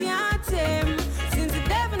with him. Since the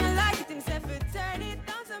devil don't like it, himself turn it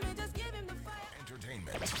down, so me just give him the fire.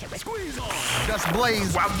 Entertainment. Squeeze on. Just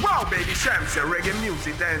blaze. Wow, wow, baby Sham, say reggae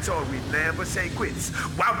music, dance all, we never say quits.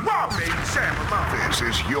 Wow, wow, baby Sham, This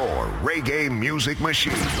is your reggae music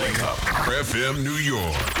machine. Wake up, FM New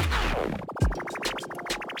York.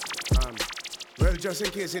 Well, just in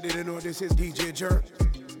case you didn't know, this is DJ Jerk.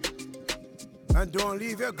 And don't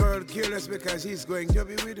leave your girl careless because he's going to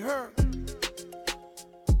be with her.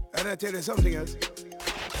 And I tell you something else.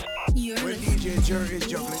 When DJ Jerk is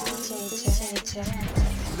juggling,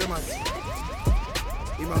 the man,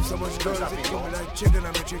 he have so much girls that come like chicken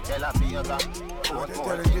and a chick. I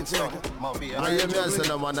hear me and say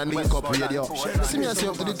no man and Nicco radio. See me and say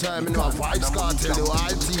up to the time, you know, a vibes can't tell you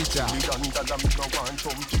why teacher.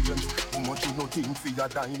 How much you know think for your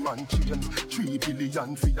diamond chain? 3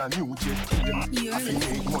 billion for your new jet plane. I fi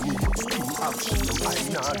make money, in action. I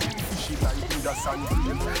not fishy like in the sand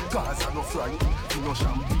plane. Gaza no fry, you no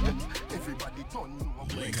champagne. Everybody done know.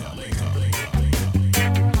 Link up.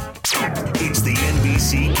 It's the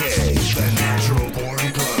NBCK, the Natural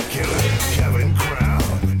Born Club Killer, Kevin Crown.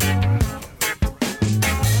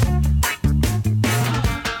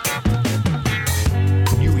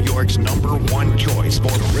 New York's #1 choice for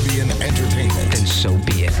Caribbean entertainment. And so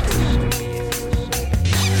be it.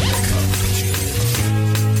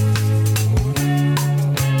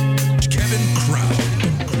 Kevin Crown.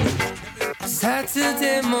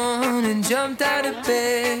 Saturday morning, jumped out of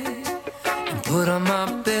bed and put on my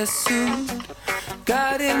best suit.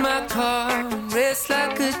 Got in my car and raced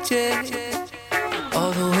like a jet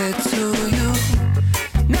all the way to you.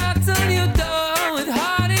 Knocked on your door with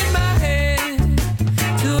heart in my hand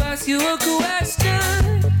to ask you a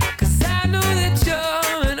question, 'cause I know that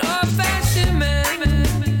you're an old-fashioned man.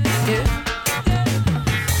 Yeah.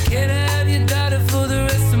 Can I have your daughter for the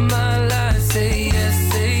rest of my life? Say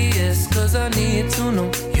yes, 'cause I need to know.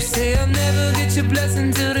 You say I'll never get your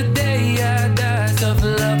blessing till the day I die. Tough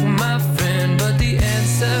luck, my friend, but the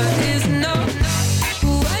answer is no.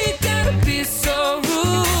 Why you gotta be so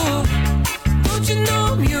rude? Don't you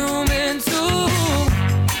know I'm human too?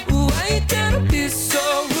 Why you gotta be so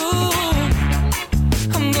rude?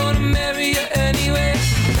 I'm gonna marry you anyway.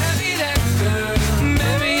 Marry that girl.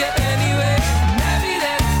 Marry you anyway. Marry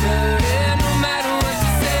that girl. Yeah, no matter what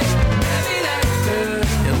you say. Marry that girl.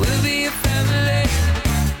 And we'll be a family.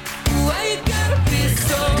 Why you gotta be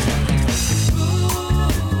so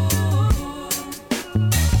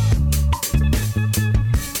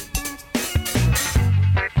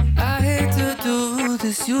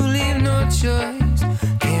you leave no choice,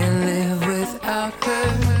 can't live without her.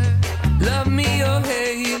 Love me or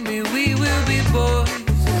hate me, we will be boys,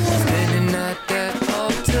 standing at that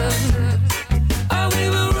altar. Or we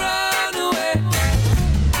will run away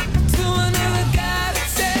to another guy that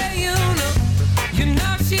say you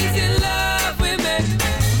know she's in love with me.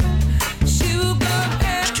 She will go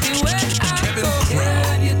everywhere I go.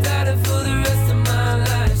 Yeah, you got it for the rest of my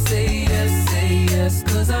life. Say yes,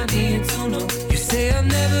 'cause I need to know. Say I'll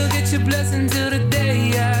never get your blessing till the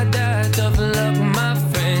day I die. Tough luck, my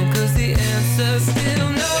friend, 'cause the answer's still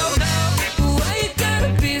no. Why you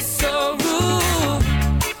gotta be so rude?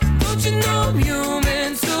 Don't you know I'm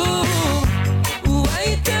human too? Why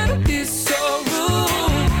you gotta be so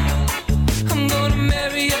rude? I'm gonna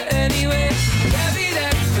marry you anyway. Marry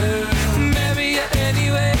that girl. Marry you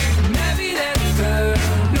anyway. Marry that girl.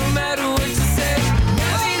 No matter what you say.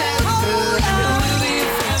 Marry that girl. We'll be a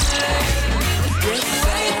family.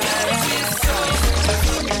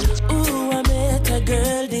 Ooh, I met a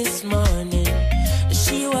girl this morning.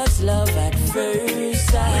 She was love at first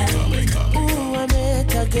sight. Ooh, I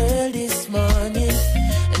met a girl this morning,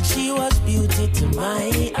 and she was beauty to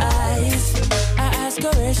my eyes. I asked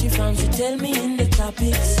her where she from, she tell me in the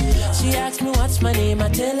tropics. She asked me what's my name, I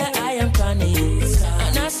tell her I am Connie.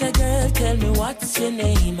 And I said, girl, tell me what's your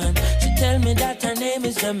name, and she tell me that her name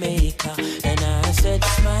is Jamaica. And I said,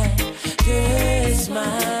 smile, girl,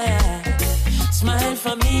 smile. Smile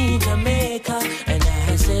for me, Jamaica. And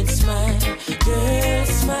I said, smile, girl,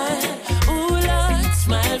 smile. Ooh, Lord,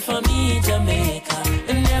 smile for me, Jamaica.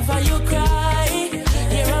 And never you cry,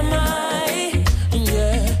 here am I.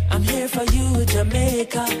 Yeah, I'm here for you,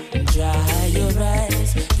 Jamaica. Dry your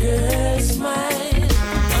eyes, girl, smile.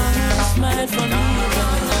 Smile for me,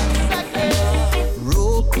 Jamaica.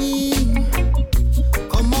 Roping,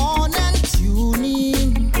 come on and tune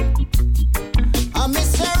in. I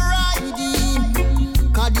miss her riding,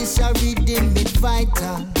 'cause this a rhythm is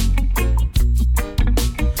vital.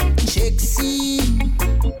 Check scene,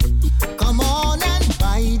 come on and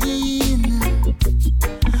bite in.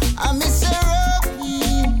 I miss her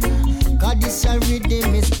rocking, 'cause this a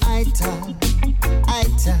rhythm is vital.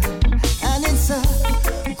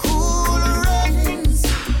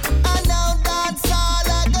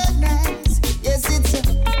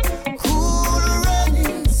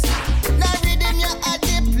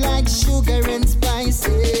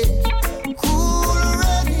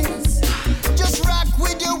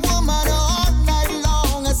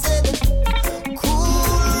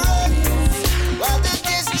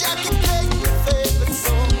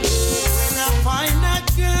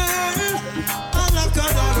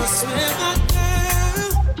 I swear that girl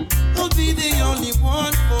will be the only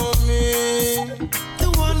one for me, the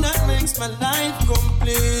one that makes my life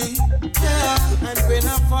complete. Yeah, and when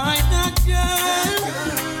I find that girl,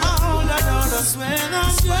 I hold her down. I swear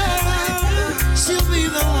that girl, she'll be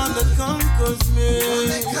the one that conquers me.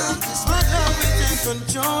 My love will take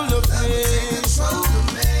control of me.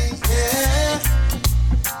 Yeah,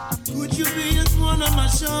 would you be at one of my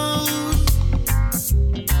shows?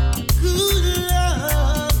 Good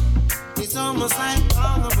love, it's almost like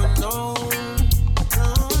all of alone.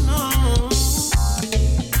 No.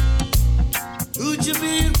 Would you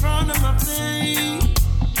be in front of my face?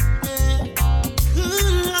 Yeah.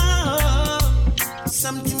 Good love,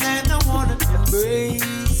 something that I wanna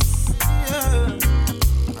embrace. Yeah.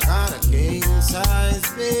 I got a king size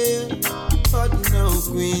bed, but no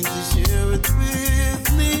queen to share it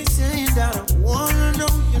with me. Saying that I wanna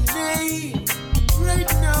know your name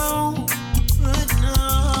right now.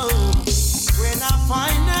 When I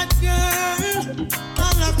find that girl, I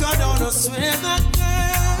look her down. I swear that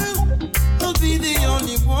girl will be the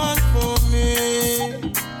only one for me,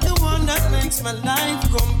 the one that makes my life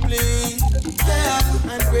complete.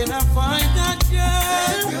 Yeah, and when I find that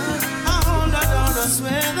girl, I hold her down. I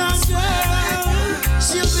swear that girl,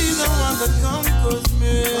 she'll be the one that conquers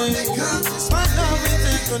me. My love will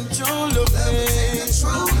take control of me.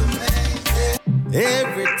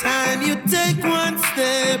 Every time you take one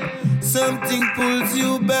step, something pulls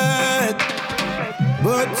you back,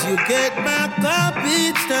 but you get back up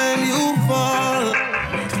each time you fall.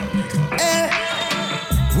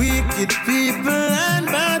 Wicked people and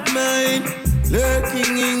bad mind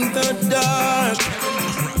lurking in the dark,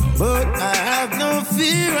 but I have no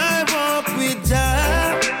fear, I walk with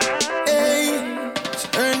Jah.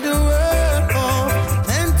 Turn the world off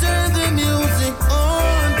and turn the music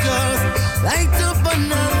on. Just light up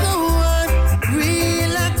another one,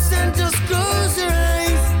 relax and just close your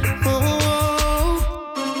eyes.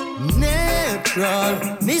 Natural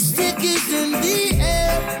mystic is in the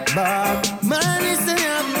air, but man is I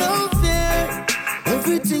have no fear.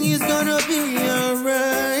 Everything is gonna be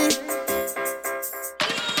alright.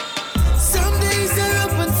 Some days are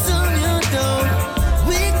up and some you're down.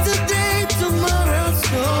 Week today, tomorrow's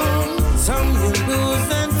gone. Some you lose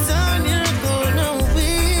and some you're gonna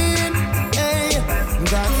win. Hey,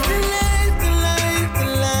 that's the life, the life, the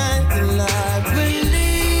life, the life we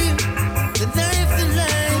live. The life, the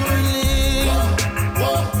life we live.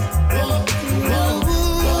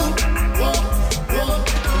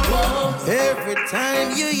 Every time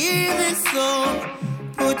you hear this song,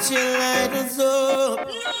 put your lighters up.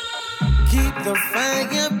 Keep the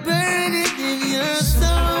fire burning in your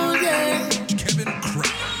soul, yeah. Kevin Crown.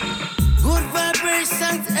 Good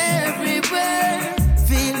vibrations everywhere.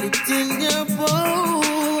 Feel it in your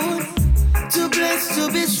bones. Too blessed to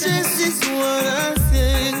be stressed is what I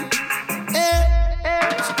sing.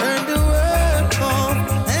 Turn the world off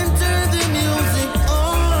and turn the music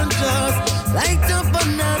on. Just light up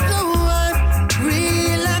another one.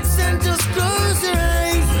 Relax and just close your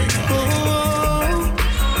eyes.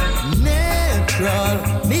 Natural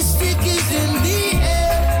mystic is in the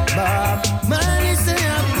air, but man is I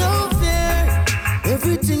have no fear.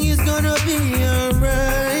 Everything is gonna be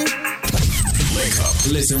alright. Wake up.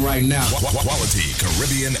 Listen right now. Quality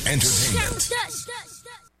Caribbean entertainment.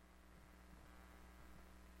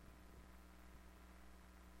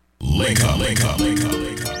 Link up.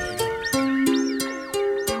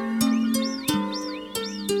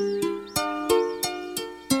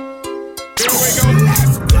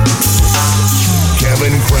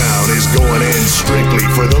 Kevin Crown is going in strictly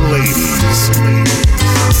for the ladies.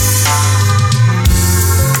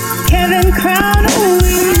 Kevin Crown,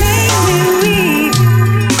 you made me weep.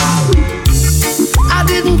 I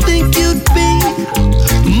didn't think you'd be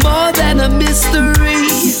more than a mystery,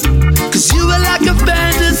 'cause you were like a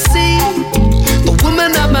fantasy, a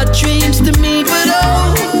woman of my dreams to me. But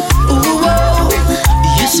oh,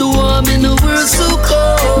 you're so warm in a world so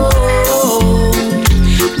cold.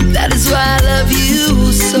 That is why I love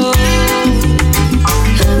you so.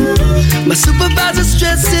 My supervisor's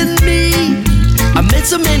stressing me. I made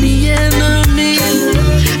so many enemies.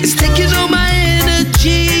 It's taking all my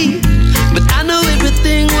energy, but I know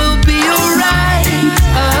everything will be alright.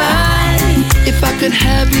 If I could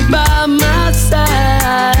have you by my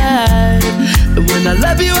side, and when I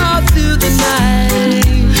love you all through the night,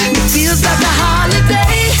 it feels like a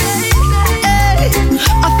holiday. Hey,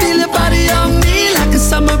 I feel your body on me like a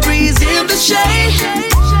summer breeze in the shade.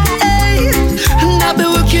 Hey, and I've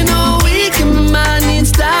been working all week and my mind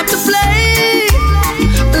needs time to play.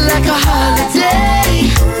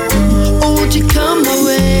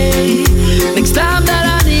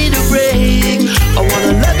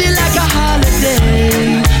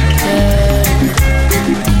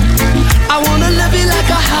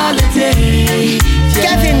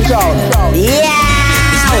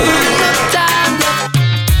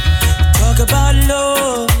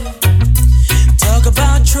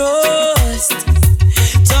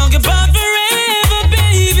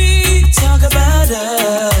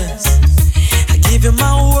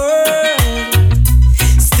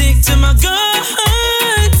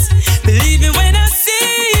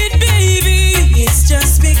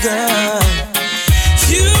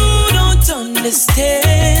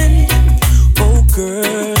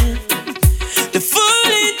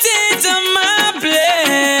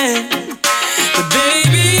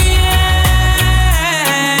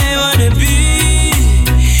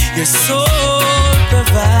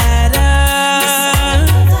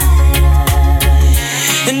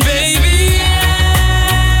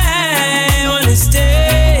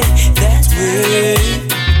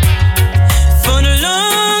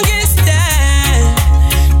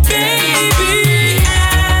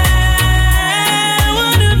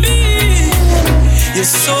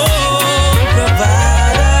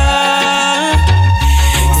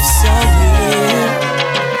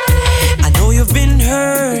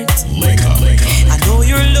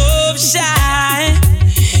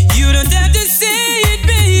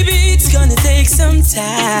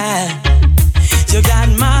 You got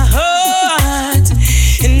my heart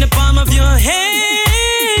in the palm of your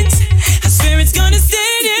hands. I swear it's gonna stay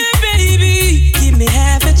there, baby. Give me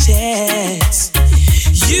half a chance.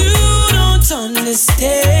 You don't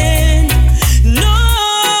understand,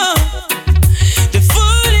 no, the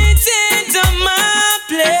full intent of my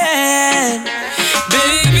plan.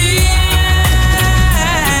 Baby, I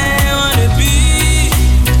wanna be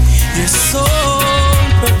your sole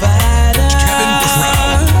provider.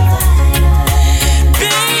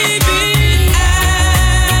 Baby, I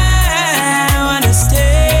wanna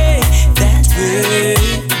stay that way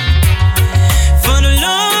for the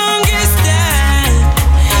longest time.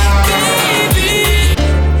 Baby,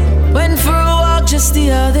 went for a walk just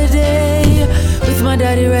the other day with my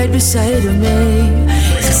daddy right beside of me.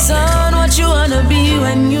 So son, what you wanna be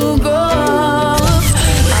when you grow up?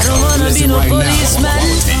 I don't wanna be no policeman,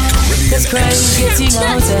 cause crime's getting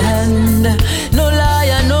out of hand. No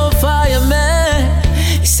liar, no fireman.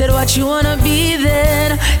 He said, what you wanna be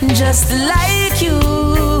then? Just like you.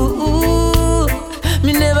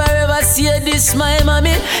 Me never ever see this, my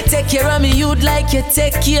mommy. Take care of me, you'd like you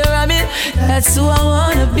take care of me. That's who I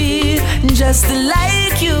wanna be, just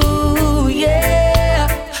like you, yeah.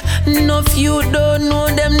 No, if you don't know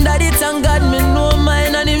them, daddy, thank God me know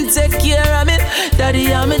mine and him take care of me.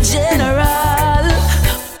 Daddy, I'm a general.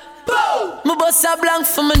 My boss a blank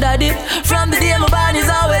for my daddy. From the day my body's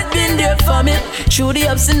always been there for me. Through the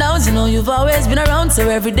ups and downs, you know you've always been around. So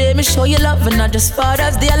every day me show you love and not just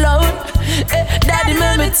Father's Day alone. Daddy,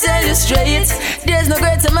 let me tell you straight, there's no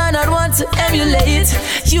greater man I'd want to emulate.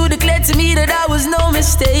 You declared to me that I was no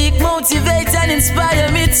mistake. Motivate and inspire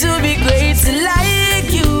me to be great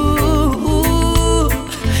like you.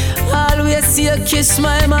 Always see you kiss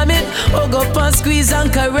my mommy, hug up and squeeze and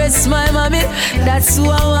caress my mommy. That's who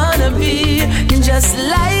I wanna be, just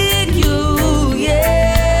like you,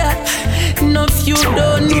 yeah. No, if you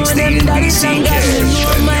don't know them, daddy, thank God me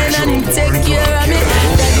know mine and him take care of me.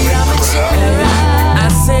 Daddy, I'm a general. I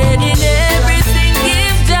said in everything,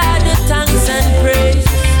 give God the thanks and praise.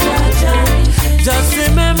 Just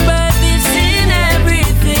remember this in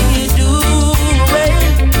everything you do.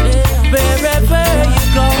 Wherever you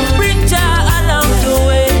go, bring joy along the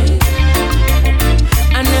way.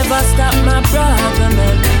 I never stop my problem,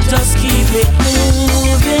 and just keep it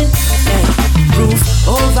moving. Roof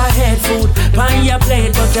overhead, food on your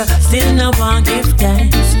plate, but you still no one give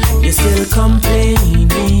thanks. You're still complaining,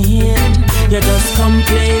 you're just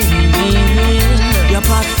complaining. Your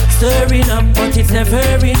pot stirring up, but it's never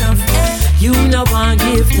enough. You no one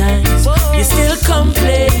give thanks. You're still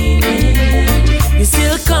complaining, you're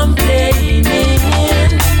still complaining.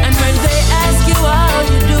 And when they ask you how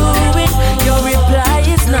you doing, your reply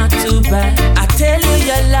is not too bad. I tell you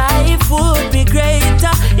your life would be greater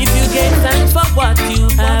if you get thanks for what you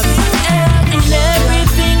have. In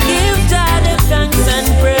everything, give God the thanks and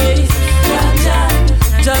praise.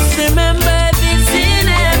 Just remember this in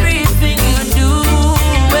everything you do.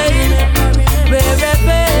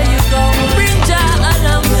 Wherever you go, bring joy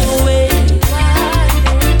along the way.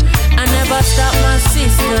 I never stop my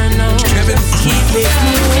sister, no. Keep it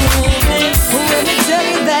moving. Let me tell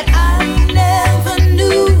you that I never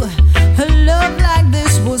knew a love like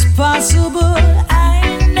this was possible.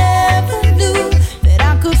 I never knew that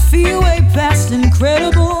I could feel way past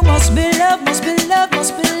incredible. Must be love, must be love,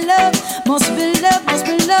 must be love, must be love, must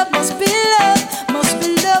be love, must be love, must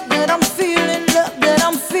be love that I'm feeling, love that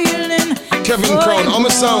I'm feeling. Kevin Crown, I'm a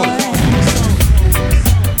sound.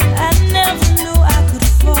 I never knew I could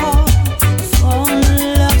fall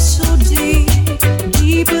in love so deep,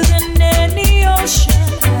 deeper than any ocean,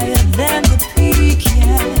 higher than the peak,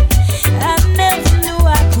 yeah. I never knew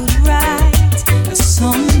I could write a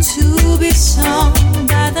song to be sung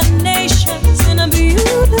by the nations in a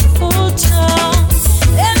beautiful tongue.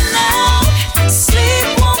 And now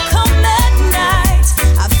sleep won't come at night.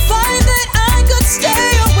 I find that I could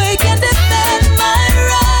stay awake and defend my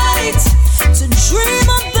right to dream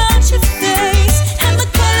about your face and the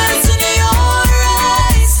colors in your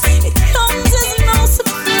eyes. It comes as no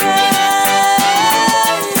surprise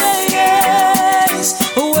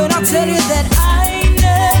when I tell you that I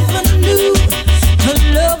never knew a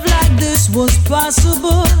love like this was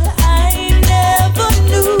possible. I never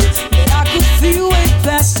knew that I could feel way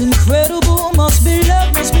past incredible. Must be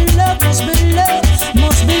love, must be love, must be love,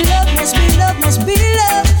 must be love, must be love, must be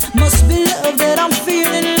love, must be love that I'm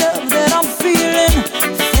feeling, love that I'm feeling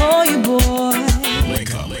for you, boy.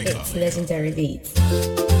 Wake up, wake up. It's Legendary Beats.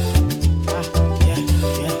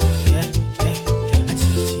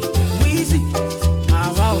 Weezy,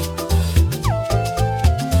 wow.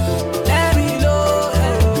 Let me know.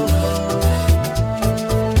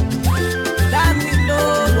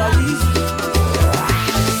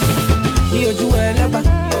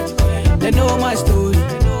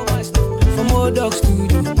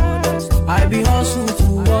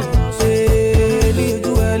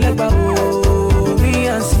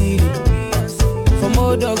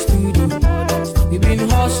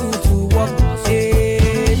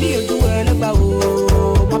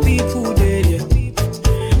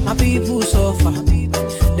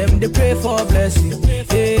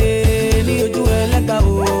 Hey, me do it like a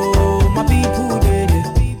oh, my people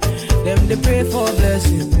them they pray for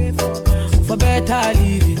blessing, for better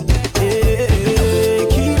living. Hey,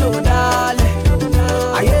 kilo dale,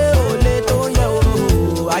 aye ole to yo,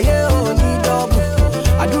 aye oni double,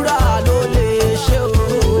 adura lole show,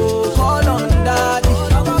 call on daddy,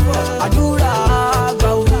 adura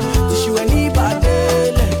go, issue anybody.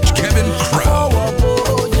 Kevin Crow.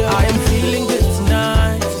 I am feeling good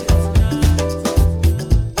tonight.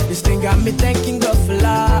 This thing got me thanking God for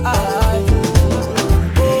life.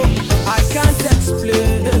 Oh, I can't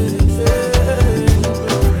explain.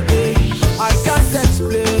 I can't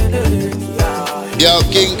explain. Yo,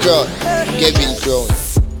 King Crow, Kevin Crow.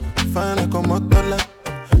 Fine like a motola.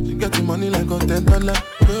 She get the money like a $10.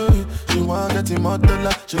 She want get him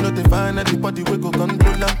 $1. She know they find that the body we go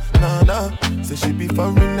control her. Nah, say she be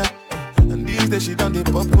foreigner. And these days she done the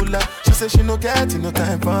popular. She say she no get no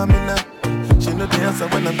time for me now. She know the answer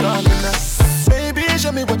when I'm calling her. Baby,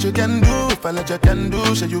 show me what you can do. If I let you can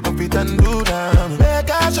do, show you go fit and do down. Make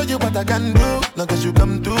I show you what I can do. Long as you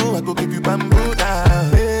come through, I go give you bamboo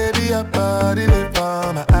down. Baby, your body live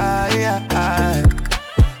for my eye.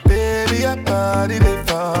 Baby, your body live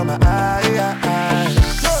for my eye.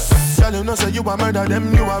 Girl, you know say you a murder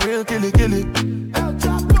them, you a real killy.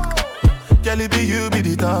 Girl, it be you be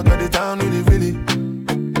the talk of the town, really.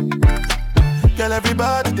 Girl,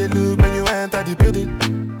 everybody they look when you enter the building.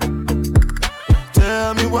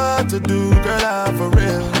 Tell me what to do, girl, I'm for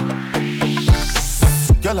real.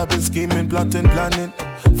 Girl, I've been scheming, plotting, planning.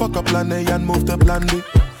 Fuck up plan A and move to plan B.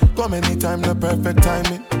 Come anytime, the perfect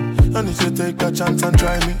timing. And you should take a chance and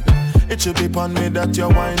try me. It should be upon me that you're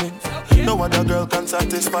whining. No other girl can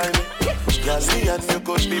satisfy me. Girl, me and you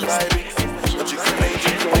coach me vibing. But you can make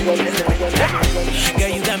it. Girl,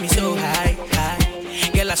 you got me so high.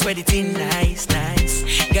 Girl, I swear the thing nice.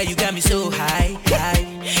 Girl, you got me so high.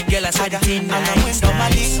 Girl, I swear the thing nice.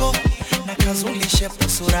 Malingo na kazulishe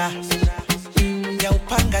pusura ya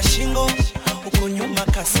upanga shingo uko nyuma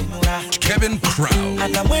kasimura. Kevin Crow.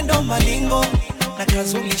 Ana mwendo malingo na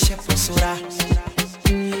kazulishe pusura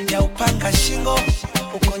ya upanga shingo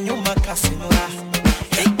uko nyuma kasimura.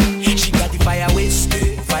 She got the fire waste.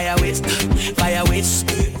 She got the fire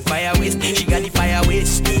waste. She got the fire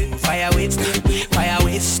waste.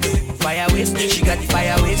 She got the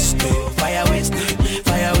fire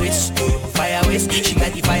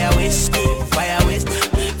waste.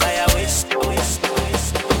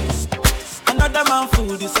 Another man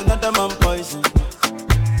food is another man poison.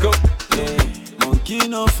 Go, yeah. Monkey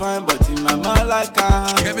no fine, but in my mind like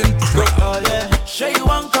Kevin Crow. Oh yeah, sure you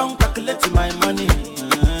want come calculate my money.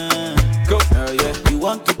 Go, oh yeah. You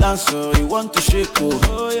want to dance or you want to shake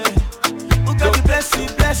oh yeah. Who got the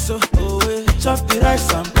bless oh yeah. Chop the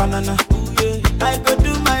rice and banana. Oh yeah. I go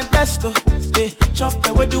do my best oh yeah. Chop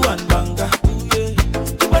the way do one banga. Oh yeah.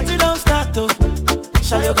 The party don't start oh.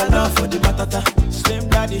 Shall you got love for the matata? Slim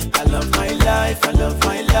daddy, I love my life.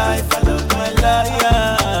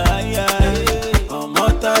 Yeah. Oh,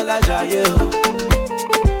 mortal ajaye.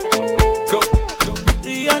 Go.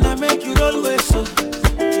 Rihanna make you always so.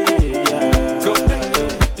 Yeah. Go.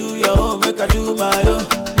 Do your own, make I do my own.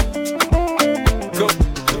 Go.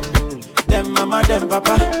 Them mama, them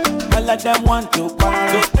papa, all of them want to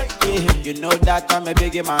party. Yeah. You know that I'm a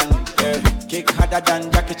biggie man. Yeah. Kick harder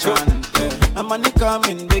than Jackie Chan. Yeah. I'm money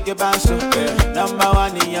coming, biggie band so number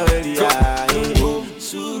one in your area.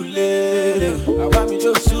 Sule, I want me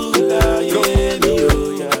to Sula, yeah.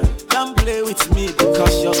 Don't play with me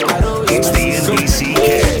because you're arrow. It's the NBCK,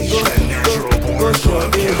 the Natural Born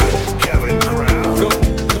Club Killer, Kevin Crow.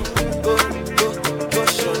 Go,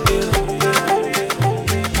 show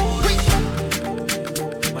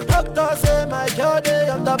my doctor say my girl day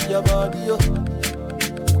on top your body, yo.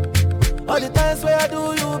 All the times where I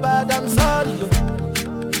do you bad, I'm sorry, yo.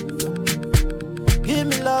 Give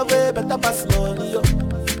me love way better pass money, yo.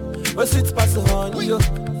 Where sweet pass honey, yo.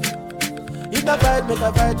 If I fight, make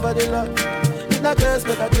I fight for the love. If I curse,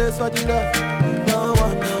 make I curse for the love. No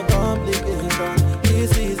one, no complication.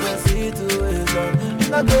 This is a situation.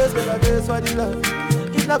 If I curse, make I curse for the love.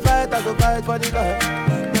 If I fight, I go fight for the love.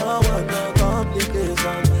 No one, no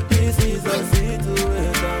complication. This is a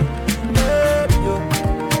situation. Baby, yo.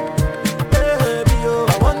 I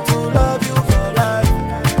want to love you for life.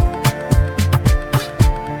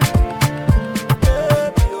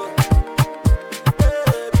 Baby,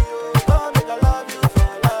 come make I love you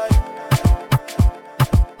for life.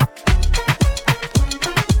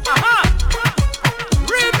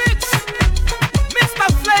 Remix, Mr.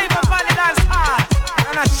 Flavor, Vanilla Hard,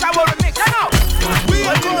 and a shower remix. We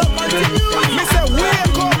are going to continue. Mr.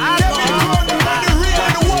 Wake up, let me go to the real.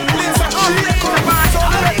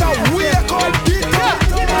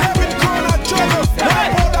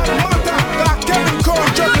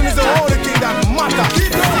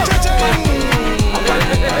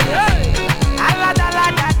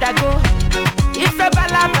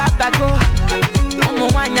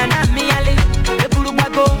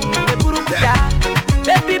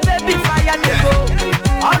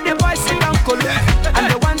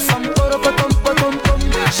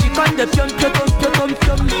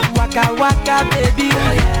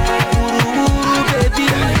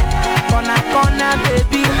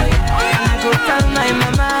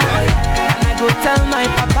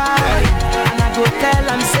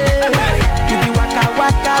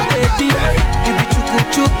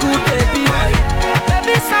 baby,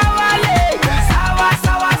 baby sawale, sawa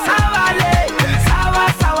sawa sawale, sawa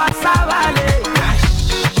sawa sawale.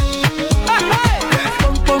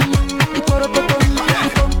 Pom pom, iporo pom pom,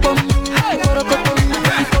 pom iporo pom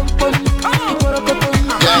pom, iporo pom pom.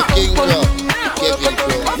 Yeah, King Crow, Kevin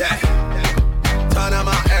Crow. Turn on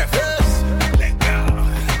my efforts,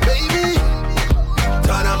 baby.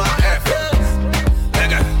 Turn on my efforts,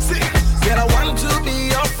 nigga. See, said I want to be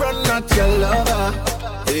your friend, not your lover.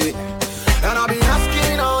 Hey. And I'll be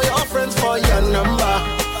asking all your friends for your number.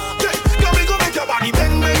 Hey, go make your body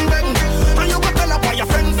bang, bang, bang. And you got tell up by your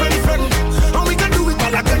friend. And we can do it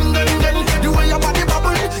all again, then. The way your body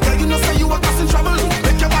bubble, girl, you know say you are causing trouble.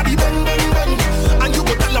 Make your body bang, bang, bang. And you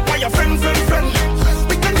got tell up by your friend.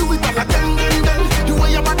 We can do it all again, then. The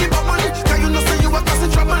way your body bubble, girl, you know say you are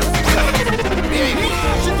causing trouble. Baby,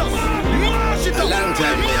 a long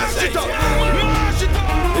time me I say.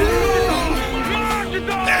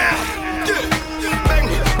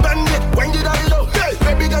 Bend it, when you down low.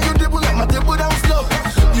 Baby girl, you dribble like my dribble down slow.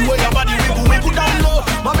 You wear your body wiggle down low.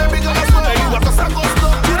 My baby girl, I swear you have to start go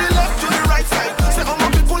slow. To the left, to the right side. Say all my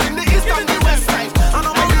people in the east and the west side. And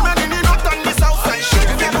all my women in the north and the south side.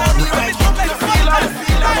 Shake the body right, you feel like.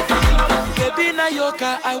 Baby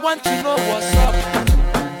Nayoka, I want to know what's up.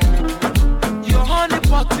 Your honey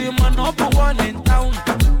pot, my number one in town.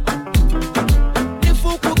 If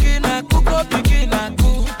you cooking, I cook up, begin, I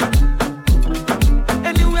cook.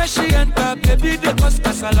 Anywhere she enter, baby, they cause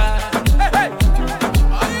casala. Hey, hey.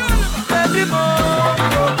 Baby mo,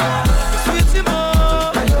 sweetie mo,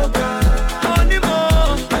 honey mo,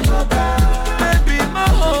 baby mo,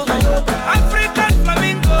 African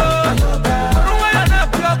flamingo, Rwanda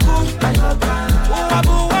pioku,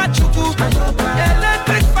 Uwabu wachuku,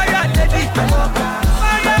 electric fire lady,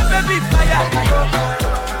 fire baby fire,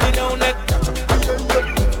 you know neck,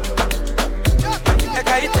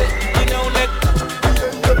 ekaite, you know neck.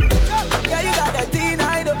 Yeah, you got that teen,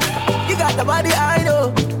 I know. You got the body, I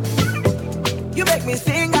know. You make me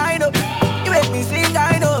sing, I know. You make me sing,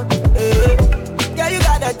 I know. Yeah, you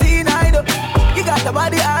got that teen, I know. You got the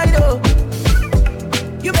body, I know.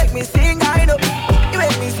 You make me sing, I know. You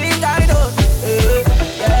make me sing, I know.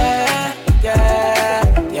 Yeah, yeah,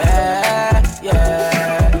 yeah,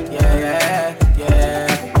 yeah, yeah, yeah.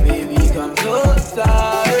 Baby, come closer.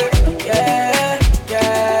 Yeah,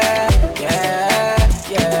 yeah, yeah,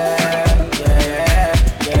 yeah, yeah,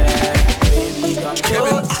 yeah. Baby, come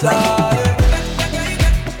closer.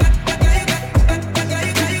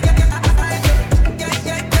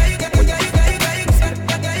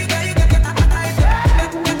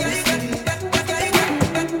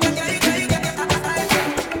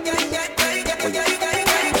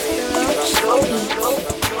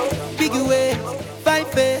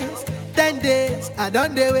 I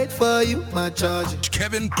done they wait for you, my charge.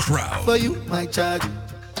 Kevin Crow. For you, my charge.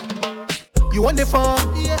 You want the phone?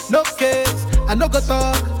 Yeah. No case. I no go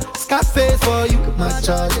talk. Scarface for you, my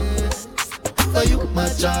charge. For you, my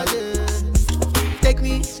charge. Take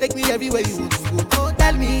me everywhere you want to go.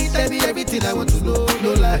 Tell me everything I want to know.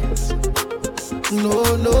 No lies. No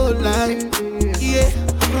lie. Yeah.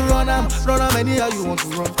 Run am anyhow you want to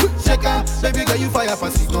run. Check out, baby girl, you fire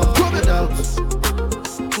for signal. No doubt.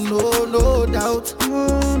 No doubt.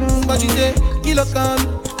 But you say, kilo come,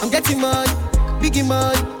 I'm getting money, biggie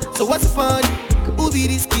money. So what's the fun? Who be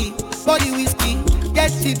risky? Body whiskey,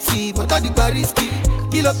 get tipsy, but all the bar risky.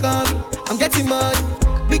 Kilo come, I'm getting money,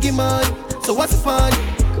 biggie money. So what's the fun?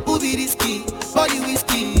 Who be risky? Body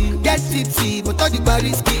whiskey, get tipsy, but all the bar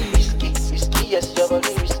risky. Risky, yes, your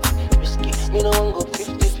body risky. Me no one go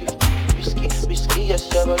 50-50. Risky,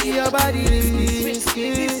 yes, your body risky. Risky,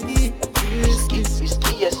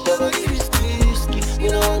 yes, your body risky. Me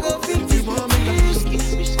no one go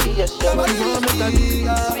 50-50. Risky, yes, your body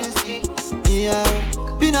risky. Yeah,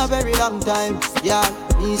 been a very long time. Yeah,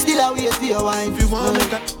 me still a wait for your wine. If you want me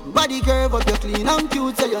body curve up, you clean and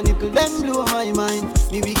cute, so your nipple them blow my mind.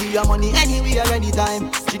 Me we give you money anywhere,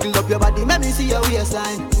 anytime. Jiggle up your body, let me see your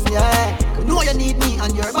waistline. Yeah, you know you need me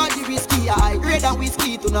and your body risky. I grade and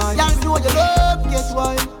whiskey tonight. Y'all know you love, guess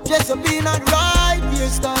why? Dress up in and right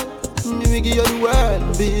hairstyle. Me we give you the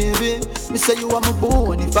world, baby. Me say you are my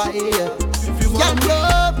bonafide. Y'all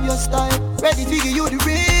love your style. Ready to give you the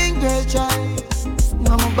ring, girl child.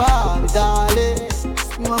 You are my Barbie, darling.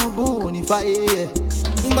 You are my bonafide.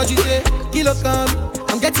 But you say, kilo come,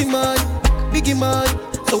 I'm getting money, biggie money.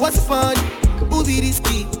 So what's the fun? Who be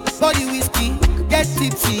risky? Body whiskey, get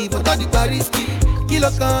tipsy, but all the bar risky. Kilo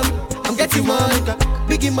come, I'm getting money,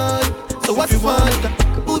 biggie money. So what's the fun?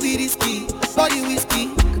 Who be risky? Body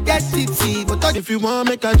whiskey, get tipsy, but if you want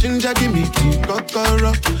make a ginger, give me tea,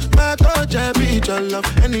 kokoro. My coach, I be your love.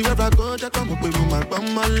 Anywhere I go, I come up with my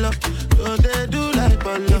bum, my love. So they do like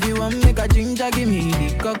ball. If you want make a ginger, give me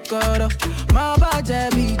the kokoro. My body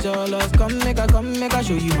be your love. Come make a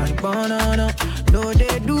show you my banana. No,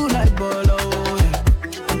 they do like ball, oh yeah.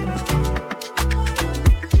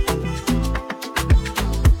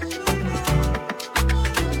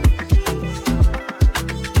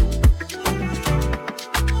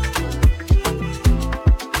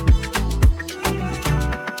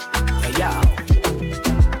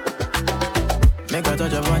 Make a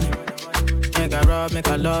touch upon it. Make a rub, make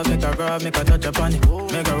a love, make a rub, make a touch upon it.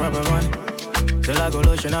 Make a rub upon it. Till I go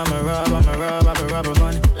lotion, I'm a rub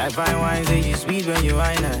upon it. Like fine wine, say you sweet when you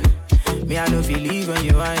wine it. Me, I know feel leave when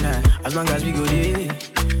you wine it. As long as we go there,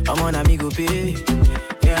 I'm on a me go pay.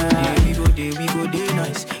 Yeah, we go there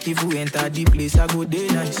nice. If we enter the place, I go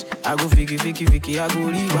there nice. I go fiki, I go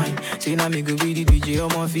rewind. Say now me go be the DJ,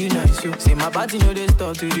 I'ma feel nice. Yo. Say my party know they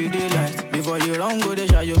start to the daylight. Before you run, go they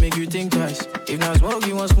shot, you make you think twice. If not smoke,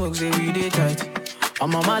 you want smoke, say we day tight.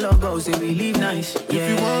 I'm on my love go, say we live nice. Yeah. If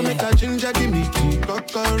you want make a ginger, give me tea,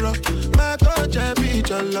 kokoro. My coach, I be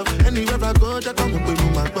your love. Anywhere I go, I come up with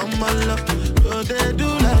my bum, my love. So they do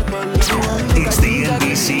like my love. It's the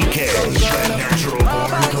NBCK, the natural born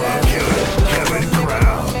club killer, Kevin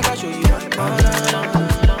Crown.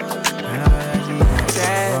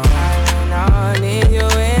 Said I need you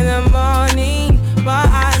in the morning, but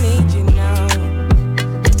I need you now.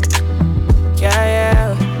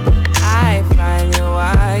 Yeah. I find you,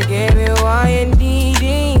 I give you all you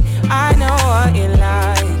needing. I know what you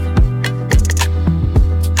like.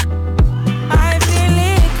 I feel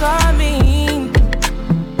it coming.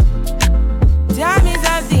 Time is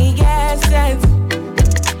of the essence.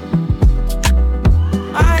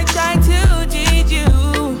 I try to teach you,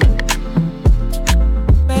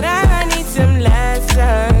 but I need some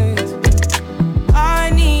lessons. I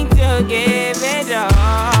need to give it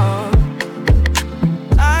all.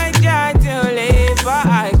 I try to live, but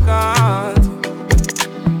I can't.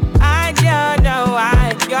 I don't know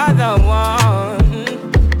why you're the one.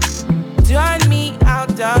 Turn me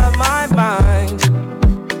out of my mind.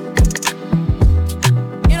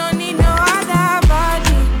 You don't need no other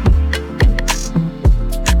body.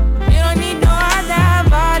 You don't need no other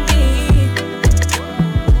body.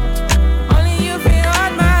 Only you feel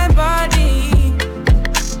on my body.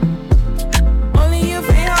 Only you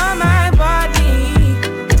feel on my body.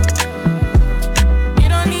 You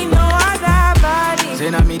don't need no other body. Say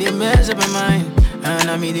now me they mess up my mind, and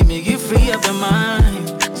I me they make you free up your mind.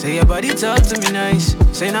 Say your body talk to me nice.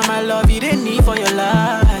 Say now my love you didn't need for your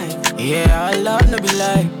life. Yeah, our love no be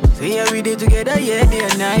lie. Say every day together, yeah, day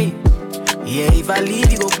and night. Yeah, if I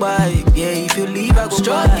leave you go by. Yeah, if you leave I go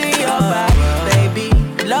stroking your body, baby.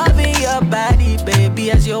 Loving your body, baby.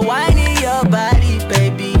 As you're whining your body,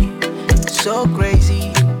 baby. So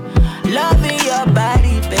crazy. Loving your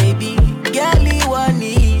body, baby. Girl, you want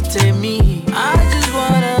need to me. I just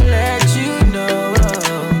wanna let you know.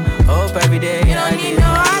 Hope every day. You don't need no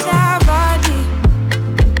other body.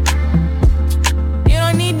 You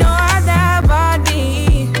don't need no other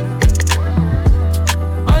body.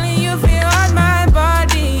 Only you feel on my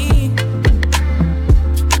body.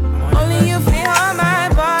 Only you feel on my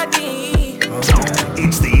body.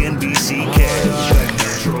 It's the NBCK, the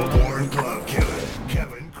natural born club killer,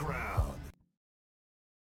 Kevin Crown.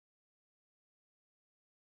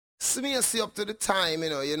 See me see up to the time,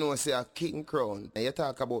 you know, say a king crown. And you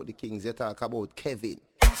talk about the kings, you talk about Kevin.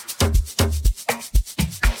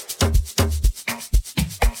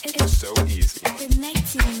 It's so easy.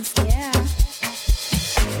 Connectings, yeah.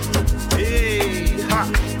 Hey, ha.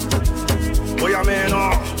 Boy, I'm in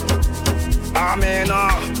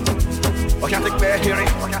I can't take my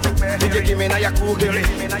hearing. Did you give me a cool hearing?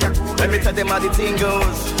 Let me tell them how the thing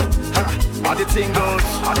goes. How the thing goes.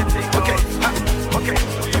 Okay, okay.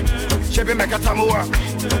 Chevy make a tamua.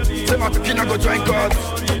 Say my picking go join God.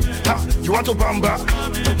 You want to bamba?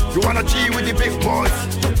 You wanna G with the big boys?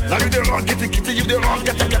 Now you the wrong, kitty, you the wrong,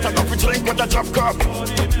 get a coffee drink with a drop cup.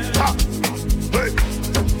 Hey,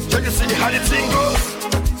 so you see how the thing goes?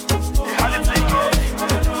 How the thing goes?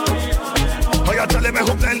 Oh, you're telling me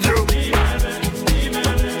who blend you?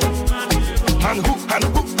 And who?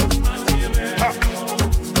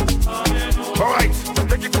 Alright,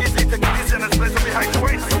 take it easy, and let's play some behind the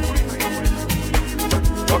weights.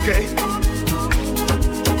 Okay.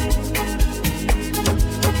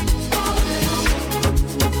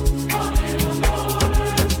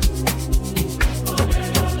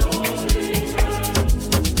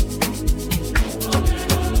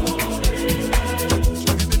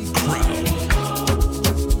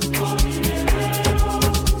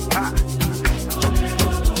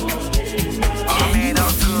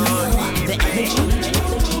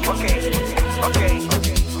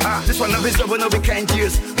 This one of his love no be kind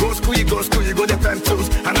years. Go school, you go the pen tools.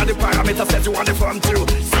 And all the parameters set you on the farm too.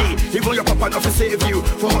 See, even your papa not to save you.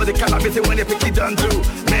 For all the calamity when they pick it done do.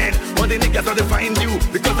 Man, all the niggas don't find you.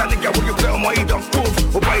 Because that nigga will you play on my don't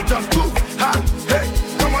prove. Oh boy, don't prove. Ha, hey,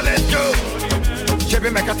 come on, let's go. Chevy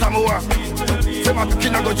make a tamuwa. Say my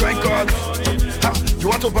pikin I go join God. Ha, you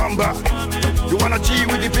want to bamba? You wanna G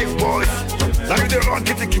with the big boys? Now you the wrong,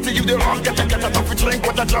 kitty, you the wrong, get a tough drink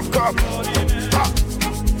with a drop cup. Ha,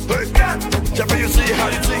 hey, Chevy, you see how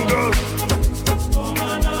the thing goes.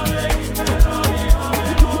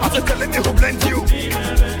 I said, telling me who blend you.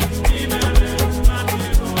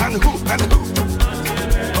 And who?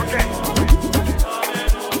 Okay.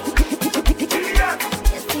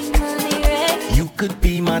 You could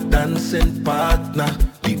be my dancing partner,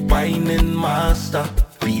 the whining master,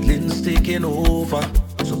 feelings taking over.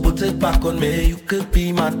 So put it back on me. You could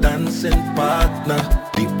be my dancing partner,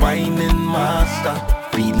 the whining master,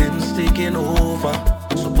 feelings taking over.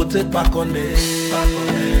 So put it back on me. Back on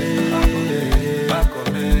me. Back on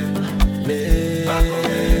me. Back on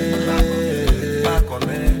me. Back on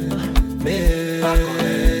me.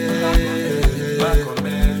 Back on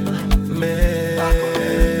me.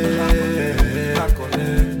 Back on me.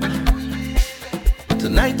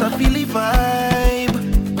 Tonight I feel the vibe.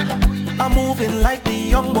 I'm moving like the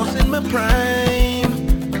young boss in my prime.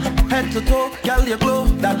 Head to toe, girl, your glow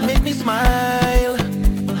that make me smile.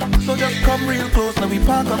 So just come real close, now we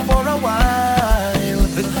park up for a while.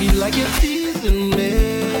 I feel like you're teasing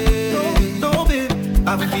me. No, babe,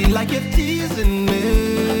 I feel like you're teasing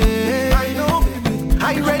me. I know, baby,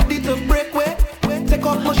 I ready to break way. Take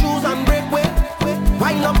off my shoes and break way.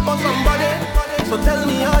 Wind up for somebody, so tell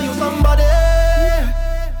me are you somebody?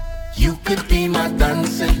 You could be my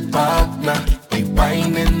dancing partner, the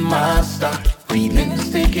whining master, feelings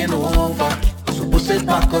taking over. So push it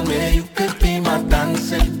back on me. You could be my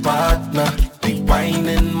dancing partner, the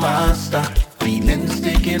whining master, feelings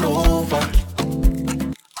taking over.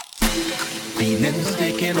 Feelings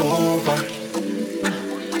taking over.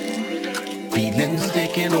 Feelings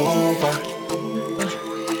taking over.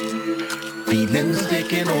 Feelings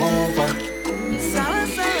taking over.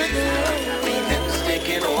 Feelings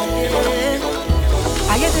taking over.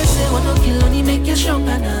 I hear they say what don't kill only make you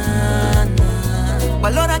stronger, nah.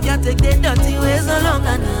 But Lord, I can't take the dirty ways no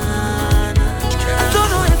longer, nah. I don't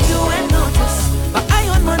know if you ain't noticed, but I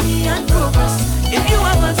own money and progress. If you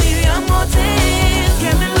have ulterior motives,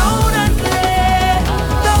 get me loud and clear.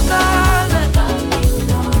 Don't call me.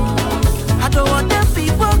 I don't want them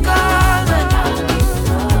people call me.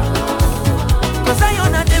 Cause I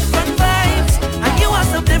own a different vibes, and you have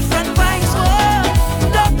some different vibes. Oh,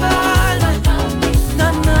 don't call me.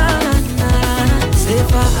 Nah.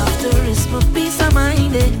 Safer after risk my peace of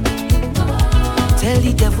mind, eh. Tell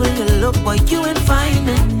the devil you look, boy, you ain't find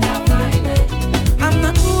me. I'm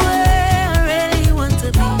not where I really want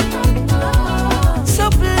to be. So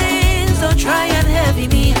please don't try and heavy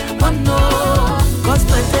me. But no, cause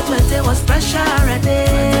 2020 was pressure already.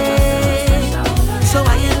 So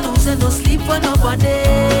I ain't losing no sleep for nobody.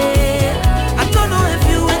 I don't know if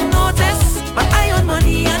you ain't noticed, but I own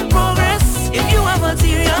money and progress. If you have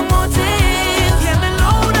ulterior motives, get me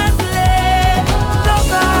loud and play. Don't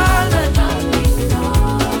call me.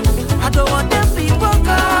 I don't want them people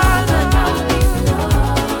call me.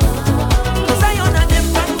 Cause I own a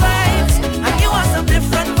different vibes, and you have some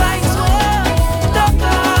different vibes. Oh, don't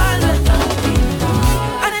call me.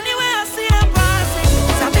 And anyway I see them passing,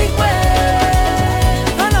 it's a big way.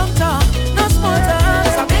 No long talk, no small talk,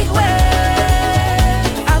 it's a big way.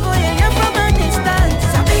 I go here from a distance,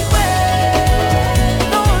 it's a big way.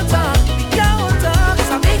 No talk, your talk,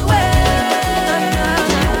 it's a big way.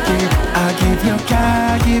 I give your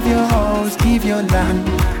car, give your house, give your land,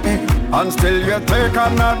 and still you take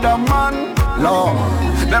another man. Lord,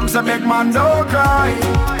 them say big man don't cry,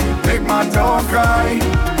 big man don't cry,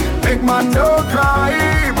 big man don't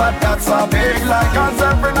cry. But that's a big lie, cause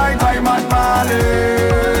every night I'm at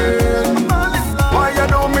Marlin. Why you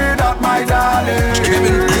do me that, my darling?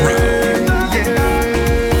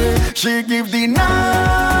 Yeah. She give the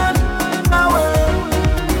none away.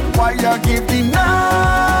 Why you give the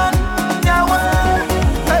none away?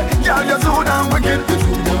 Hey, girl, you're so damn wicked.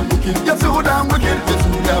 You're so damn wicked.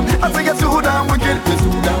 I say you're so damn wicked.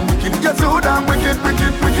 You're so damn wicked,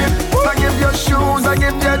 wicked. I give you shoes, I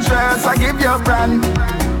give you dress, I give you brand.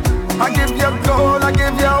 I give you gold, I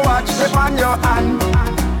give you watch, slip on your hand.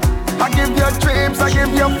 I give you dreams, I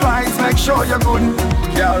give you flights, make sure you're good,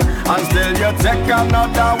 girl. And still you take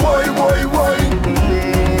another boy.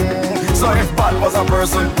 So if bad was a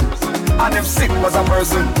person, and if sick was a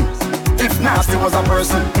person, if nasty was a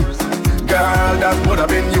person, girl, that would have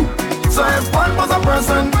been you. So if fun was a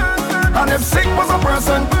person, and if sick was a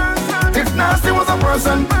person, if nasty was a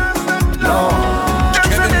person, no. Them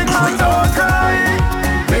say big man don't cry,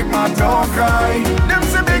 big man don't cry. Them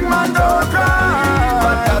say big man don't cry,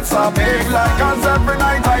 but that's a big lie. 'Cause every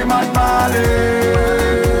night I'm at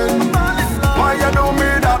Marlin. Why you do me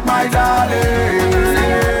that, my darling?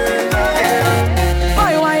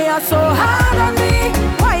 Why you so hard on me?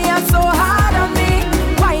 Why you so hard on me?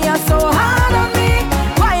 Why you so hard on me?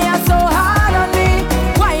 Why you so hard on me?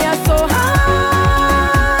 Why you so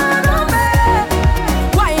hard on me?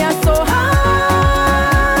 Why you so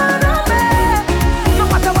hard on me? No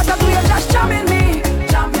matter what I do, you're just jamming me.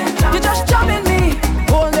 You're just jamming me.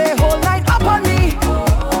 Whole night up on me.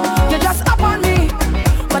 You're just up on me.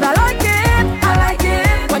 But I like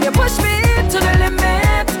it when you push me to the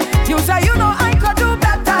limit. You say you know I could do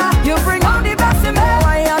better. You bring out the best in me.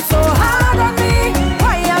 Why you so hard on me?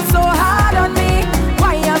 Why you so hard on me?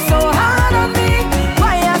 Why you so hard on me?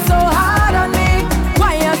 Why you so hard on me?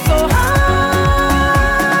 Why you so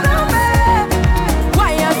hard on me?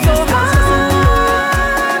 Why you so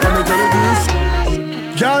hard? Let me tell you this.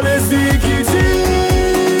 Girl, it's the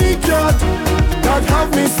cat that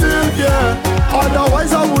have me still, yeah.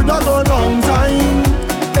 Otherwise I would not go long time.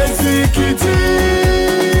 It's the kitty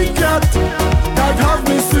cat that have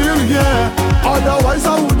me still, yeah. Otherwise I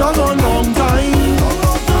would not go long time.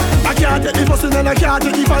 I can't take the fussing and I can't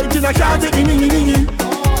take the fighting, I can't take the ningy.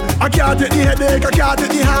 I can't take the headache, I can't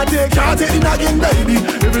take the heartache, can't take the nagging, baby.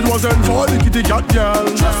 If it wasn't for the kitty cat girl,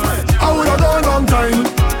 I would have gone long time.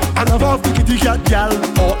 And I've off the kitty cat girl,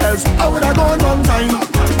 or else I would have gone long time.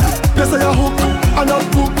 They say I hook, and not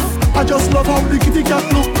hook. I just love how the kitty cat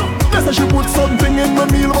look. They say she put something in my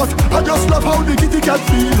meal, but I just love how the kitty cat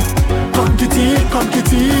feel. Come kitty, come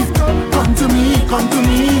kitty, come to me, come to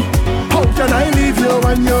me. How can I leave you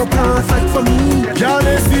when you're perfect for me? Girl,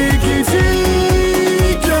 it's the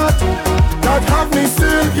kitty cat that have me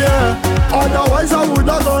still, yeah. Otherwise I would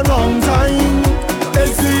have gone long time.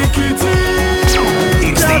 It's the kitty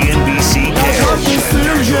It's the NBC that have me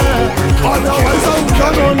still, yeah. Otherwise I would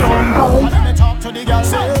have gone long time. Let me talk to the girl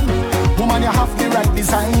saying, woman, you have the right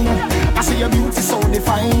design. I see your beauty so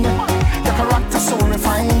defined, your character so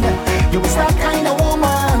refined. You is that kind of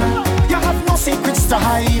woman. You have no secrets to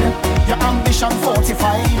hide, your ambition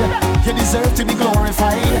fortified. You deserve to be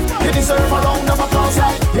glorified. You deserve a round of applause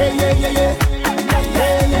like yeah, yeah, yeah, yeah.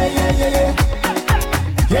 Yeah, yeah, yeah, yeah, yeah.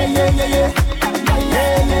 Yeah, yeah, yeah, yeah.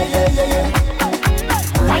 Yeah, yeah, yeah, yeah, yeah.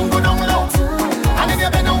 Wine go down low, and if you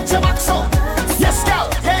bend out your back so, yes, girl.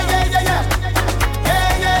 Yeah, yeah, yeah, yeah.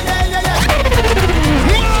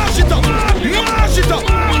 Mash it up, mash it up,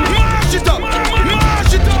 mash it up,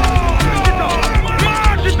 mash it up,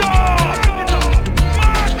 mash it up.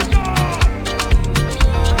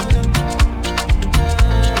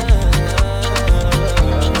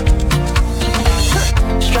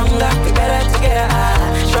 Stronger, we better together.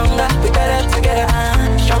 Stronger, we better together.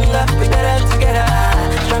 Stronger, we better together.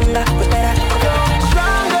 Stronger, we better.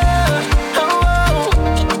 Stronger, oh,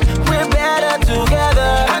 we're better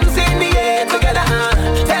together. Hands in the air together.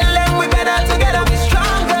 Tell them we better together. We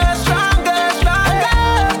stronger, stronger, stronger.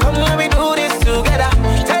 Come on, we do this together.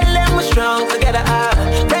 Tell them we're strong together.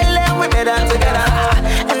 Tell them we better together.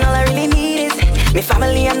 And all I really need is me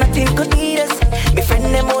family and nothing could need us. Me friend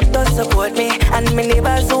them out to support me, and me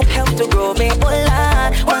neighbors who help to grow me. Oh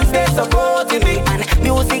Lord, once they supporting me, and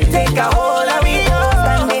music take a hold of me.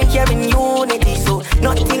 Standing here in unity, so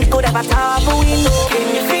nothing could ever top we know.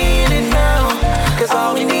 Can you feel it now? 'Cause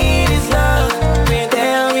all we need is love. We're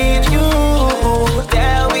there with you,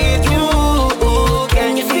 there with you.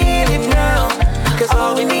 Can you feel it now? 'Cause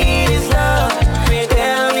all we need is love. We're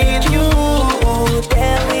there with you,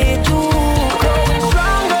 there with you.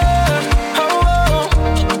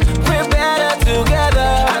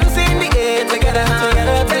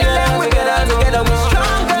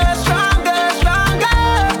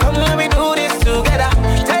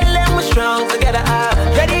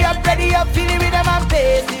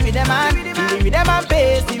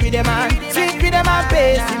 Sweet with them and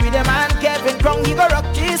pasty with them and Kevin Crown, he go rock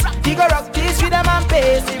this with them and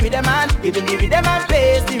pasty with them and even with them and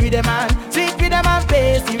pasty with them and sweet with them and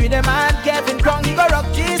pasty with them and Kevin Crown, he go rock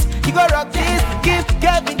this. Give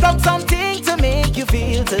Kevin Crown something to make you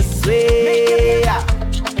feel to sway,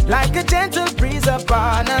 like a gentle breeze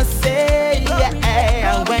upon a say.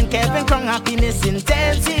 When Kevin Crown happiness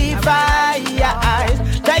intensifies,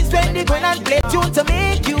 that's when they go and play tune to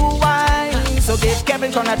make you wine. So give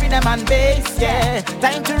Kevin Crown sound of rhythm and bass, yeah.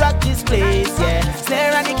 Time to rock this place, yeah.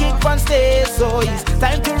 Snare and the kick on stage, so it's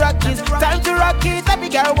time to rock this, time to rock it. Every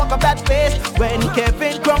girl walk up that face when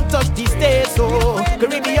Kevin Crown touch the stage, so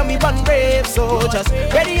Caribbean me one brave, so just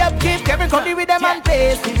ready up, keep Kevin come the rhythm and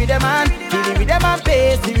bass, the rhythm and feel the rhythm and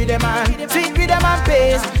bass, the rhythm and sweet rhythm and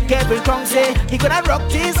bass. Kevin Crown say he gonna rock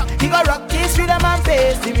this, he gonna rock this rhythm and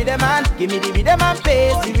bass, the rhythm and give me the rhythm and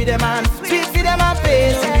bass, the rhythm and sweet rhythm and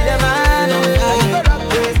bass, the rhythm and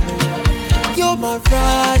you're my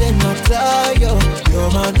ride and my die,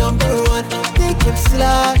 you're my number one. They can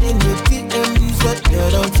slide in your DMs, but you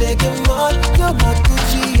don't take them on. You're my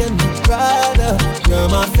Gucci and my Prada, you're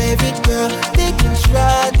my favorite girl. They can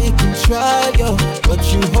try, yo, but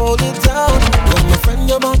you hold it down. You're my friend,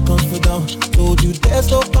 you're my confidant. Told you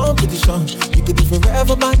there's no competition. You could be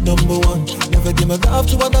forever my number one. Never give my love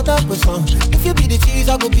to another person. If you be the cheese,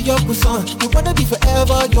 I will be your croissant. You wanna be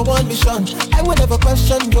forever, your one mission. I will never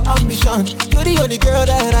question your ambition. You're the only girl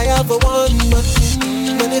that I ever want.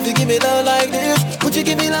 But if you give me love like this, would you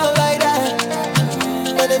give me love like that?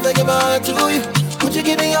 And if I give my heart to you, would you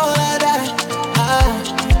give me all of that?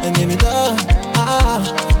 And give me love,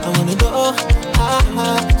 I wanna go,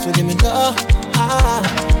 so give me love,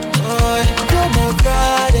 you're my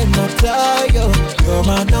pride and my tie, you're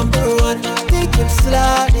my number one. They can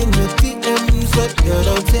slide in your DMs, but you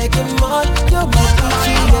don't take them on. You're my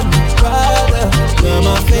Gucci and my Prada, you're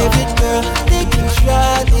my favorite girl. They can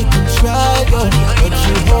try, yo, but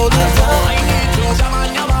you hold it down. I need to jam on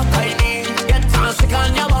your back, I need. Get sick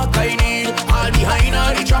on your back, I need. All behind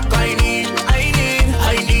all the truck, I need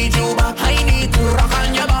you back. I need to rock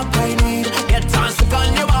on your back, I need. Get sick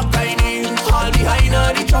on your back, I need. All behind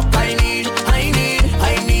all the truck, I need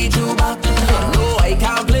you back. No, I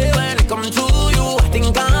can't play when it comes to you. I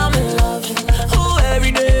think I'm in love. Oh,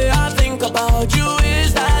 every day I think about you.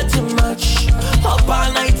 Is that too much? Up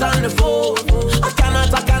all night on the phone. I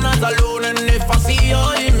cannot alone. And if I see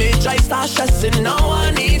your image, I start stressing. Now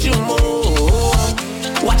I need you more.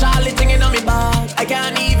 Watch all the thing in my bag. I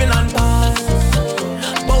can't even unpack.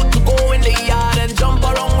 About to go in the yard and jump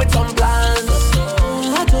around with some plans.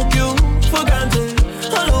 I took you for granted.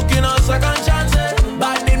 I'm looking on second chances.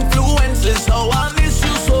 Bad influences, so I miss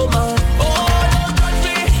you so much. Oh, don't touch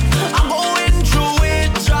me. I'm going through it,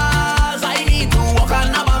 Charles. I need to walk on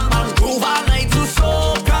a bam bam groove all night to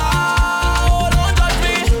soca. Oh, don't touch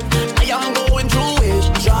me. I am going through it,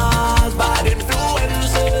 Charles. Bad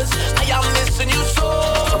influences. I am missing you so.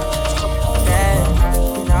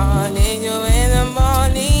 I need you in the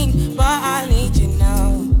morning, but I need you now.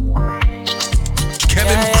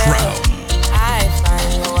 Kevin Crown. I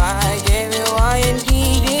find you, I give you all you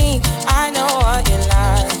need. I know what you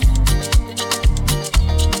like.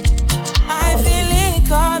 I feel it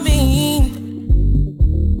coming.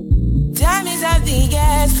 Time is of the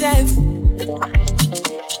essence.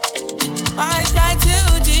 I try to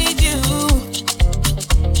teach you,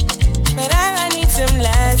 but I need some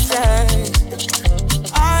lessons.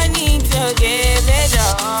 I need to give it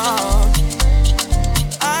all.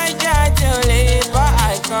 I try to live, but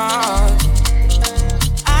I can't.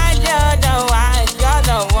 I don't know why you're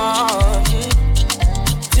the one.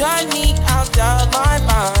 Turn me out of my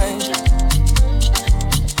mind.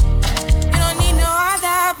 You don't need no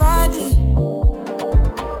other body.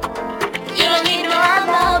 You don't need no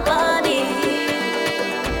other body.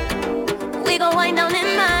 We go wind down in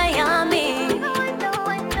Miami.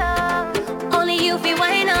 Only you feel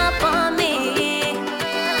wind up on me.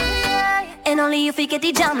 And only you feel get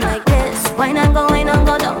the jam like this. Wine and go down.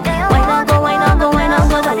 Wine and go, wine and go, wine and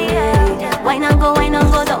go down. Yeah. Wine and go down.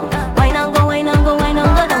 Wine and go, wine and go, wine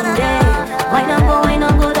and go down. Yeah. Wine and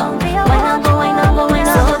go down. Wine and go, wine and go, wine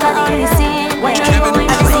and go down. You see, wine and go, wine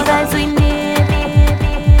and go, that's we need.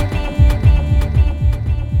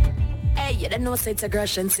 Hey, you don't know it's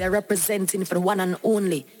aggression. Say representing for the one and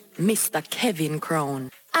only Mr. Kevin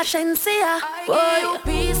Crown. I shouldn't see ya. Boy,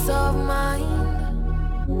 peace of mind.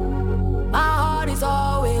 My heart is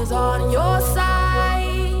always on your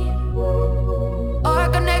side. Our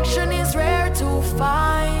connection is rare to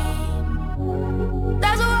find.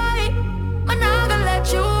 That's why I'm not gonna let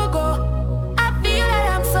you go. I feel that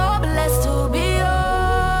I'm so blessed to be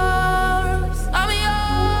yours. I'm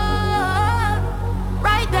yours.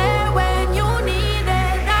 Right there when you need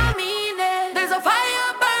it. I mean it. There's a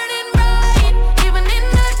fire burning bright, even in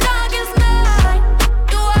the darkest night.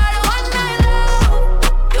 You are the one I love.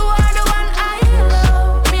 You are the one I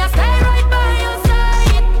love. Me, I stay right by your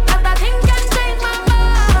side. Nothing can change my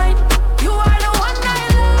mind. You are the one I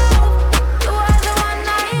love.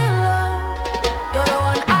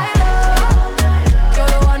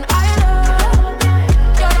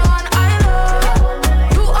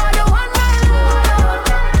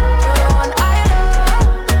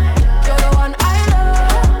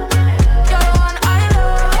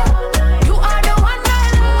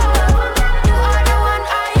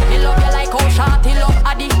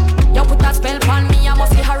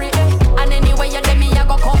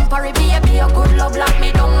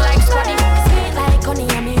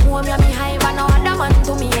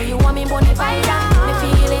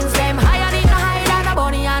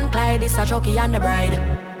 Mr. Chucky and the bride.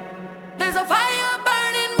 There's a fire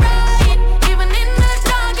burning bright, even in the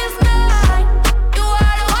darkest night. You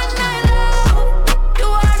are the one I love, you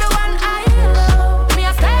are the one I love. Me, I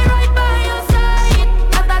stay right by your side,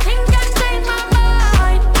 and nothing can change my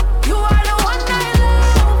mind. You are the one I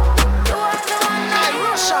love, you are the one I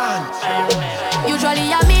love.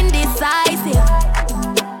 Usually I'm indecisive,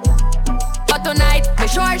 but tonight me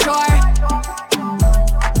sure.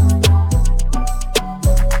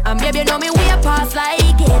 And baby, you know me way past like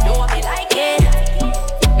it. Know me like it.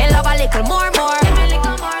 Me love a little more. Give me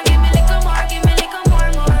little more, give me little more, give me little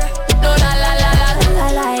more. No la la la la la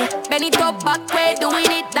la. Bend it up back way,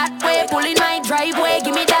 doing it that way. Pulling my driveway,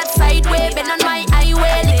 give me that side way. Bend on my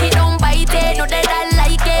highway, lick it, don't bite it. Know that I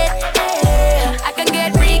like it. Yeah. I can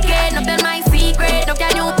get freaky, nothing my secret. No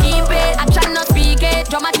can you keep it? I try not speak it.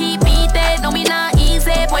 Drama keep beating. No me not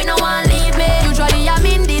easy, boy no one leave me. Usually I'm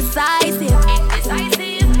indecisive.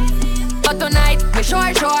 But tonight, me sure.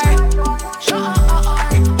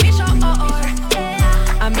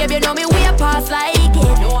 And baby, you know me way past like it.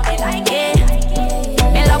 Know me like it.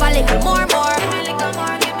 Me love a little more. Give me little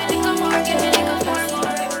more, give me little more, give me little more.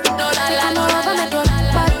 No la la la la la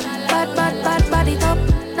la. Bad it up.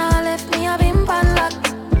 Now left me a bim pan lock.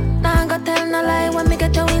 Now I go tell no lie when me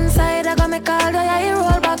get you inside. I got me call you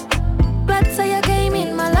roll back. Glad say you came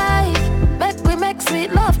in my life. Bet we make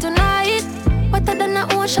sweet love tonight. Wetter than the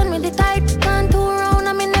ocean with the tide. Can't turn around,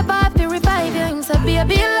 I'm in the bar to revive you. Him say,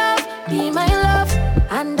 baby love, be my love.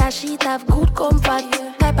 And that she'd have good comfort.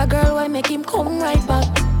 Type of girl why make him come right back.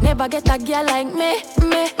 Never get a girl like me.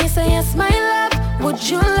 Me say yes, my love. Would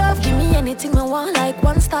you love? Give me anything I want, like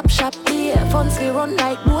one-stop shop. The funds we run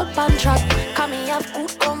like boat pan track. Come me have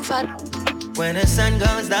good comfort. When the sun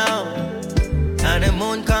goes down and the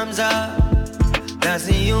moon comes up, that's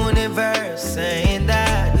the universe saying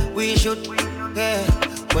that we should. Yeah.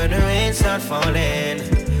 When the rain start falling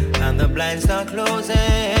and the blinds start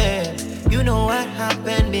closing, you know what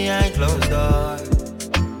happened behind closed doors.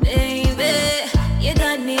 Baby, you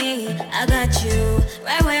got me, I got you,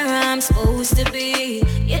 right where I'm supposed to be.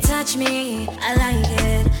 You touch me, I like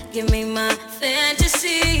it, give me my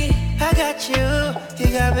fantasy. I got you,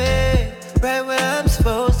 you got me, right where I'm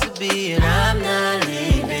supposed to be. And I'm not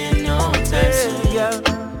leaving no time soon. Yeah.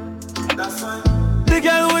 That's why the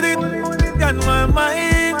girl with it on my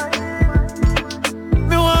mind,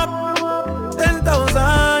 me want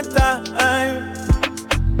 10,000 times.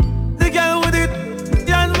 The girl with it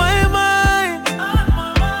on my mind,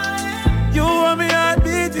 you want me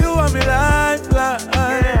heartbeat, you want me lifeline.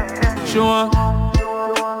 Sure,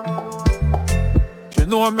 you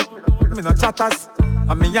know me no chatters,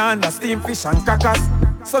 and me on the steam fish and crackers.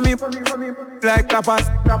 So me like clappers,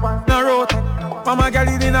 no road. Mama girl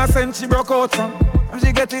in a sense she broke out from.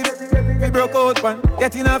 She get it, we broke out one.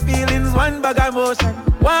 Getting her feelings, one bag of emotion.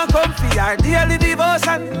 One come for her daily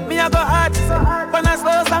devotion. Me a go hard, when I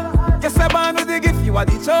slow song. Guess I born with the gift, you are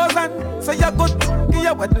the chosen. So you're good,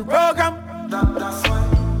 you with the program. That's why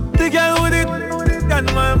the girl with it on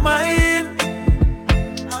my mind,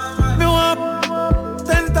 me want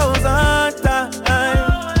 10,000 times.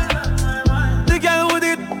 The girl with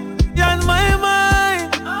it on my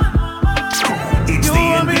mind, it's you the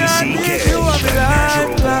want me NBCK.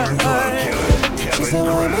 She said,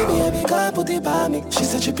 why me baby can't put it by me. She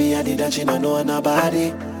said she be a that she don't know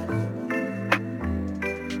nobody.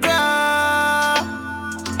 Yeah.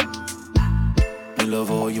 Me love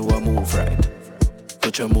how you a move right.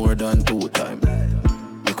 Touch her more than 2 times.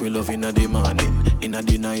 Make we love inna the morning, inna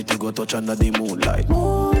the night you go touch under the moonlight.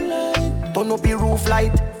 Turn up the roof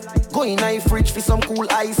light. Go in a fridge for some cool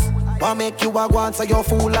ice. Why make you a go answer your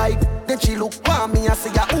full light? Then she look for me and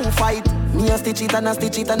say ya who fight. Me a stitch it and a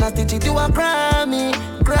stitch it and a stitch it. You a Grammy.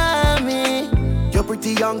 You're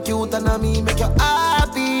pretty young, cute and a me make you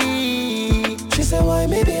happy. She said why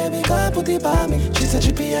me baby can't put it by me. She said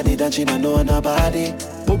she be a that she don't know nobody.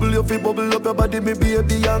 Bubble your feet, bubble up your body, me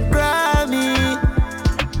baby and Grammy.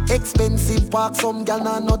 Expensive park, some gal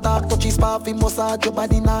nah no talk. Touch his spa fi massage your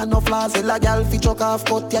body, nah no flaws. Tell a gal fi chuck off,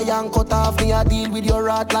 cut your yang, cut off. Me a deal with your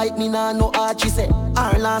rat like me nah no art. She say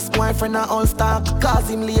her last boyfriend a all stock, cause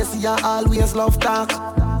him lazy and always love talk.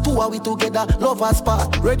 Two are we together, love a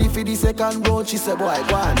spot. Ready for the second round, she say boy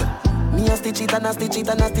go on. Me a stitch it and a stitch it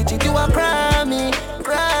and a stitch it. You a Grammy.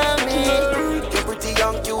 You're pretty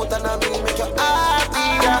young, cute and a me make you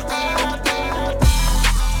happy.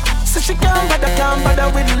 So she can't bother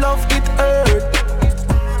with love, it hurt.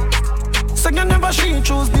 So you never she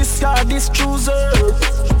choose this guy, this choose her.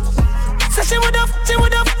 So she would have,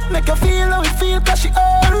 make you feel how it feel, cause she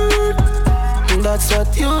hurt. That's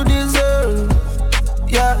what you deserve,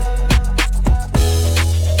 yeah.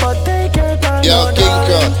 But take Yo, King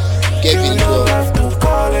Crow, Kevin Crow.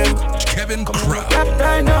 Kevin Crow.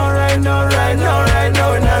 Right now in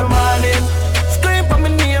the morning. Scream for my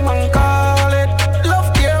name and call it.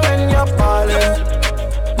 Love here when you're falling.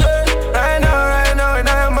 Right now in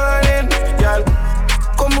the morning. Girl,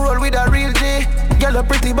 come roll with a real G. Girl, a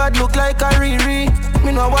pretty bad look like a Riri.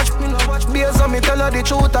 Me no watch, beers on me tell her the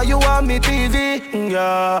truth or you want me TV.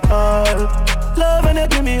 Girl, love and you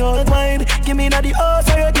give me all mine. Give me not the house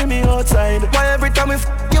or you give me outside. Why every time we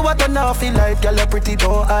you what turn off the light. Girl, you pretty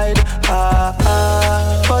don't hide.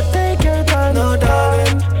 But take your time, no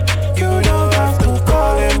darling. You don't have to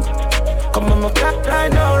call him. Come on, my cat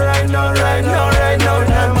right now in the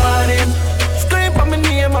morning. Scream for my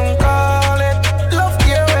name and call it. Love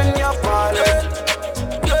you when you're falling.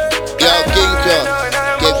 Yo, King Crow,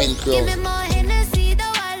 Kevin Crow.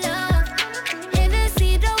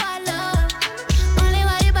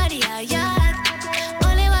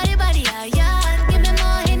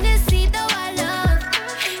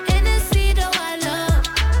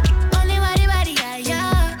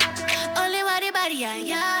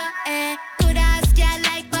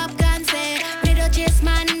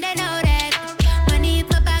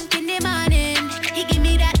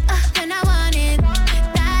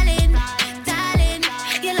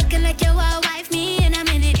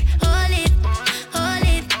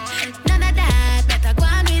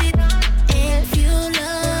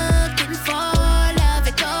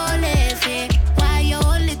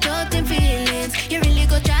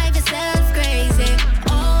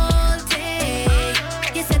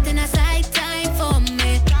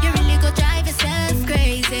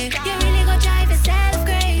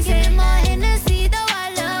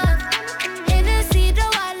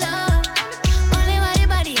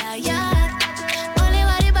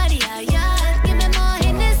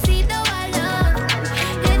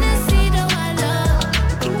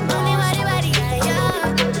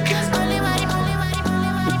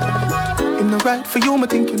 Right for you, I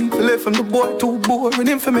think you need to live from the boy too boring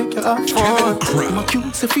him for make you have fun. My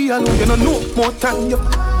cute Sophia alone, you don't know more time you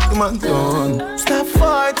man done. Stop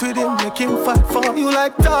fight with him, make him fight for you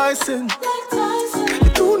like Tyson.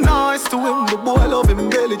 You're too nice to him, the boy love him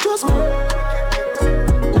barely just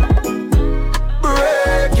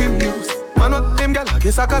breaking news. Man, what them gal, I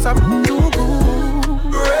guess I got some too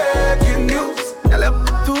good. Breaking news, gal,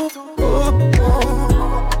 too good.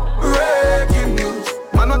 Breaking news.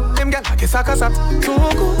 Man, what them gal, I guess I got some too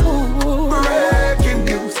good. Breaking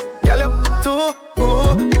news, gal, too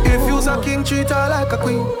good. If you's a king, treat her like a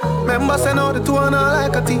queen. Remember, say no, the two are not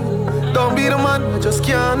like a team. Don't be the man, I just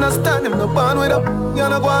can't understand him. No bond with up, you're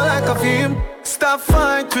not going like a film. Stop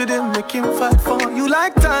fight with him, make him fight for you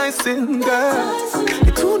like Tyson, girl.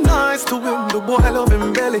 You're too nice to him, the boy love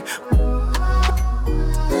him belly.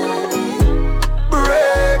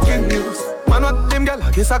 Breaking news, man, what them gal,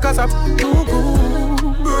 I guess I got up too good.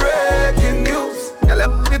 Breaking news, gal,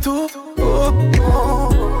 left it too good.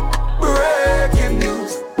 Breaking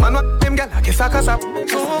news, man, what them gal, I guess I got up too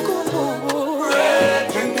good.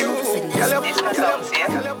 Breaking news, gal, left it too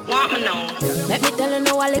good. Want me now? Let me tell you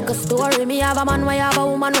now a little story. Me have a man, why have a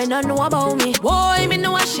woman when don't know about me. Boy, me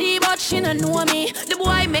know a she, but she don't know me. The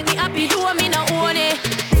boy make me happy, do me no own it.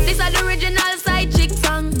 This is the original side chick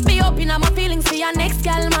song. Me open up my feelings for your next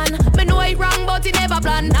gal, man. Me know it wrong, but it never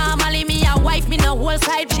plan. Normally me a wife, me no whole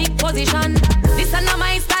side chick position. This is not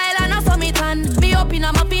my style and I saw me tan. Me open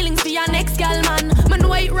up my feelings for your next gal, man. Me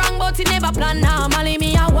know it wrong, but it never plan. Normally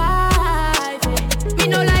me a wife. Me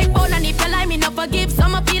no like bone, and if you lie, me no forgive.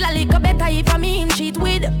 Some I feel a little better if I mean cheat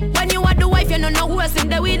with. When you are the wife, you don't know who else in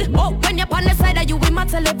the with. Oh, when you're on the side of you, we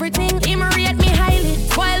matter everything. Him rate me highly,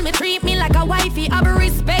 spoil me, treat me like a wifey. Have a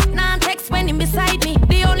respect, nah text when him beside me.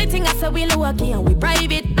 The only thing I say we low key and we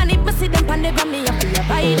private. And if me see them pan the gram, me have to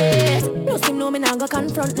avoid it. No sim know me nah go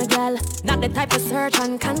confront no girl. Not the type to search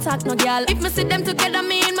and contact no girl. If me see them together,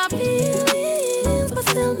 me in my feelings, but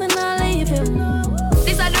still me nah leave him.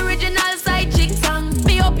 This is the original side chick song.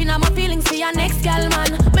 Me open up my feelings for your next gal,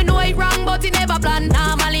 man. Me know it wrong, but it never plan.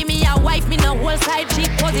 Normally me a wife, me no whole side chick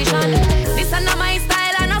position. This is not my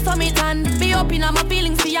style and I saw me tan. Me open up my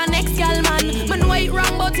feelings for your next gal, man. Me know it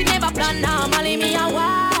wrong, but it never plan. Normally me a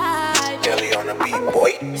wife. Kelly on the beat,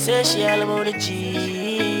 boy. Say she all about the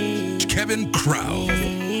G. Kevin Crow.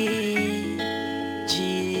 G.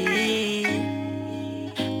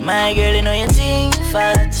 My girl, you know you think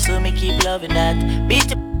fat, so me keep loving that. Beat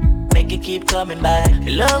the make you keep coming back.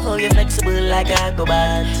 Love how you flexible like a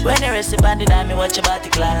acrobat. When you rest upon the dime, me watch your body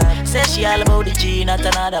clap. Say she all about the G, not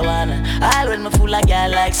another one. All when me fool a girl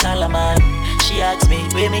like Solomon. She asks me,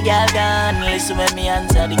 where me girl gone? Listen when me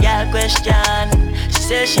answer the girl question. She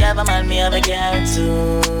says she have a man, me have a girl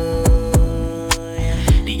too.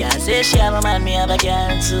 girl say she have a man, me have a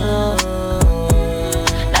girl too.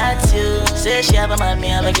 Not you. Say she have a man, me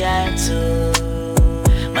have a girl too.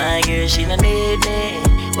 My girl, she no need me.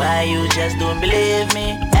 Why you just don't believe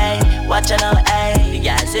me? Hey, watch her now, hey. The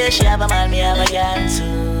girl say she have a man, me have a girl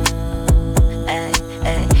too. Hey,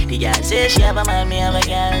 hey. The girl say she have a man, me have a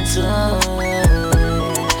girl too.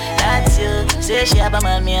 That's you. Say she have a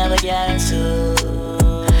man, me have a girl too.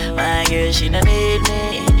 My girl, she no need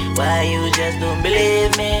me. Why you just don't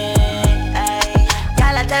believe me? Hey,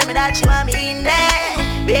 girl, tell me that you want me in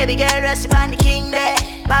there. Baby girl, rest upon the king there.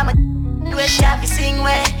 Mama, where she have to sing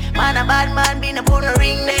way. Man a bad man, be no put no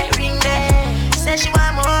ring there, ring there. Say she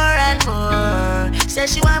want more and more. Say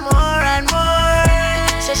she want more and more.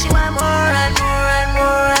 Say she want more and more and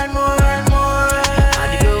more and more and more. On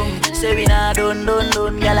the room, say we nah done.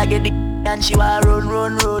 Girl I get the and she want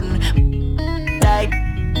run. Like,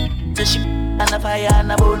 so she on the fire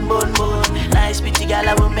and a bone. Nice pretty girl,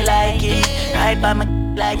 I want me like it. Right by my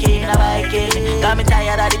like in a Viking. Got me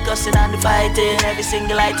tired of the cussing and the fighting. Every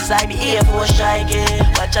single light is like the Air Force striking.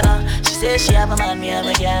 Watch her now, she says she have a man, me have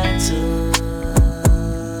a girl too.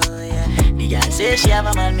 Yeah. The girl says she have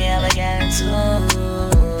a man, me have a girl too.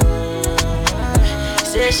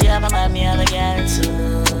 Says she have a man, me have a girl too.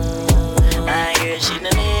 My girl, she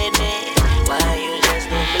don't need me. Why you just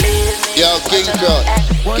don't believe me? Yo, King Crown,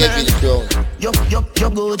 give me the crown. Yo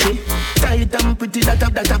Gucci, tight and pretty, that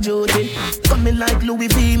up beauty. Coming like Louis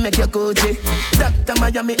V, make your Gucci. Dr.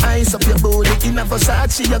 Miami, eyes up your booty. In a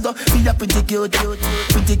Versace, you go, be a pretty cute.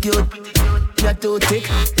 You're too thick.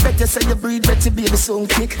 Better say you breathe, better baby so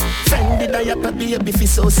kick. Fendi diaper, baby, feel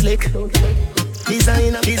so slick.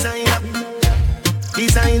 Designer.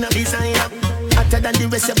 Hotter than the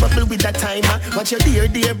rest, you bubble with that timer. Watch your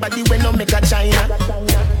dear body when no make a China.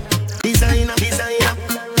 Designer.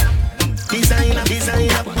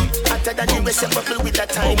 Hotter than the rest, you bubble with that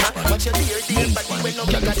timer. Watch your dear body when no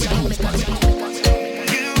make a China.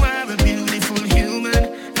 You are a beautiful human.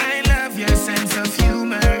 I love your sense of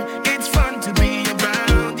humor. It's fun to be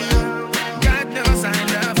around you. God knows I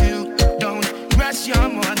love you. Don't rush, you're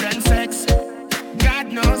more than sex. God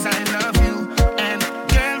knows I love you. And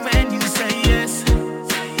girl, when you say yes,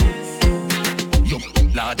 Yo,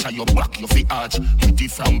 large and your back, your feet arch. Pretty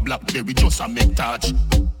from Blackberry, just a make touch.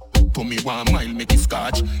 To me 1 mile, make it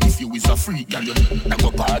scotch. If you is a freak, girl, you not go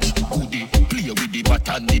patch. Goodie, play with the bat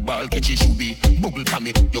and the ball, catch it should be. Bubble pa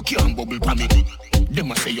me, you can't bubble pa me.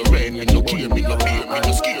 Them a say you rain, and you care me, no beer, me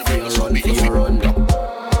no scare me, no show me, you feel run. Me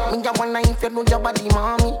ya wanna if you know your body,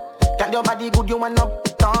 mommy. Tell your body good, you wanna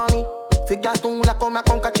Tommy. Figure soon like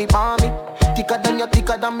come catch it for me.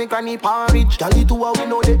 Thicker than me granny porridge. Girl, it to a we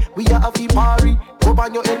know that we are a fee party. Go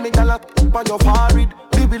on your head, me girl, up on your forehead.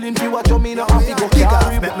 Be willing to what you mean, I have to go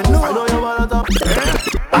carry. I know you wanna talk.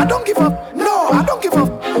 I don't give up, no, I don't give up.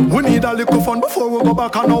 We need a little fun before we go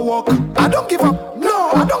back on our walk. I don't give up,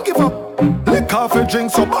 no, I don't give up. Liquor for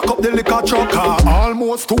drink, so back up the liquor truck.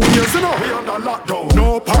 Almost 2 years, you know, we under lockdown.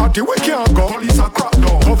 No party, we can't go. Police are crack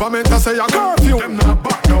down. Government a say a curfew, them not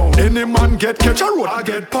back down. Any man get catch a road, I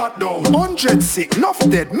get pat down. 100 sick, enough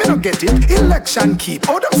dead, me no get it. Election keep,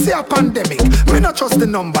 oh them say a pandemic. Me no trust the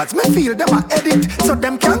numbers, me feel them a edit. So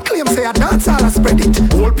them can claim say a dance all a spread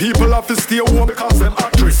it. Old people have to stay home because them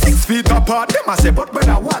actress. 6 feet apart, them a say, but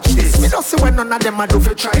better watch this. Me no see when none of them a do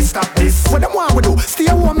fi try stop this. What them want we do, stay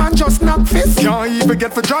home and just knock fist. Can't even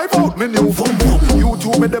get for drive out, me new boom boom. You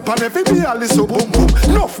two me dep on every day a listen boom boom.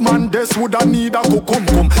 Enough man this woulda need a cum.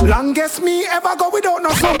 Longest me ever go without no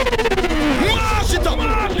song. Mash it up,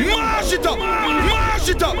 mash it up, mash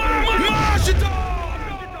it up, mash it up.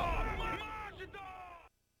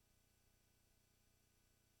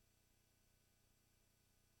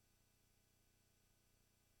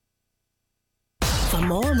 For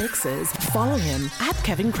more mixes, follow him at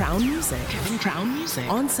Kevin Crown Music. Kevin Crown Music.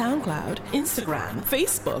 On SoundCloud, Instagram,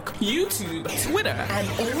 Facebook, YouTube, Twitter, and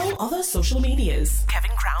all other social medias.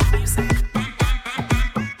 Kevin Crown Music.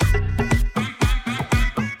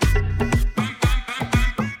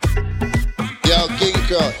 Yo, King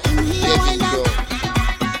Crown, Kevin Crown.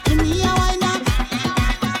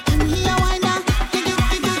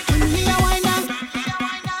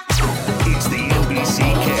 It's the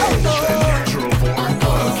LBCK, the natural born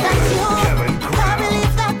club killer, Kevin Crown.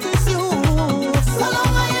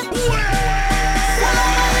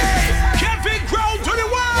 Kevin Crown to the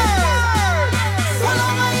world.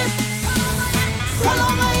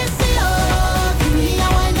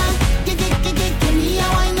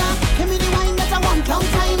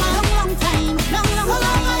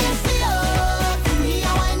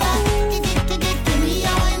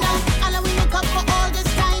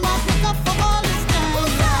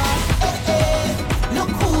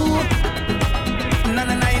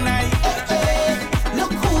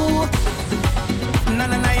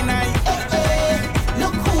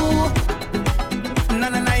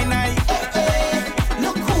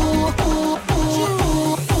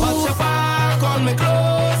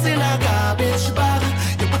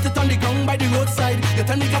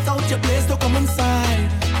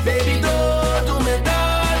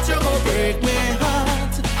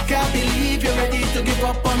 to give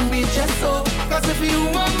up on me just so. Cause if you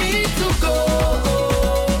want me to go,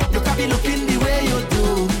 you can be looking the way you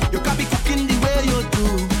do. You can be cooking the way you do.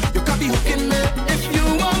 You can be hooking me. If you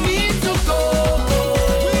want me to go,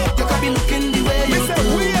 you can be looking the way you do.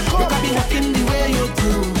 You can be hooking the way you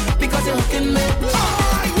do. Because you're hooking me.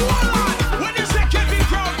 When you say Kevin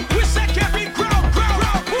Crown, we say Kevin Crown, Crown.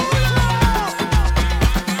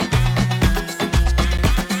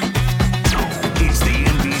 It's the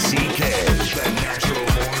NBCK, the natural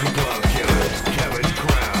born club killer, Kevin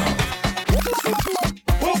Crown.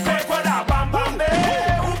 Who pay for that bam bam day?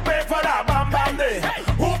 Who pay for that bam bam day?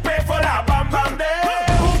 Who pay for that bam bam day?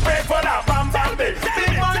 Who pay for that bam bam day?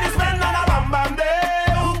 Big money spent on a bam bam day.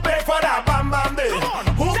 Who pay for that bam bam day?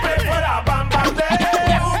 Who pay for that bam bam day?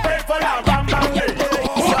 Who pay for that bam bam day?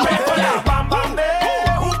 Who pay for that bam bam day?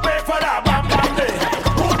 Who pay for that bam bam day?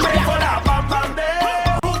 Who pay for that bam bam day?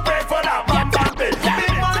 Who pay for that bam bam day?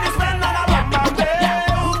 Big money spent on a bam bam day.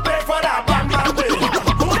 Who pay for that bam bam day?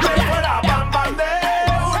 Who pay for that bam bam day?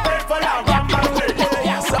 Who pay for that bam bam day?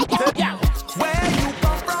 Where you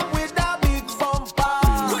come from with that big bumper?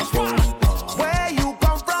 Which one? Where you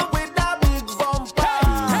come from with that big bumper?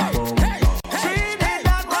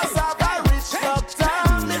 Trinidad must have a rich doctor,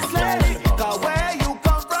 Miss Lady. 'Cause where you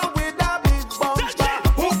come from with that big bumper?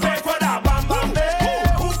 Who pay for that bam bam day?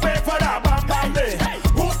 Who pay for that bam bam day?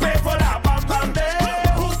 Who pay for that bam bam day?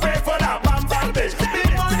 Who pay for that bam bam day?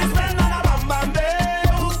 Big money spent on a bam bam day.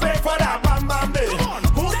 Who pay for that bam bam day?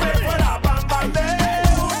 Who pay for that bam bam day?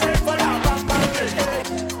 Who pay for that bam bam day?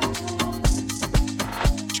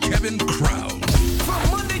 Kevin Crown. From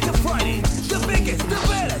Monday to Friday, the biggest, the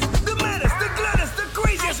baddest, the maddest, the gladdest, the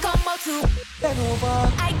craziest. I come out to bend over,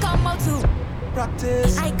 I come out to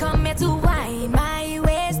practice. I come here to wind my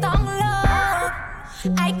waist on low.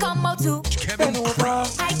 I come out to Bend over,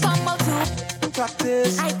 I come out to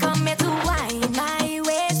practice. I come here to wind my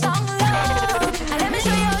waist on low. And let me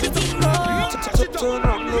show you how the thing goes. Turn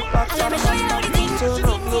around, look back. And let me show you how the thing Turn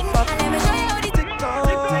around, look back. And let me show you how the thing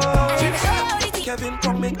Kevin,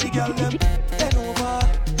 come make the girl them bend over,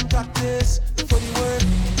 practice for the work.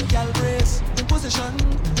 Girl brace, position,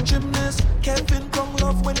 gymnast. Kevin, come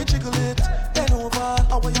love when you jiggle it. Bend over,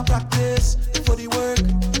 how will you practice for the work?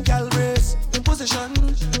 Girl brace, position,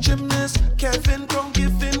 gymnast. Kevin, come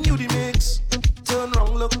giving you the mix. Turn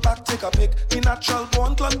round, look back, take a pic. The natural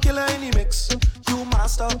born club killer any mix. You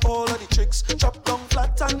master all of the tricks. Drop down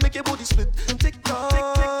flat and make your body split. Tick tock, tick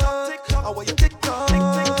tock, tick tock. How are you tick tock, tick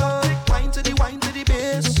tock, tick. Wine to the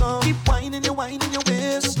bass now. Keep whining your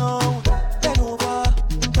waist now. Bend over,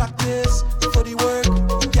 practice for the work.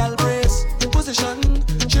 Gal brace, position,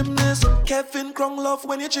 gymnast. Kevin Crong love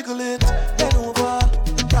when you jiggle it. Bend over,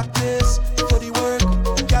 practice for the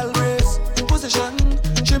work. Gal brace, position,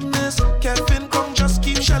 gymnast. Kevin Crong just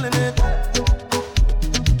keep shelling it.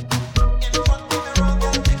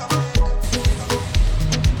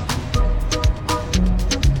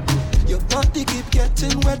 Your body keep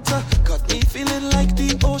getting wetter, got me feeling like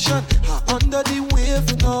the ocean. Under the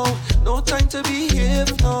wave now, no time to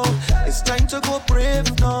behave now. It's time to go brave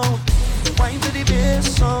now. Wine to the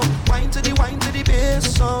bass now, wine to the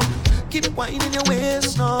bass now. Keep whining your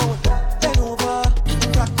waist now. Bend over,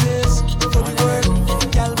 practice for the work.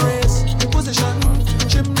 Gal brace, position,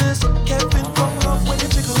 gymnast. Kevin come love when you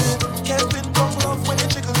jiggle it. Kevin come love when you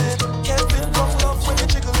jiggle it. Kevin come love when you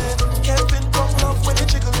jiggle it. Kevin come love when you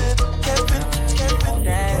jiggle it. Kevin.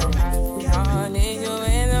 I need you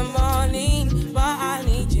in the morning, but I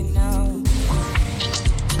need you now.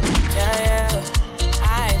 Yeah,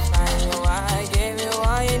 I find you, I give you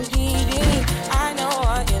all you need. I know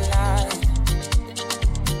what you like.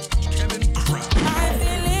 Kevin Crown. I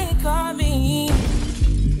feel it coming.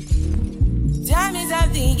 Time is of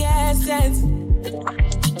the essence.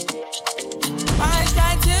 I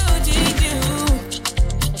try to teach you,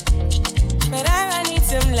 but I need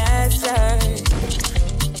some lessons.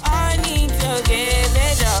 I need to give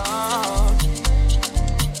it all.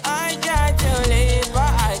 I try to live,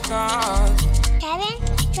 but I can't. Kevin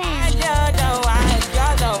I don't know why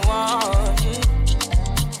you're the one.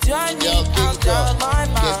 Turn me out of my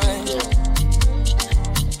mind.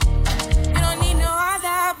 You don't need no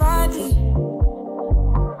other body.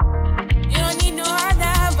 You don't need no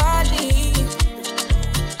other body.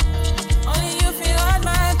 Only you feel on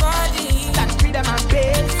my body. That's freedom and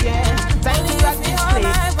bass, yeah. Time to rock this place.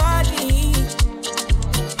 My body.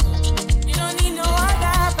 You don't need no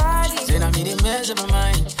other body. Say I made it mess up my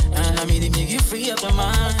mind, and I made it make you free up your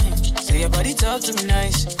mind. Say your body talk to me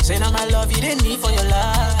nice. Say now my love you didn't need for your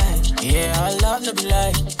life. Yeah, our love no be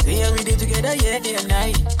like. Say every day together, yeah, day and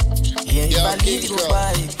night. Yeah, if I leave you go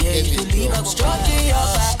by. Yeah, if you leave I go stroking your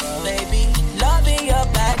back, baby. Loving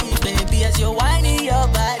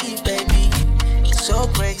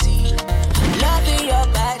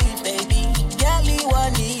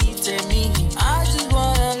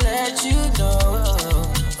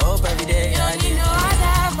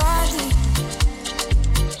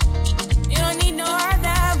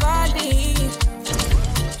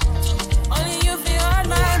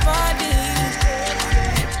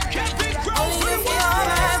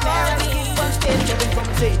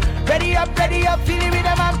feel it with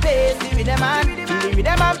them and pasty with them man. Feel it with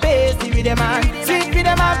them and pasty with them man. Sweet with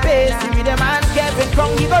them and pasty with them man. Kevin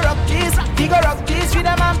Crown, he go rock this with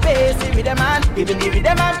them and pasty with them man. Even with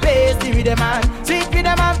them and pasty with them man. Sweet with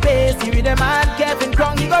them and pasty with them man. Kevin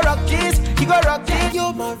Crown, he go rock this.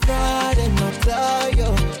 You're my ride and my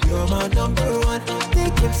tire. You're my number one.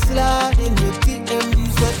 Take him sliding your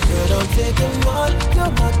DMs, but girl, don't take him on.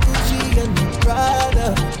 You're my Gucci and my Prada.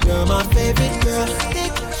 You're my favorite girl. They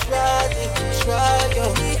can try, yo.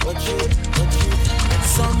 What you?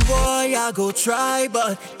 Some boy I go try,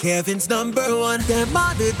 but Kevin's number one. Them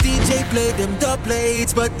other DJ play them dub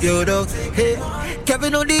plates, but you don't. Hey,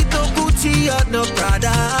 Kevin don't need no Gucci or no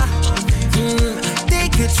Prada. They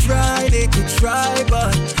could try,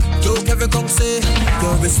 but yo, Kevin come say,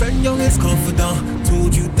 you're his friend, you're his confidant.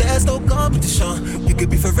 Told you there's no competition. You could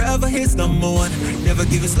be forever his number one. Never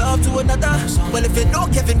give his love to another. Well, if you know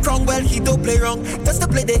Kevin Crown, well, he don't play wrong. That's the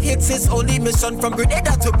play that hits his only mission. From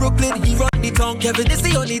Grenada to Brooklyn, he run the town. Kevin is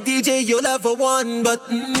the only DJ you'll ever want. But,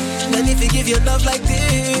 and if he give you love like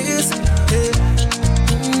this,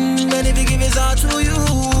 and if he give his heart to you,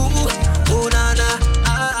 oh, nah,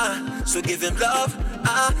 so give him love,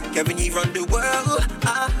 Kevin, he run the world,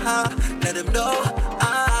 let him know,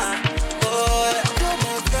 oh, you're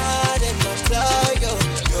my pride and my tire,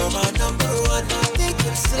 you're my number one. They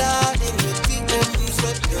can slide in your DMs,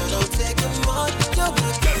 but girl, don't take him on. You're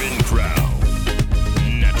my Kevin Crown,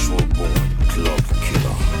 natural born club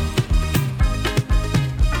killer.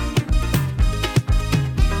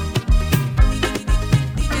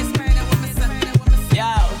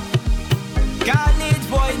 College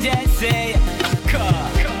boy just say,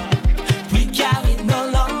 we can't wait no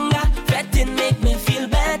longer. Fretting make me feel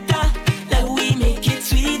better. Like we make it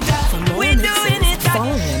sweeter. For more mixes,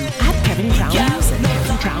 follow him at Kevin Crown Music.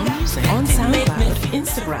 Kevin Crown Music on SoundCloud,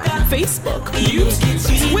 Instagram, Facebook, YouTube,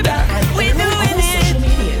 Twitter, and all social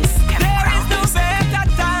medias. Kevin Crown Music.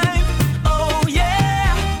 Oh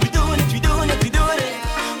yeah, we doing it.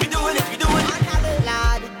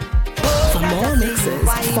 For more mixes,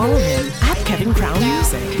 follow him at Kevin Crown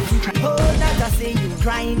Music. Oh, not to see you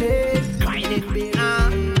grinding, baby.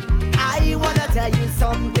 I wanna tell you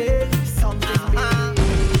something,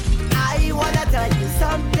 I wanna tell you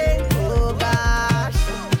something. Oh gosh,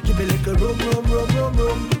 give me a little room,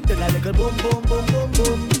 then a little boom,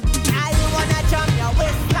 I wanna jump your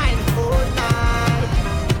waistline all night.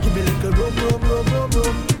 Give me a little room,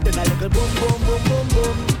 then a little boom.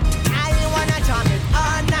 I wanna jump it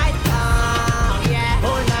all night long, yeah,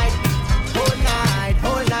 all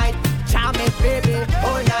night. Jam it, baby,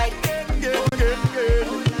 all night.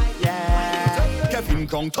 Yeah. Kevin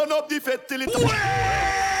Crown, turn up the fet till it.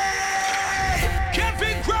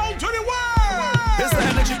 Kevin Crown to the world. It's the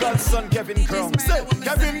energy godson, Kevin Crown. Say,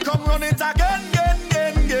 Kevin come run it again.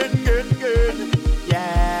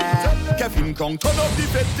 Yeah. Kevin Crown, turn up the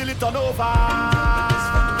fet till it turn over.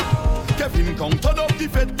 Kevin Crown, turn up the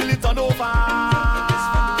fet till it turn over.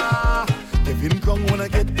 Kevin Crown wanna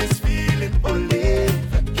get this feeling, ole.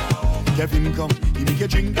 Kevin come, he make a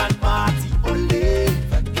drink and party, ole.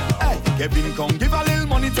 Hey, Kevin come, give a little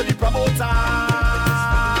money to the promoter.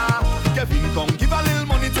 Kevin come, give a little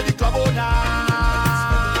money to the club owner.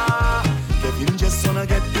 Kevin just wanna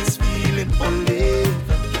get this feeling, ole.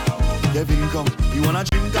 Kevin come, you wanna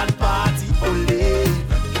drink and party, ole.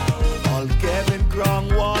 All Kevin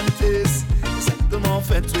Crown want is settle more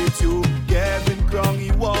fete with you. Kevin Crown,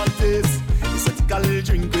 he want is a little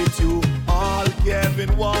drink with you. All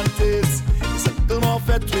Kevin want is settle more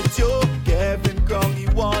fete with you. Kevin Crown, he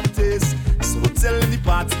want is so tell him the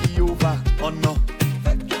party over. Oh no,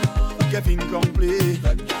 Kevin Crown play,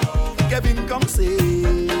 Kevin Crown say,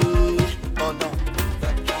 oh no.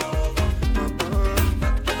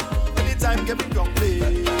 Anytime Kevin Crown play,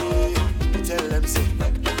 you tell them say.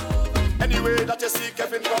 Anyway that you see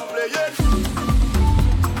Kevin Crown playing.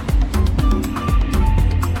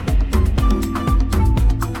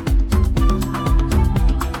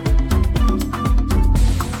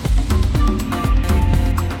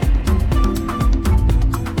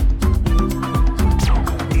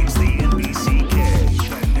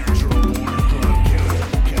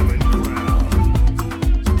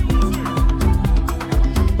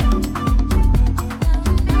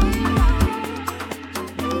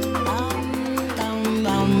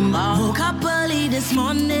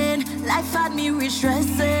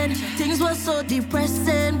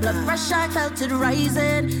 Depressing, blood pressure I felt it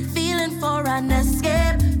rising, feeling for an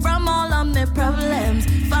escape from all of my problems,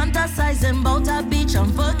 fantasizing about a beach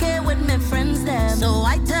and fucking with my friends them. So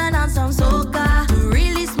I turn on some soca to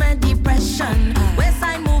release my depression. West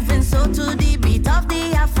side moving so to the beat of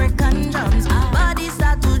the African drums, body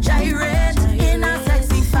start to gyrate.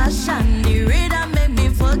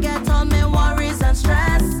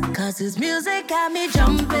 this music got me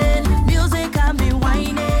jumping, music got me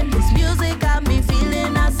whining, this music got me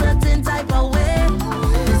feeling a certain type of way.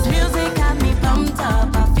 This music got me pumped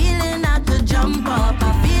up, I'm feeling I could jump up,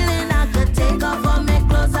 I'm feeling I could take off all my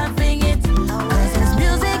clothes and fling it. Cause this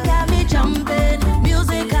music got me jumping,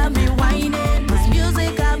 music got me whining, this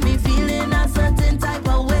music got me feeling a certain type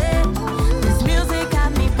of way. This music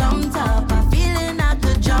got me pumped up, I'm feeling I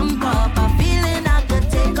could jump up, I'm feeling I could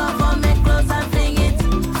take off all my clothes and fling it,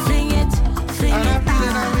 fling it, fling it.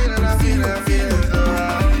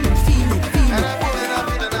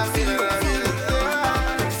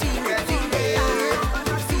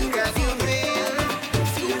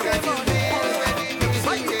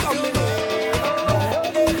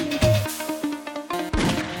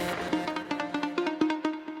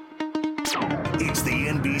 It's the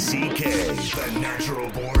NBCK, the natural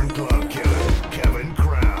born club killer, Kevin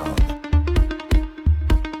Crown.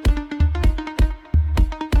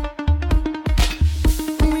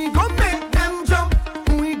 We gon' make them jump,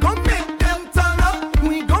 we gon' make them turn up,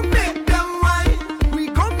 we gon' make them whine, we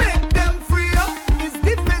gon' make them free up. It's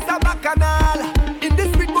the face of Bacchanal, in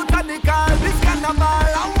this sweet botanical, this carnival.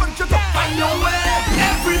 I want you to find your way.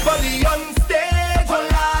 Everybody on stage, oh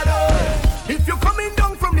Lord, oh. If you're coming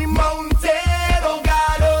down from the mountain, oh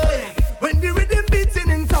God, oh. When the rhythm beating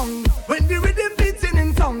in tongue, when the rhythm beating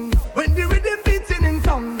in tongue, when the rhythm beating in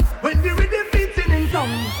tongue, when the rhythm beating in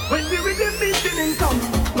tongue, when the rhythm beating in tongue,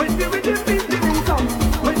 when the rhythm beating in tongue,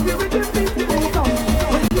 when the rhythm beating in tongue,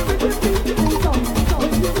 when the rhythm beating in tongue,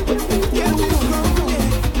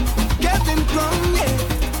 Kevin Crown,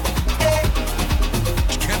 yeah.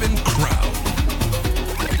 Kevin Crown.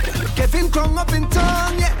 Kevin Crown up in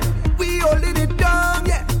tongue, yeah. We holding it down,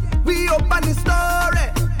 yeah. We open the story.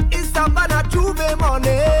 It's Savannah Juve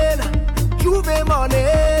morning, Juve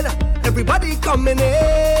morning. Everybody coming in,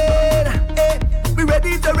 eh. We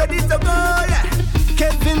ready to go, yeah.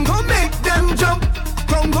 Kevin gon' make them jump,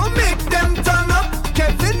 Crown gon' make them turn up.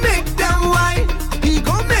 Kevin make them whine, he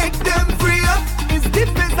gon' make them free up. It's the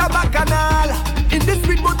face of Bacchanal, in this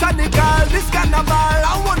sweet botanical, this carnival.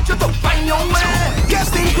 I want you to find your way.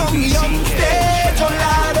 Kevin come on stage, oh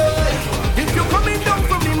Lord, oh. If you're coming down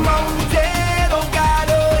from the mountain, oh God,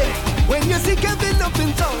 oh. When you see Kevin up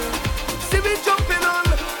in town, see me jumping on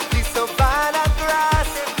the Savannah grass,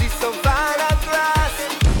 the Savannah grass.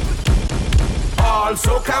 All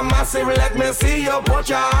soca massive, let me see you put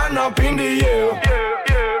your hand up in the air.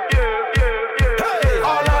 Hey,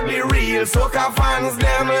 all of the real soca fans,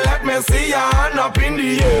 them let me see your hand up in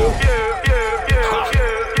the air.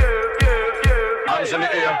 Hands in the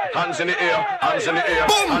air, hands in the air, hands in the air,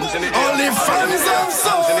 hands in the air. Only fans of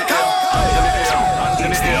soca. Hands in the air, hands in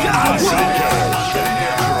the air, hands in the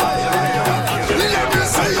air. Let me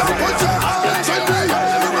see you put your hands in the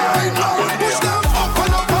air right now. Push them up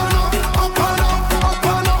and up and up, up and up, up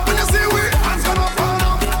and up. When you see we hands gonna up and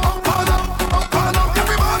up, up and up, up and up.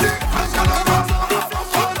 Everybody hands gonna up and up,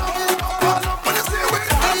 up and up, up and up. When you see we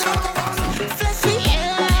hands gonna up.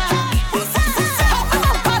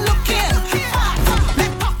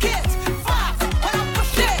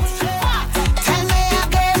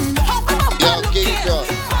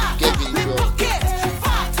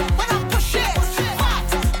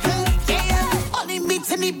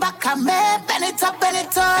 Bend it up, bend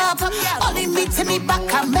it up. Only me to me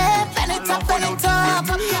back, I man. Bend it up, bend it up.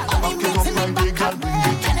 Only me to me back, I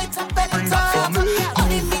man. Bend it up, bend it up.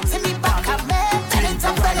 Only me to me back, I man. Bend it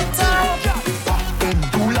up, bend it up. Bend,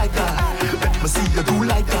 do like that. Let me see you do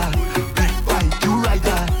like that. Big bite, you like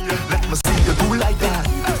that. Let me see you do like that.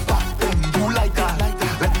 Back bend, do like that.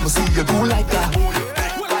 Let me see you do like that.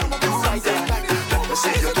 Big bite, you like that. Let me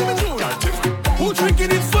see you do like that. Who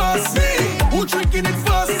drinking it first? Me. Who drinking it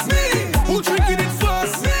first? Me. Who drinking it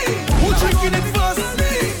first? Me. Who drinking it first? Me.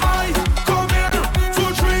 I come here to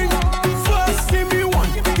drink first. Give me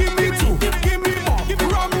one, give me two, give me more.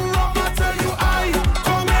 Rum, I tell you, I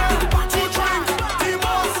come here to drink the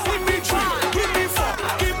most. Give me three, give me four,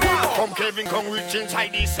 give me more. Come Kevin, come reach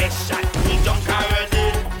inside the session. He drunk already.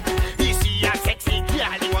 He see a sexy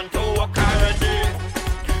girl, he want to walk already.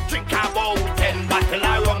 Drink about 10 bottles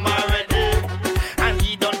of rum already. And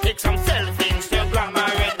he don't take some selfie Instagram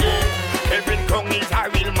already. Kevin Kong is a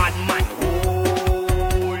real madman.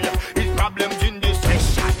 Oh, his problems in this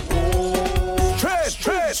session. Oh,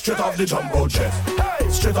 Straight off the jumbo jet. Hey,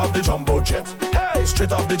 straight off the jumbo jet. Hey,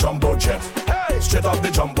 straight off the jumbo jet. Hey, straight off the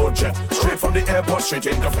jumbo jet. Straight from the airport, straight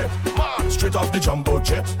in the fit. Straight off the jumbo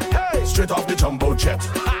jet. Hey, straight off the jumbo jet.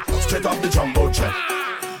 Straight off the jumbo jet.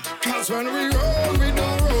 Cause when we roll, we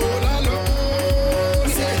don't roll alone.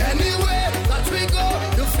 Say anywhere that we go,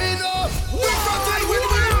 you feel up.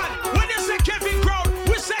 when you say Kevin Crown,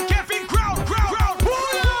 we say Kevin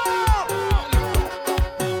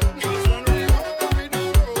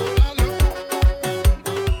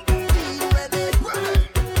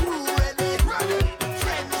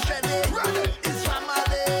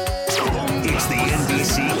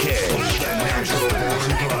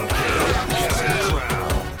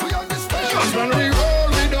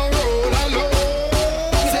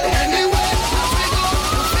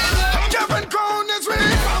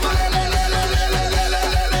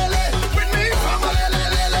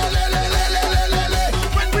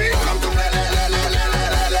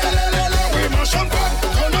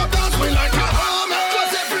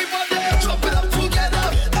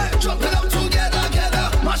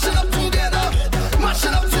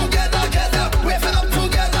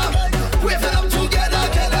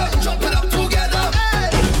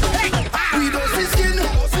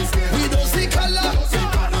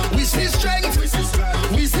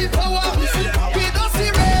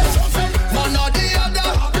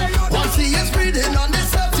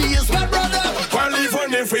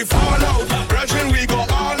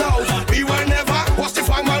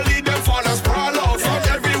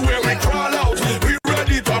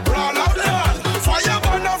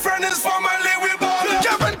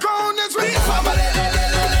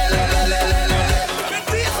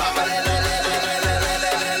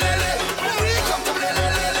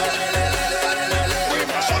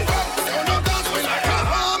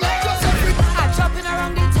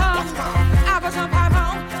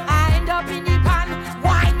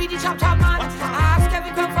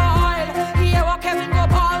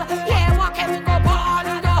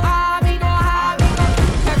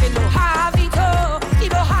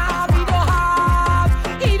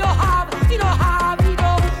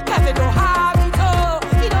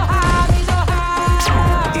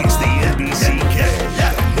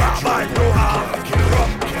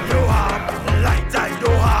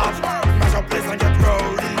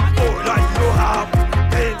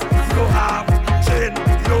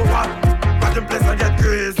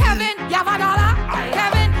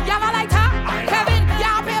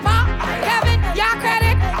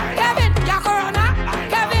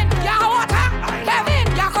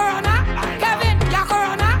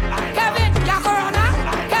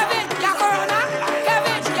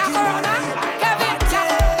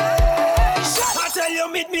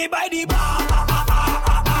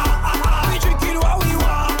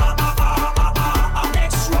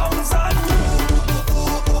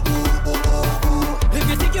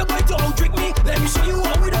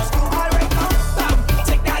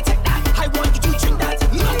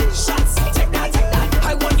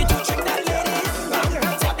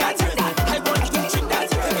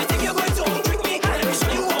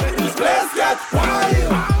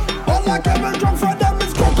wild. All I can drunk for them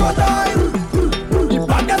is crocodile. The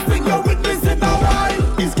baddest thing you're witnessing a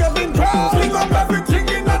while is Kevin Crown. Fling up everything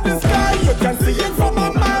in the sky. You can see it from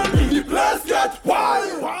a mile. The place get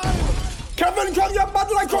wild. Kevin Crown, you're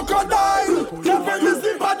bad like crocodile. Kevin is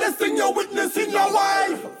the baddest thing you're witnessing a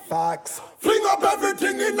while. Facts. Fling up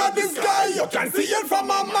everything in the sky. You can see it from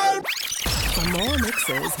a mile. For more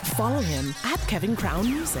mixes, follow him at Kevin Crown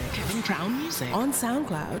Music. Kevin Crown Music on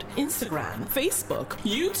SoundCloud, Instagram, Facebook,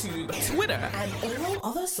 YouTube, Twitter, and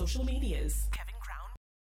all other social medias. Kevin Crown.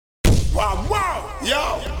 Wow, wow!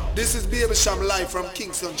 Yo! This is Baby Sham live from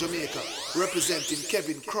Kingston, Jamaica, representing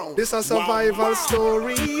Kevin Crown. This a survival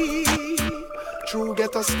story. True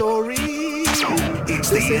get a story. It's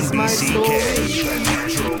this the is my story. the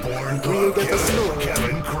natural born Real get a story.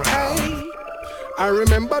 Kevin Crown. Hey. I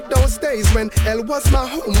remember those days when hell was my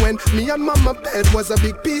home, when me and mama bed was a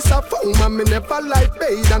big piece of foam, and me never like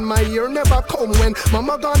bathe and my ear never come. When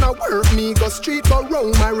mama gonna work, me go street go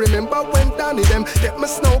roam. I remember when Danny them get my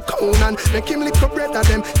snow cone and make him lick up bread at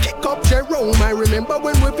them kick up Jerome. I remember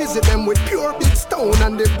when we visit them with pure big stone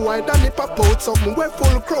and the boy Danny pop out something we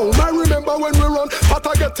full chrome. I remember when we run, but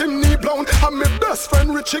I get him knee blown and my best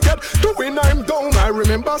friend Richie get doing I'm down. I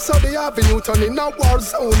remember Sunday Avenue turning a war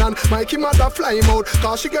zone and Mikey mother fly him out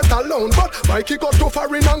cause she get alone. But Mikey got too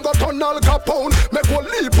far in and got on Al Capone. Make one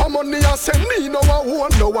leap of money and send me no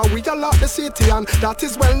one. Now we all out the city and that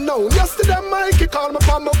is well known. Yesterday Mikey called me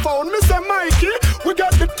from my phone. Me say Mikey, we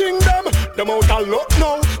got the thing them out of luck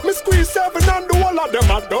now. Me squeeze 7 and the whole of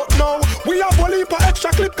them I don't know. We have one leap of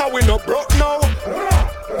extra clip cause we no broke now.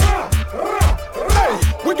 Hey,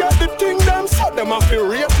 we got the thing them so them have to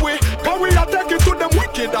rate we. Cause we are taking to them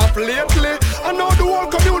wicked up lately. And now the whole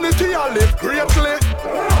community I live greatly.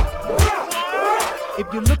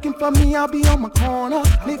 If you're looking for me, I'll be on my corner.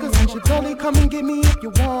 Niggas and shit only come and get me if you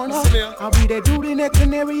wanna. I'll be that dude in that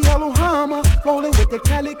canary yellow Hummer, rolling with the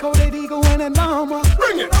calico, that eagle and a llama.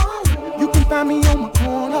 Bring it! You can find me on my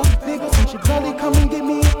corner. Niggas and shit only come and get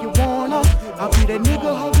me if you wanna. I'll be that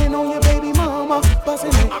nigga hugging on your baby mama,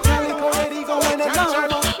 busting that calico, that eagle and a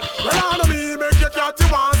llama. Well, I know me make you cat you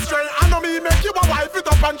one straight. I know me make you a wife it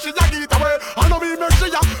up and she a get away. I know me make she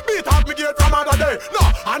a beat out me gate from other day. No,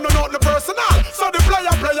 I know not the personal. So the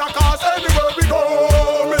player cause anywhere we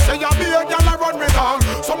go. Me say ya be a girl I run me down.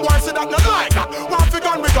 Some boys say that not like that. Want fi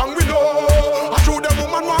gun we gun we know. I show them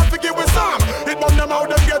woman want fi give we some. It bomb them out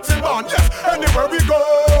them getting born. Yes, anywhere we go.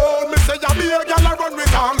 Me say ya be a girl I run me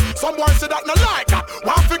down. Some boys say that not like that.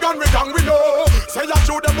 Want fi gun we gun we know. Say ya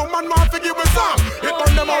show them woman want fi give we some. It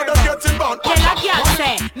bomb them out them getting born. Tell a girl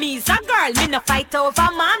say, me's a girl, me no fight over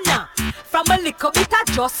man. From a little bit of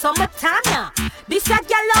just some tana. This a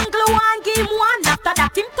girl on glue and game one. After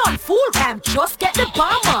that him turn fool, can just get the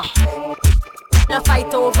bomber. No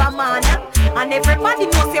fight over man. And everybody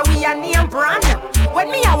knows say we a name brand. When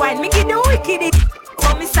me a wine, me give the wicked it.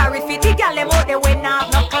 So me sorry for the girl them out there when I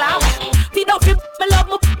have no clap. Feed up me love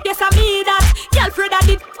me, yes I mean that. Girl Fred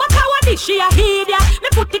did, but how I did she a hear ya? Me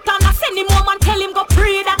put it on and send him home and tell him go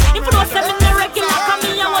pray that. If you don't say me no regular, come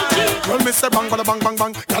me a one G. Well, me say bang, bang, bang,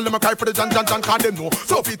 bang. Girl, them a cry for the John, cause them know.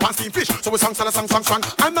 So feet and steam fish, so we sang, song.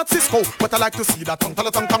 I'm not Cisco, but I like to see that tongue,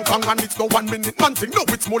 tongue. And it's no 1 minute man thing. No,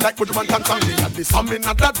 it's more like would man tan. Me and this, I'm in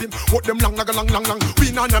a that him. What them long.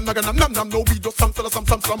 We nah nam. No, we just some.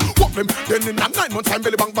 What them, then in a 9 months time,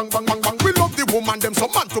 belly bang. We love the woman, them so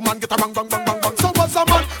man to man get a bang. So as a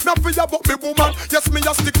man, now we about me woman. Yes, me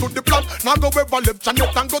a stick to the plan. Now go ever left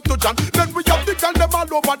Janet and go to John. Then we have the girl them all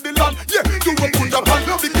over the land. Yeah, you will put your hand,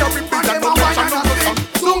 the carry big and no mention no gun.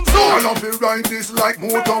 Zoom. I love you ride this like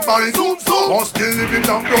motorbike. Zoom. Must still living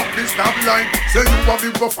down broke this stop line. Say you a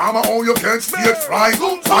big farmer, oh you can't see it fry.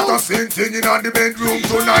 What a same thing in the bedroom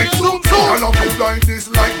tonight. Zoom. I love you ride this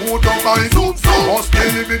like motorbike. Zoom. Must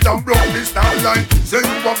still living down broke this stop line. Say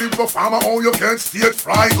you a big farmer, oh you can't see it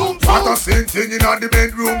fry. What a same thing in the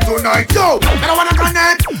bedroom tonight. Yo, I don't wanna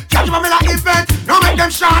connect. Catch my like event. Now make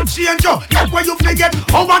them short change yo. Get where you forget.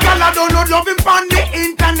 Oh my girl, I don't know love him on the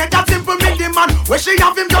internet. That's simple me the man. Where she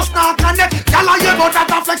have him just not connect. Girl, I hear about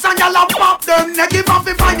that flex and girl, I pop them neck. If I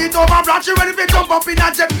find it over, branch she ready to jump up in a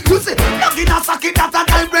jet. You see, plug in a socket that a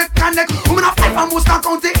direct connect. I'm gonna fight for Worcester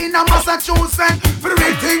County in a Massachusetts. For the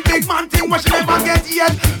real thing, big man thing, where she never get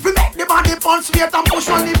yet. We make the body punch straight and push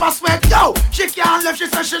one liver sweat. Yo, she can't left, she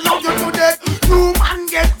says she love you to death. New man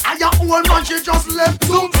get higher, old man and she just left.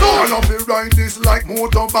 Zoom zoom. I love it ride this like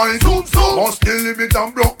motorbike. Zoom zoom. Must kill limit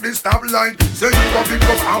and broke the stop line. Say you a big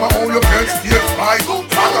up hammer, all your friends stay by. I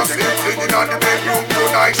got sitting in the bedroom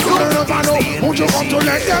tonight. You don't know if I know, won't you come to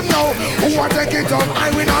let them know? Who want take it up, I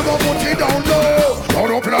will not go put it down low.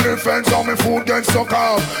 Turn up in the fence on me food then suck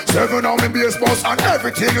out. 7 on me base bus and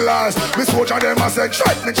everything last. Me soldier them I said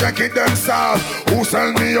check me check it them south. Who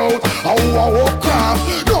sell me out, how I walk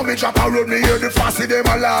off. No me drop a road me hear the fussy them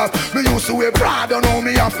a laugh. Me used to wear Prada, now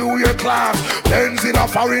me have to wear class. Benz in a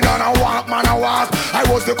foreign and I walk man I walk. I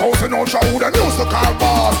was the coast in Ultra who them used to call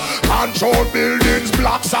boss. Control buildings,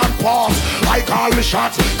 blocks and parks. I call the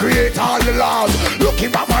shots, create all the laws.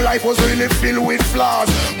 Looking back my life was really filled with flaws.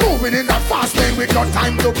 Moving in that fast lane with no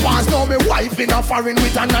time to pass. Now me wife in a foreign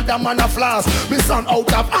with another man a flaws. Me son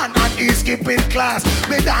out of hand and he's skipping class.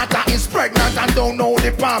 Me daughter is pregnant and don't know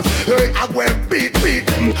the path. Hey, I went beat.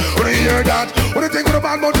 When you hear that, what do you think of the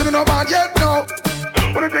bad mountain in the band yet now?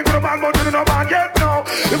 What do you think of the bad mountain in the band yet now?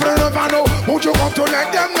 If they don't know, won't you come to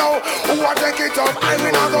let them know? Who want to take it up, I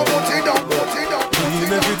mean I go put it down.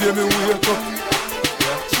 Every day me wake up,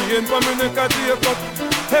 she ain't for me neck a take up.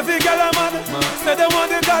 Every girl a man, say they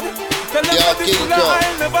want the God. Tell them that this fool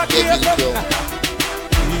I'll never take up.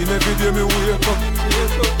 Every day me wake up,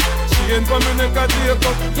 she ain't for me neck a take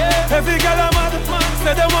up. Every girl a man,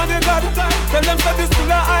 say they want the God. Tell them that this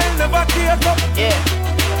fool I'll never take up.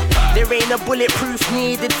 There ain't a bulletproof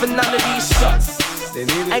needed for none of these shots.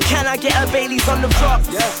 And can I get a Bailey's on the rocks?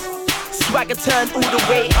 Swagger turned all the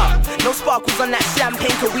way up. No sparkles on that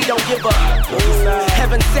champagne, cause we don't give up.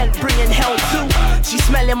 Heaven sent, bringing hell too. She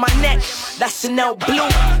smelling my neck, that's Chanel blue.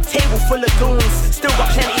 Table full of goons, still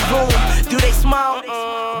got plenty room. Do they smile?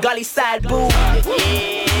 Gully side boo.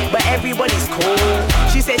 But everybody's cool.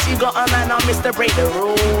 She said she got a man on Mr. Break the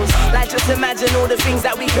rules. Like just imagine all the things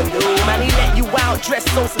that we can do. Man, he let you out,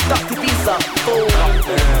 dressed so seductive, he's a fool.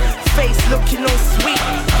 Face looking all sweet,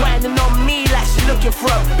 grinding on me like she looking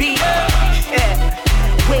for a beat.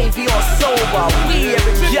 Wavy or sober, we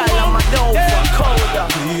every girl on my door for colder.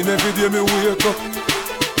 Every day me wake up,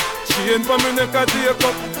 she ain't for me neck a take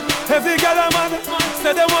up. Every girl a man,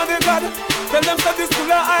 say they want the God. Tell them that this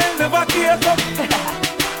fool I'll never take up.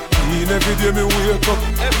 Every day me wake up,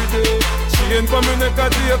 every day. She ain't for me neck a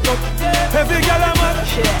take up. Every girl a man,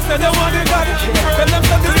 say they want the God. Tell them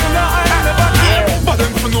that this fool I'll never take up. But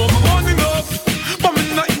them for know me money enough, but me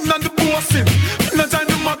not in on the bossing. Me not join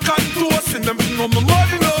them a cantossing. Them for know me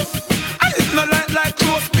money enough, and it's not like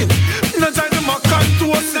close spin. Me not join them a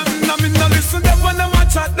cantossing. Now me not listen them when them a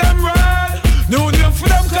chat them right. New name for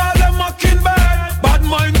them call them Mockingbird. Bad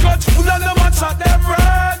mind cut full of them a chat them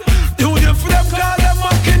right. New name for them call them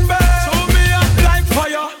Mockingbird. So me act like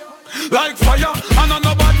fire. And on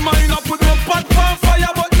a bad mind I put my pot on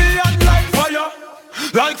fire. But me act like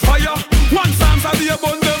fire. One times I be a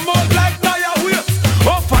bun them out like tire wheel.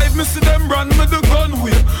 Oh 5 me see them run with the gun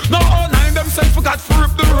wheel. Now all 9 them say forgot to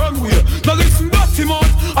rip the runway. Now listen dirty mouth,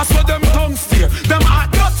 I saw them tongue steer. Them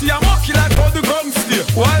act dirty, I'm mocky like how the gun steer.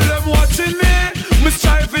 While them watching me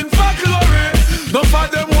striving for glory. None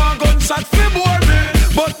of them want gunshot fi bore me.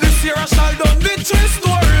 But this year I shall done the true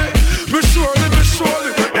story. Be surely.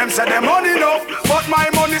 Them say them money enough, but my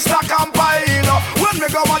money stack and pile. When me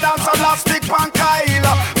go a dance a last stick pan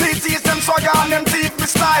Kyle. Me teach them swagger and them teeth me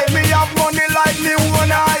style. Me have money like me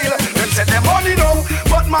one aisle. Them say them money enough,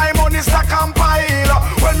 but my money stack and pile.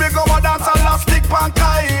 When me go a dance a last stick pan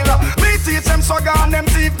Kyle. Me teach them swagger and them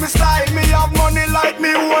teeth me style. Me have money like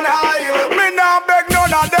me one aisle. Me nah beg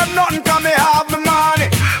none of them nothing 'cause me have me money.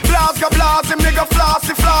 Blast, me go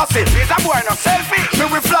flossy. Is a boy no selfie? Me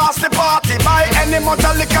we floss the party. Buy any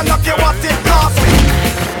motor liquor, knock you what it cost me.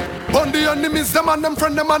 On the enemies, them and them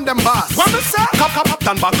friend, them and them boss. What me say? Cop,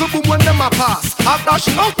 and buckle boom when them a pass. I dash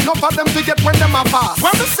out, no for them to get when them a pass.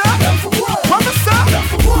 What me say? What me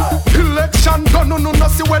say? Election done, no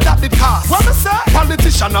see where that it cost. What me say?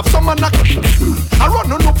 Politician have some man a I run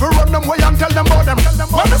no for run them way and tell them about them.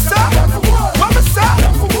 What me say? What me say?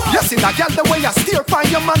 You see that girl the way I steer find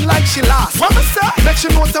your man like she lost. What me say? Make she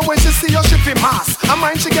know the way she see your shipping mass. I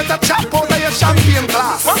mind she get a chap out of your champagne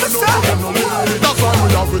glass. What me say? That's why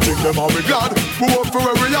we have to think them and we glad. We work for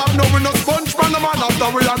where we have, no we no sponge from the man after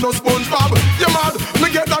we have no sponge bob. You mad? Me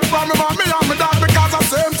get that from me man, me and me dad because I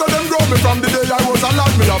same so them grow me from the day I was a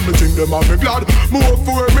lad. Me have me think them and me glad. Me work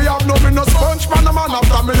for where we have, no me no sponge from the man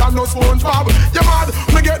after me have no sponge bob. You mad?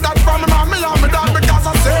 Me get that from me man, me and me dad because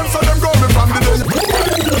I same so them grow me from the day.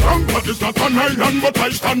 Bangkok is not an island, but I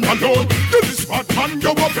stand alone. This bad man,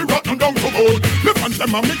 you have to rotten down to gold. Me fans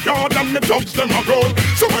them a me yard and me dogs them a roll.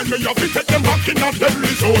 So when me have to take them back in a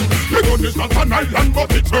deadly zone. Me gun is not an island,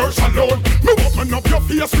 but it bursts alone. Me open up your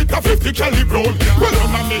face with a 50 Kelly roll. Well,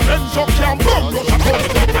 on me hands up, can't burn, rush a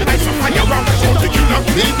cold. And I some fire around the shot to kill a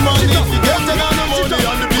big money, if you get it on the money,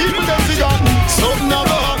 and the people them forgotten. Something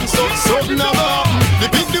never happen, something never happen. The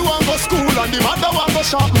big the one go school and the mother one go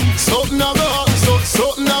shopping. Something never happen,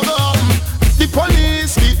 something never happen. The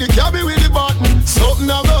police keep the cabby with the button. Something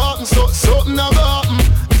never happen, something never happen.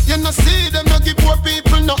 You no see them no give poor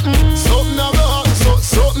people nothing. Something never happen,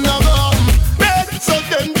 something never happen. Bad, so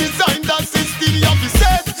them design that system you have to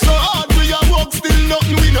set. So hard we are work still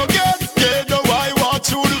nothing we no get. Yeah, the why walk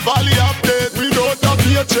through the valley of death. We don't have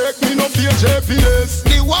to check, me no pay JPS.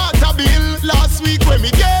 The water bill last week when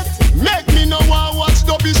me get. Make me no want watch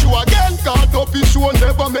Dopey Show again. Cause Dopey Show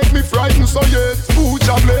never make me frightened so yet. Food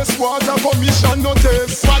a place, water commission no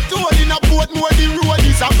taste. But toll in a boat more the road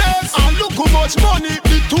is a mess. And look how much money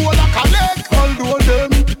the toll a collect. Although them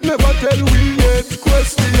never tell we yet.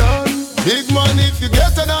 Question. Big money if you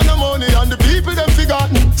get it on the money and the people them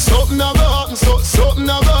forgotten. Something never happen, something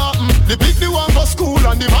never happen. The big the one go school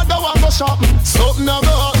and the mother one go shopping. Something never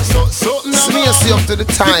happen, something never happen. See up to the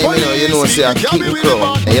time, you know, say I keep the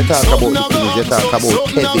crown. And you talk about the things, you talk about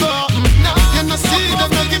Kevin. You know see them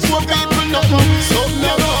no give poor people nothing. Something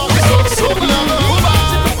never happen, something never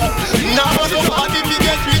happen. Now nobody fi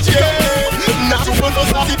get rich, yeah. Now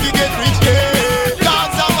nobody fi get rich, yeah.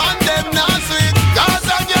 Cause I want them not sweet. Cause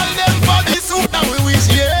I girl them for the soup that we wish,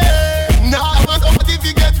 yeah. Now nobody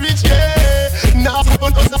fi get rich, yeah. Now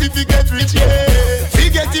nobody fi get rich, yeah. Fi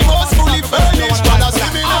get the most fully furnished, but I see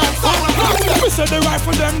me now. We say the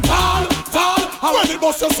rifle them tall, tall. And when it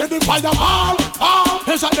bust you say the fire fall, fall.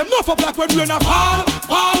 They shot them enough up like when rain a fall,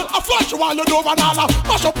 fall. I flash you all the door and all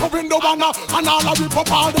mash up the window and all a rip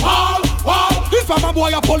up all the wall, wall. If I'm a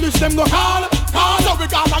boy a police them go call, call. So we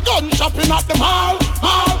got a gun shopping at the mall,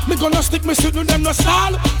 mall. Me gonna stick me suit with them no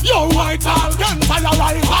stall. Yo white all, gun fire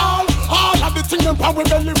right all. All of the thing them power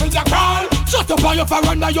belly with your crawl. Shut up on your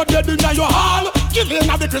veranda, you're dead in your hall. Killing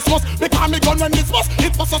at the Christmas, because me gun when this bus.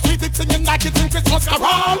 It was so sweet, it's singing like it's in Christmas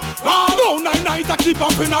carol. No, night I keep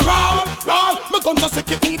up in a roll. Me gun to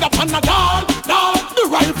stick it either pan a doll. The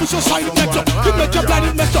rifle so shine it make you blind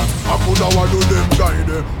it make you. I coulda want do them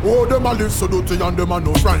guide. Oh, them a live so dirty and them a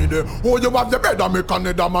no Friday. Oh, you have the bed and me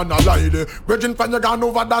Canada man a lie. Virgin fan you gone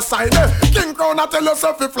over that side. King Crown a tell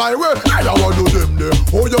yourself to fly away. I want do them there.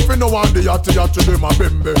 Oh, you fin no want the yachty them a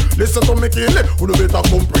bembe. Listen to me kill it, who no better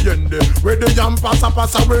comprehend it. Where the yam pass a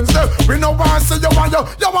Wednesday. We no want see you want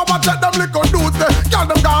you want to check them little dudes there. Girl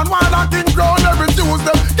them gone wild and King Crown every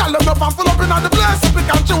Tuesday. Girl them up and full up in the place if we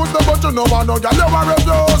can choose them. But you know want no girl you want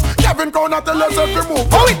refuse. Kevin Crown a tell yourself to move.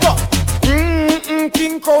 How it go?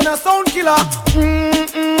 King Crown a sound killer.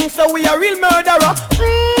 So we a real murderer.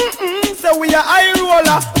 So we a high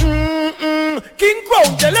roller. King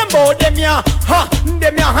Crown tell them about them ya. Ha,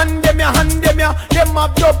 them ya hand, them ya hand, them ya. Them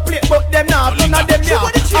have your plate, but them not none of them ya.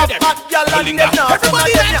 Have hot gyal and them not.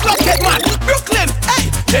 Everybody dance like it, man. Brooklyn, hey,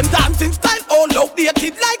 them dancing style all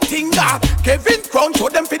outdated like Tinga. Kevin Crown show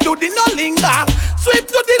them fi do the no linger. Sweep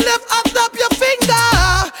to the left and tap your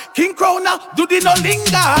finger. King Crown do the no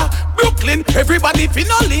linger. Brooklyn, everybody fi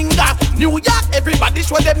no linger. New York, everybody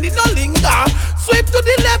show them the no linger. Sweep to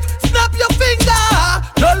the left, snap your finger.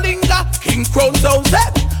 No linger, King Crown sound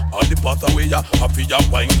set. All the path away, happy ya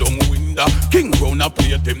wind down window. King Crown a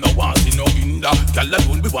play them no want see no hinder. Girl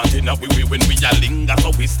alone we want in a we when we a linger,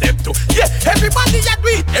 so we step to. Yeah, everybody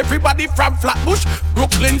agree. Everybody from Flatbush,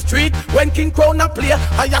 Brooklyn Street. When King Crown a play,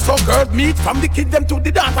 I saw girl meet. From the kid them to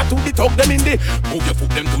the dancer to the talk them in the. Move your foot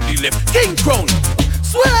them to the left. King Crown.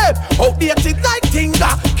 Sweep, outdated like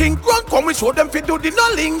Tinga. King Crown come we show them fi do the no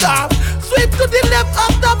linger. Sweep to the left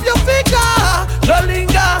and tap your finger. No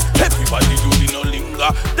linger, everybody do the no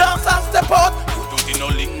linger. Dance and step out, you do the no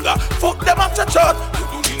linger. Foot them up church out, you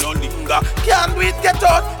do the no linger. Can't wait get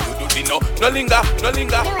out, you do the no linger, no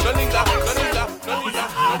linger, no linger, no linger, no linger.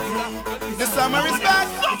 The summer is back.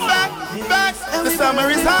 The summer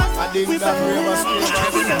is hot. I dig that river stream.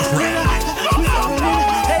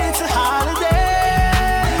 Hey, it's a holiday.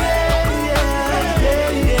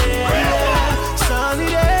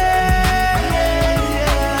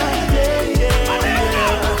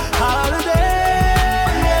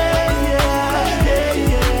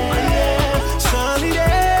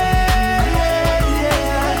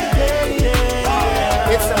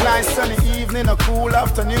 In a cool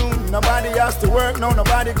afternoon, nobody has to work, no,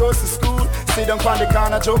 nobody goes to school. Sit down on the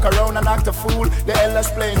corner, joke around and act a fool. The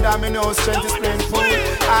elders playing dominoes, strength is playing pool.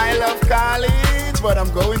 I love college, but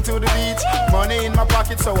I'm going to the beach. Money in my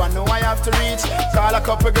pocket, so I know I have to reach. Call a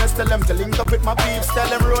couple girls, tell them to link up with my peeps. Tell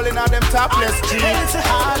them rolling on them topless jeans. It's a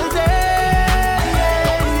holiday.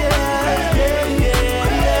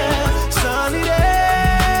 Sunny day.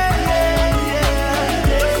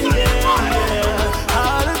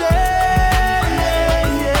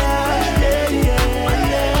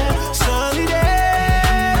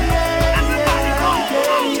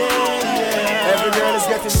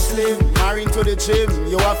 To the gym,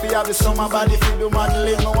 you have to have the summer body for the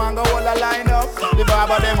modeling. No one go all a line up. The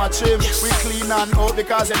barber them a trim. We clean and up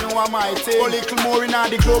because they know I'm my team. A little more in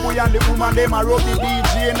the club, we and the woman them a rub the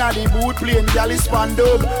DJ and the boot playing galley span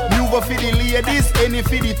dub. Move for the ladies, any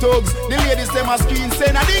for the thugs. The ladies them a screen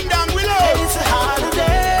saying a ding dong we love. It's a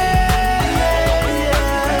holiday.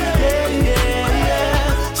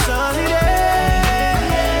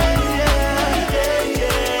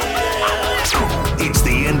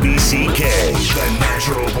 NBCK, the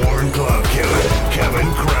natural born club killer, Kevin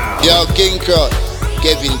Crown. Yo, King Crown,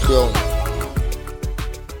 Kevin Crown.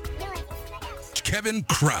 Kevin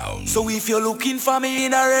Crown. So if you're looking for me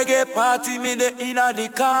in a reggae party, me the inna the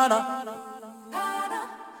corner.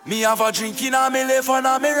 Me have a drink in a me left and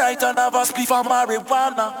a me right and have a spliff of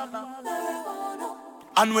marijuana.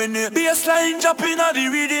 And when the bassline drop inna the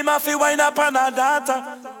rhythm, I feel wind up on a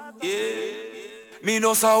data. Yeah. Me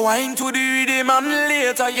no so wine to the rhythm and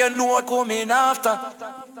later you know what coming after.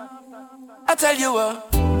 I tell you what,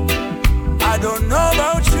 I don't know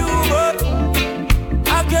about you, but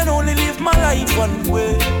I can only live my life one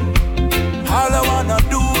way. All I wanna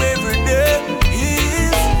do every day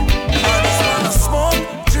is I just wanna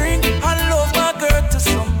smoke, drink, and love my girl to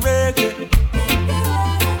some reggae.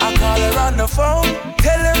 I call her on the phone,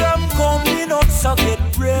 tell her I'm coming up, so get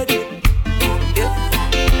ready.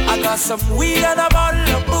 I got some weed and a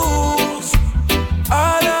bottle of booze.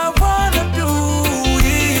 All I wanna do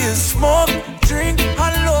is smoke, drink,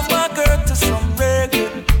 and love my girl to some reggae.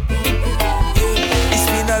 Yeah. It's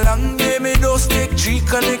been a long day, me those take G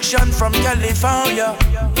connection from California.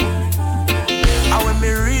 And when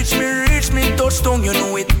me reach me touchdown, you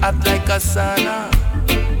know it hot like a sauna.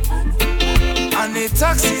 And the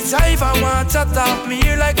taxi driver want to talk me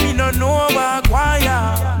here like me no know about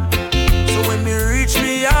choir. So when me reach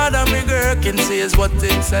me yard and me girl can say is what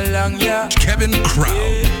takes a long, yeah. Kevin Crown.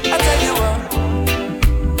 Yeah. I tell you what,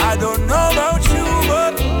 I don't know about you,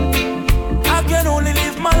 but I can only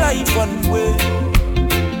live my life one way.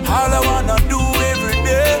 All I wanna do every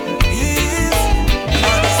day is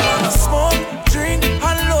I just wanna smoke, drink,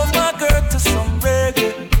 and love my girl to some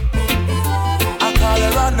reggae. I call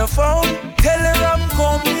her on the phone, tell her I'm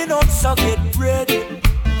coming up, so get ready.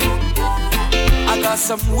 I got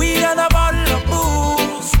some weed and a bottle of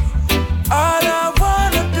booze. All I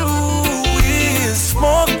wanna do is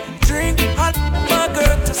smoke, drink, and my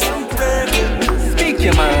girl to some reggae. Speak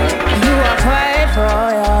your mind. You are quite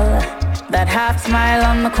royal. That half smile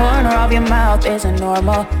on the corner of your mouth isn't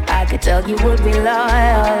normal. I could tell you would be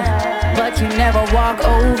loyal, but you never walk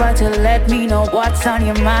over to let me know what's on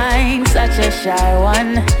your mind. Such a shy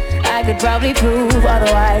one. I could probably prove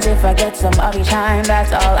otherwise if I get some of your time.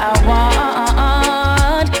 That's all I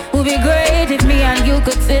want. Would be great if me and you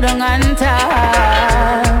could sit down and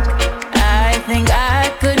talk. I think I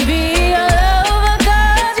could be your lover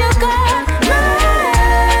 'cause you got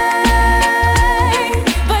mine,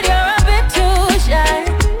 but you're a bit too shy.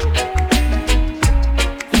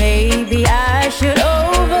 Maybe I should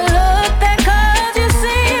overlook that 'cause you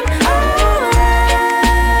seem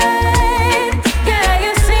alright. Yeah,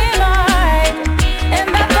 you seem alright, and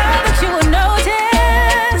I thought that you would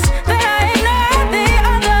notice that I ignored the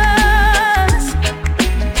others.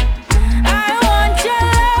 I want your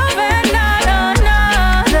love and not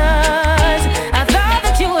another's. I thought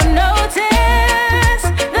that you would notice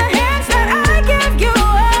the hints that I give you.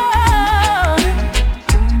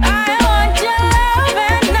 I want your love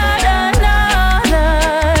and not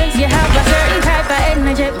another's. You have a certain type of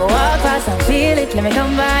energy, but walk past and feel it. Let me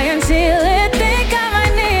come by and seal it. Think I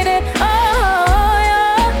might need it. Oh,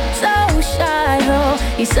 you're so shy, though.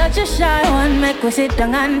 You're such a shy one. Make we sit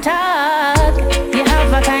down and talk. You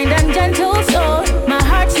have a kind and gentle soul. My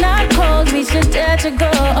heart's not cold. We should dare to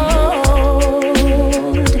go.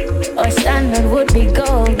 Our standard would be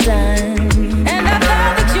golden. And I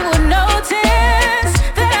thought that you would notice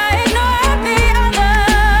that I ignored the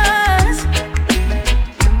others.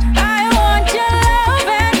 I want your love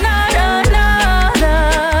and not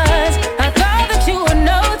another's. I thought that you would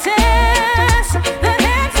notice the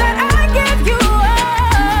hints that I give you.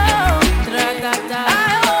 I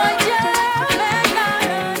want your love and not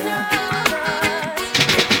another's.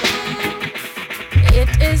 It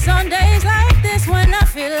is on days like this when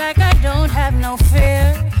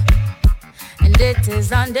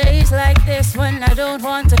It's on days like this when I don't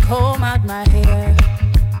want to comb out my hair.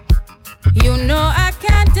 You know I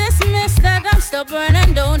can't dismiss that I'm stubborn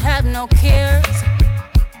and don't have no cares.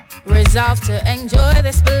 Resolved to enjoy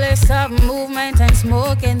this bliss of movement and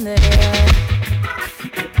smoke in the air.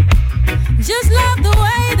 Just love the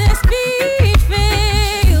way this beat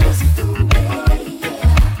feels,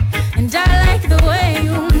 and I like the way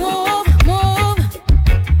you move.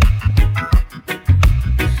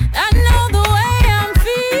 I know the way I'm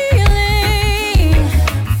feeling.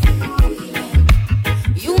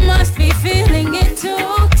 You must be feeling it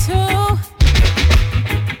too.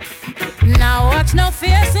 Now watch no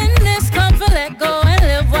fierce in discomfort. Let go and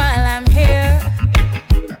live while I'm here.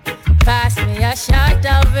 Pass me a shot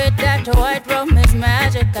of it. That white rum is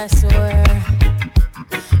magic, I swear.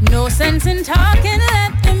 No sense in talking.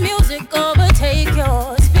 Let the music overtake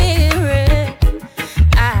your spirit.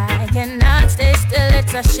 I cannot stay still.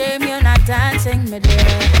 It's a shame you're not dancing, me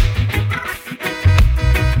dear.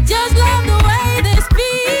 Just love the way this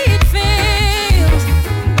beat feels,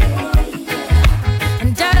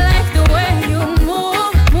 and I like the way you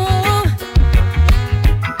move.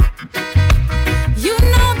 You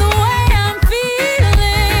know the way I'm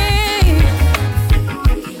feeling.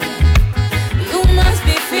 You must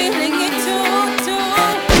be feeling it too.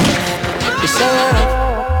 You say,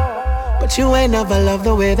 but you ain't never loved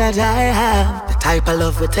the way that I have. The type of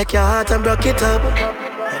love would take your heart and broke it up.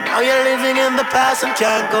 And now you're living in the past and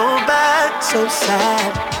can't go back. So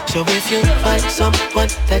sad. So if you find someone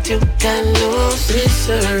that you can lose, please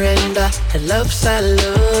surrender. And love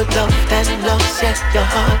salute, love that lost, yeah, your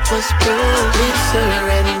heart was bruised. Please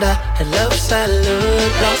surrender. And love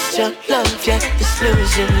salute, lost your love, yeah, it's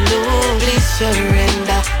losing lose. Please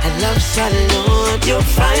surrender. And love salute, you'll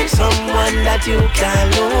find someone that you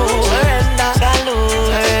can lose. Surrender,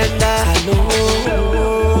 salute, surrender, salute.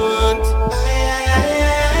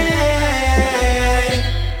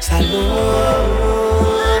 Salute.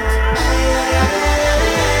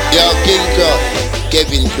 Yo, King Crow,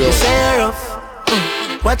 Kevin Crow.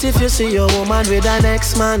 What if you see your woman with an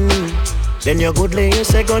ex-man? Then your good lady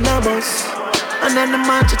say gonna bust. And then the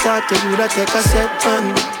man to talk to you that take a step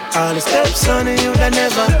on. All the steps on you that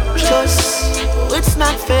never trust. It's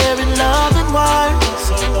not fair in love and war.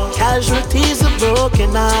 Casualties of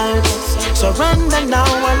broken hearts. Surrender now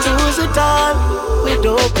and lose it all with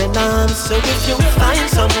open arms. So if you find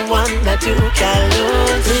someone that you can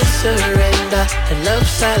lose, please surrender. And love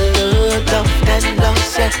salute, love and love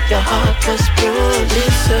set your heart was bruised.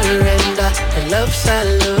 Please surrender. And love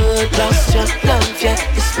salute, lost your love, yeah,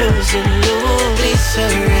 it's losing lose. Please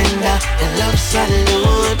surrender. And love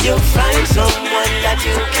salute, you'll find someone that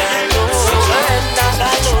you can lose. Surrender,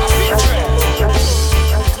 salute.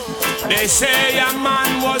 They say a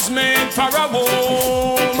man was made for a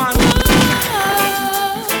woman.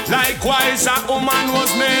 Likewise a woman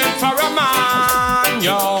was made for a man,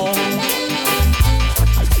 yo.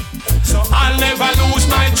 So I'll never lose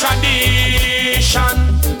my tradition.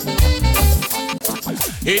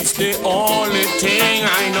 It's the only thing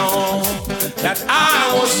I know, that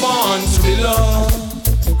I was born to be loved.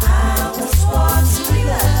 I was born to be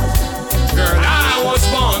loved. Girl, I was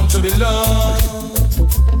born to be loved.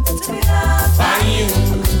 By you,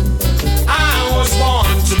 I was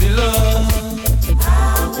born to be loved. I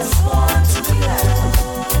was born to be loved.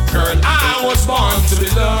 Girl, I was born to be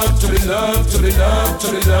loved, to be loved, to be loved, to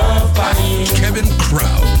be loved by you. Kevin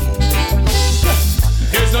Crown.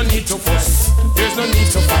 There's no need to fuss, there's no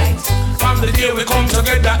need to fight. From the day we come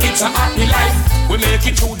together, it's a happy life. We make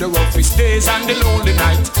it through the roughest days and the lonely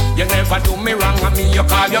night. You never do me wrong, and me you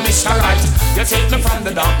call you Mr. Right. You take me from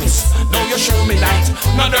the darkness, now you show me light.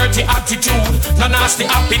 No dirty attitude, no nasty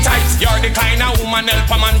appetite. You're the kind of woman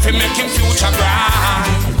help a man to make him future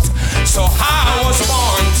bright. So I was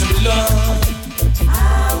born to be loved.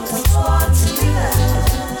 I was born to be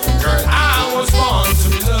loved. Girl, I was born to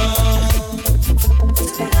be loved. To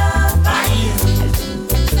be loved by you.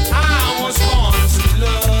 I was born to be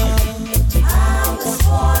loved. I was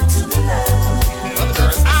born to be loved.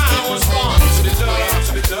 Girl, I was born to be loved,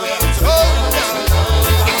 to be loved, to be loved.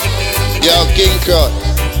 Yo, King Crow,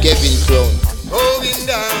 Kevin Crown. Going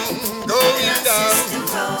down, going down.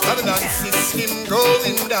 Babylon system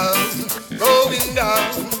going down, going down,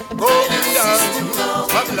 going down.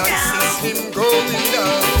 Babylon system going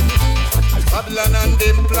down. Babylon and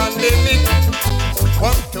them pandemic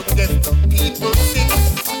want to get the people sick.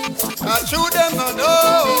 I show them I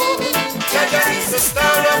know Jaja is the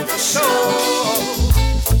star of the show.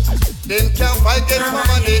 Them can't fight against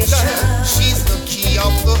Mama Nature. She's the key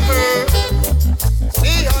of the herd.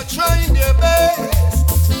 They are trying their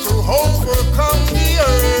best to overcome the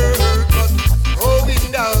earth, but going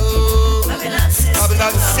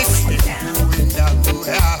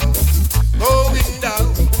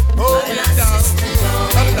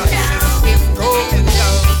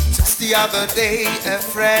The other day a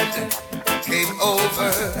friend came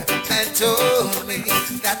over and told me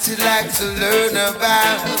that he'd like to learn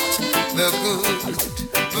about the good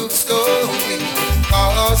book story.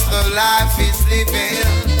 Cause the life he's living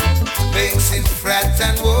makes him fret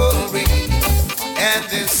and worry, and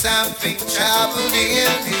there's something troubled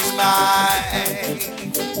in his mind.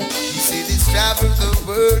 He said he's traveled the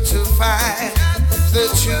world to find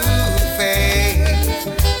the true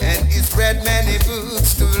faith, and he's read many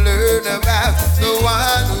books to learn about the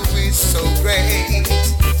one who is so great,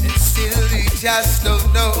 and still he just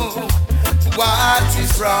don't know what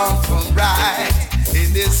is wrong from right.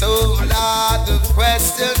 In this whole lot of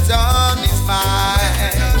questions on his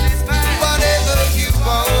mind. Whatever you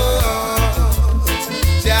want,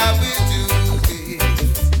 Jah will do it.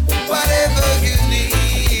 Whatever you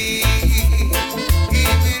need, He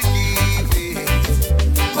will give it.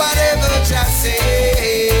 Whatever Jah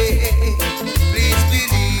say, please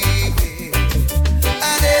believe it,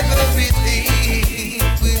 and everything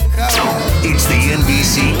will come. It's the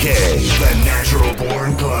NBCK, the Natural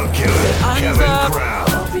Born Club Killer, Kevin Crown.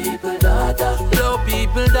 People data, blow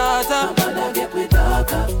people data.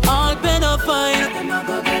 All better fine.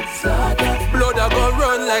 Blood a go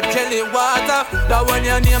run like jelly water. That when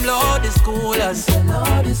your name Lord is coolest. And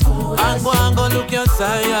go and go look your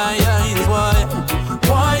signs.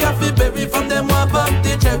 Why you feel baby from them one up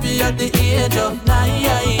the cherry at the age of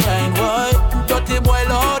 9. Why? Dirty boy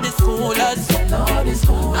Lord is coolest.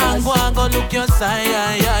 And go and go look your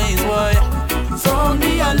signs. Why? Sound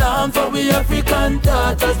the alarm for we African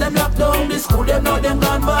daughters. Them lock down the school, them know them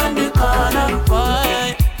gone behind the corner.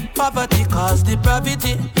 Why? Poverty caused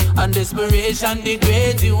depravity, and desperation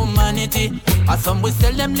degrades humanity. And some will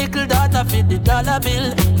sell them little data for the dollar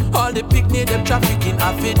bill. All the picnic them trafficking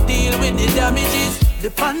have to deal with the damages. The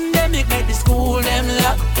pandemic made the school them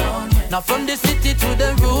lock down. Now from the city to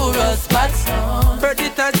the rural spots,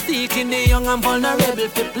 predators seeking the young and vulnerable.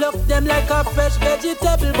 To pluck them like a fresh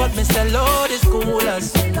vegetable. But Mr. Lord is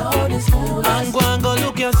coolest. And go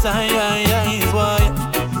look your signs.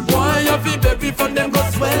 Why you feel baby from them go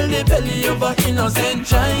swell the belly of a innocent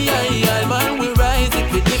child? Man we rise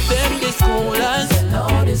if we give them the schoolers.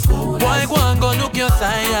 Why go look your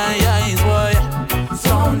signs? Why?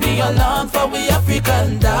 Sound the alarm for we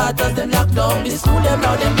African daughters. Them lock down the school, them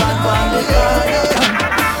now them gone by the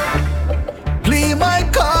car. Play my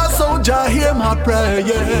cause, so Jah hear my prayer.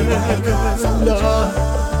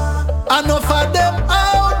 Enough of them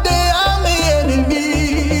out there are me enemy.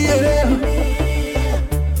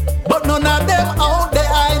 But none of them out there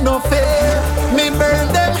I no fear. Me burn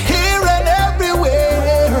them here and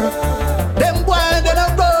everywhere. Them wild and a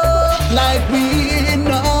road like we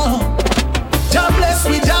know. Jah bless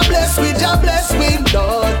we, Jah bless we, Jah bless we,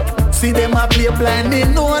 Lord. See them a play blind, me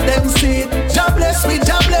know them see. Jah bless we,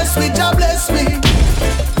 Jah bless we, Jah bless we.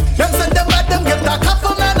 Them send them at them get a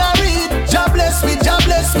couple man a read. Jah bless we, Jah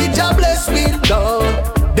bless we, Jah bless we, Lord.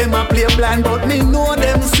 Them a play blind, but me know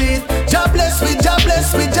them see. Jah bless we, Jah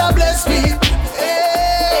bless we, Jah bless we.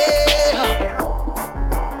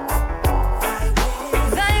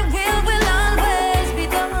 Thy will always be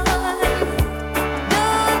done.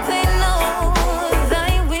 Don't they know?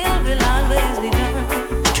 Thy will always be done.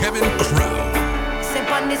 Kevin Crown. Step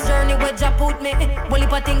on this journey where Jah put me. Well,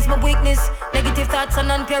 if I think's my weakness. Negative thoughts and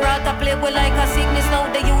non-pure I play well like a sickness. Now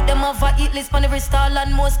the youth them have a hit list on every stall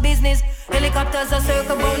and most business. Helicopters are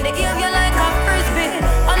circle round the area like a frisbee.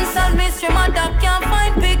 Unsolved mystery, my dog can't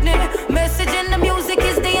find picnic. Message in the music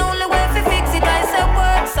is the only way to fix it. I say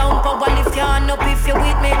word, sound power, lift your hand up if you're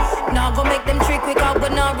with me. Now go make them trick quick out,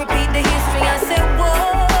 but now repeat the history. I say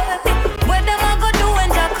word, where them I go do when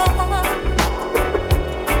Jah come?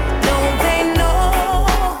 Don't they know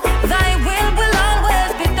thy will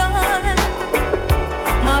always be done?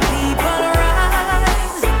 My people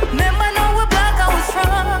rise, remember now we're black and we're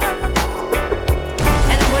strong.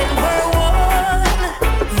 And when we're one,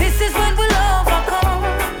 this is when we'll overcome.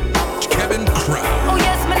 Kevin Crown. Oh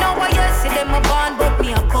yes, me know why yes, see them a born, but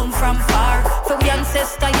me I come from far. For we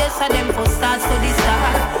ancestor, yes, and them for stars to the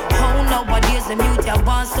star. How nowadays the mute ya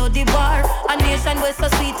born to the bar. A nation where so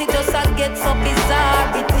sweet it just a get so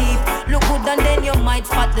bizarre. It deep, look good and then you might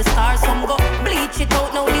spot the stars. Some go bleach it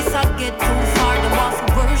out, now this a get too far. Them off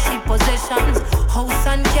worship possessions, house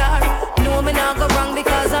and car. No me not go wrong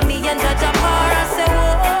because of me and Jah Par. I say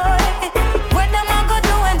why, what them a go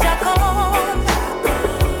do when Jah come?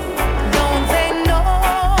 Don't they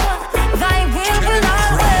know thy will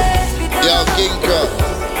always be done? Yo, King Crow,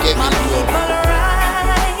 My people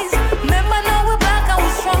rise, remember now we're black and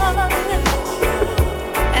we're strong.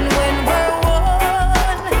 And when we're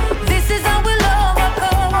one, this is how we'll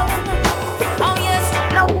overcome. Oh yes,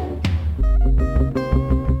 no.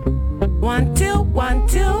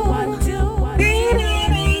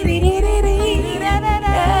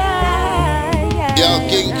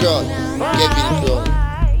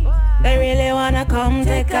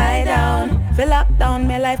 on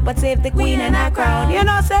my life, but save the queen and her crown. You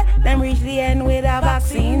know, say, them reach the end with a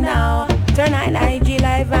vaccine now. Turn on IG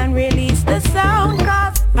live and release the sound.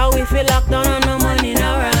 Cause how we feel locked down on no money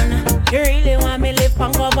no run. You really want me live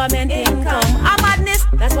on government income. A madness,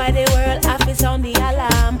 that's why the world have to sound the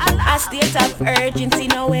alarm. A state of urgency,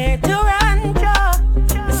 nowhere to run.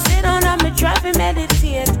 Me sit down and me try to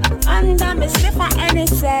meditate. And me slip on any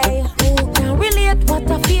say. Who can relate what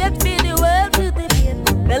I feel for the world to debate?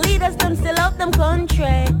 The leaders them still love them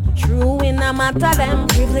country. True in no matter them.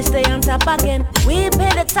 Privilege stay on top again. We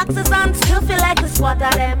pay the taxes and still feel like the squatter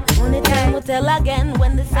them. Only time will tell again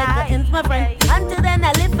when the cycle ends, my friend. Until then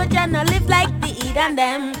I live for Jan, I live like the Eid and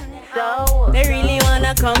them. So they really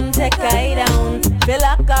wanna come take I down. Fill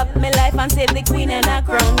lock up my life and save the queen and her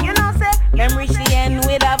crown. You know say, them reach the end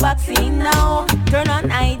with a vaccine now. Turn on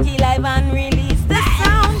IG live and release the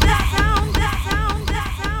sound.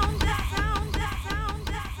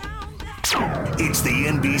 It's the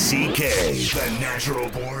NBCK, the natural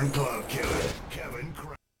born glove killer, Kevin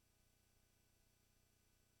Crown.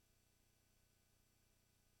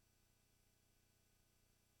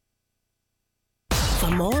 For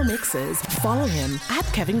more mixes, follow him at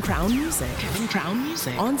Kevin Crown Music. Kevin Crown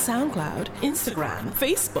Music on SoundCloud, Instagram,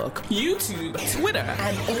 Facebook, YouTube, Twitter,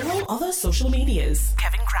 and all other social medias.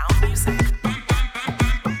 Kevin Crown Music.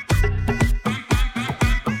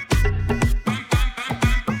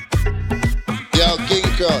 Yo, King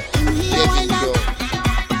Crown. Yeah, King Crown.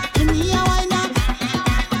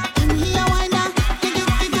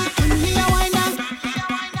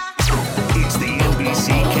 It's the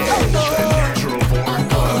NBCK, the natural born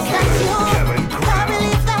glove killer, Kevin Crown.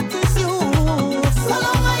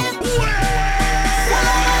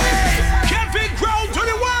 Kevin Crown to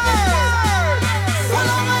the world.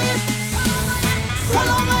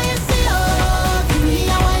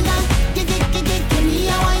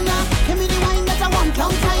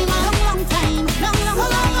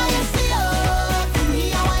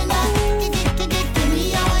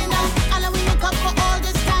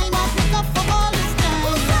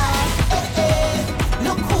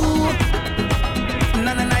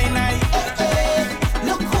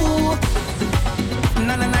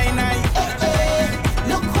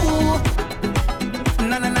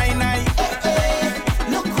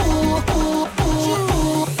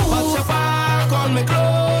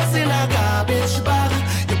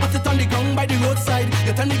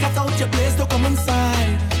 You turn the cat out your place to come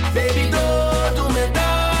inside. Baby, don't do me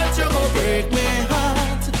that, you gon' break my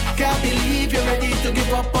heart. Can't believe you're ready to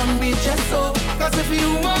give up on me just so. Cause if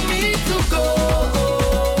you want me to go,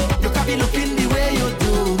 you can't be looking the way you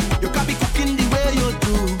do. You can't be cooking the way you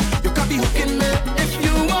do. You can't be hooking me if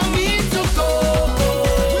you want me to go.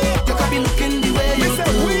 You can't be looking the way you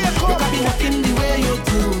do. You can't be hooking the way you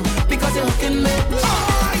do. Because you're hooking me.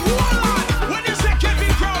 When you say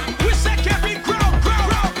Kevin Crown, we say Kevin Crown.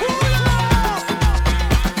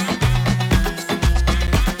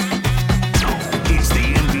 It's the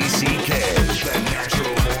NBCK, the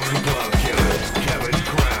natural born glove killer, Kevin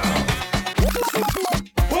Crown.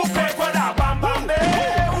 Who pay for that bam bam day?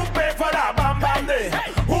 Who pay for that bam bam day?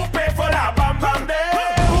 Who pay for that bam bam day?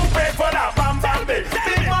 Who pay for that bam bam day?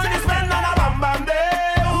 Big money spent on a bam bam day.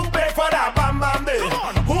 Who pay for that bam bam day?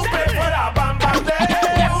 Who pay for that bam bam day?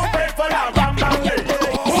 Who pay for that bam bam day?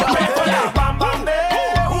 Who pay for that bam bam day?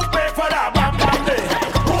 Who pay for that bam bam day?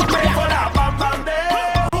 Who pay for that bam bam day?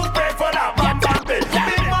 Who pay for that bam bam day?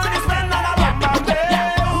 Big money spent on a bam bam day.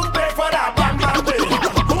 Who pay for that bam bam day?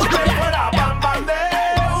 Who pay for that bam bam day?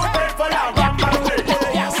 Who pay for that bam bam day?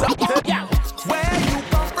 Where you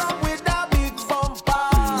come from with that big bumper?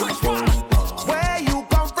 Where you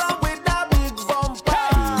come from with that big bumper?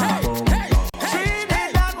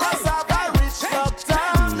 Trinidad must have a rich doctor.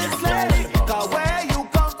 This lady, 'cause where you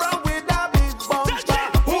come from with that big bumper?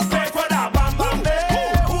 Who pay for that bam bam day?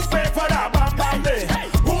 Who pay for that bam bam day?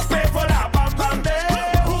 Who pay for that bam bam day?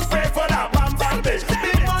 Who pay for that bam bam day?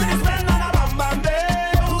 Big money spent on a bam bam day.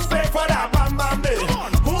 Who pay for that bam bam day?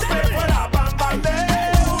 Who pay for that bam bam day?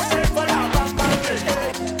 Who pay for that bam bam day?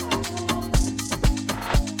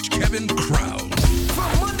 Kevin Crown.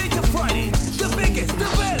 From Monday to Friday, the biggest, the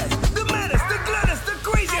baddest, the maddest, the gladdest, the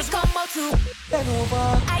craziest. I come out to bend over,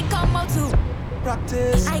 I come out to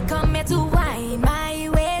practice. I come here to wind my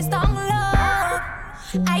waist on low.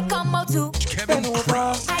 I come out to Bend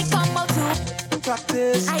over, I come out to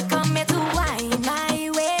practice. I come here to wind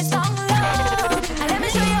my waist on low. And let me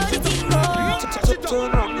show you how the thing goes.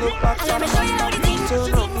 Turn around, look back. And let me show you how the thing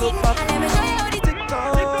Turn around, look back. And let me show you how the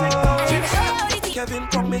thing Kevin,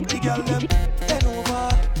 come make the girl them bend over,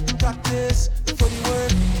 practice for the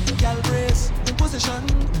work. Girl brace in position,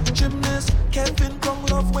 gymnast. Kevin, come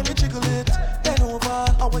love when you jiggle it. Bend over,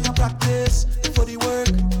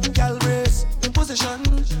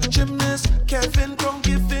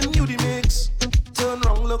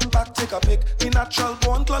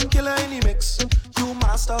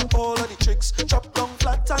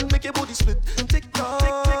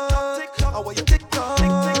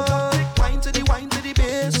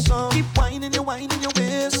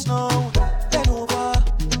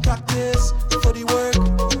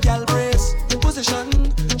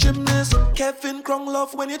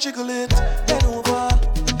 rough when you jiggle it. Bend over,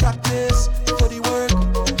 practice for the work.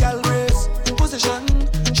 Gal race, position,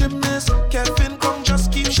 gymnast. Kevin, come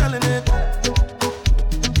just keep shelling it.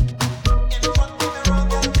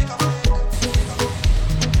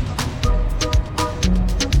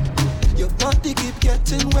 Your body keep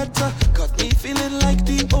getting wetter, got me feeling like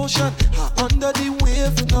the ocean. Under the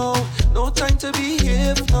wave now, no time to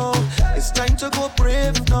behave now. It's time to go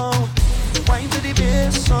brave now. Wine to the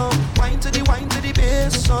bass song, wine to the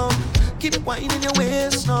bass song. Keep whining your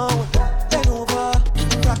waist now. Bend over,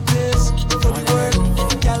 practice for the work.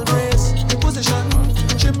 Gal race, position,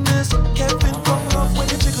 gymnast. Kevin come rough when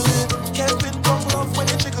you jiggle it. Kevin come rough when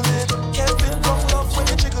you jiggle it. Kevin come rough when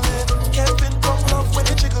you jiggle it. Kevin come rough when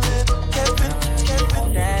you jiggle it. Kevin.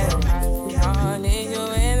 I need you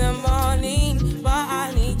in the morning, but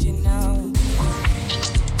I need you now.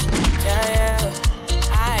 Yeah.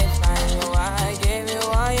 I find you, I give you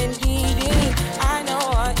all you need. I know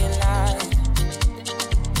what you like.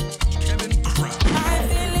 I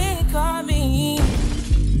feel it coming.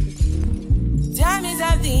 Time is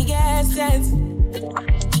of the essence.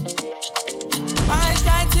 I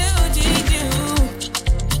try to teach you,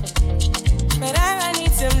 but I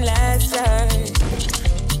need some lessons.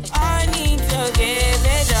 I need to give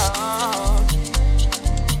it all.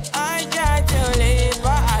 I try to live,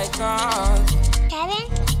 but I can't. Kevin?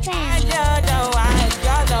 You're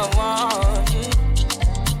the one.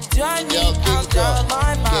 Join me out of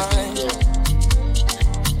my mind.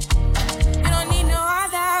 You don't need no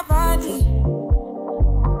other body.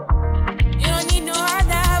 You don't need no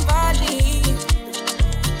other body.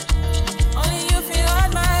 Only you feel on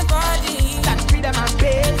my body. That's freedom and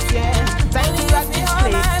pace, yeah. Time to rock this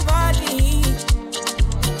place.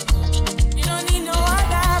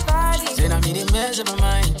 Of my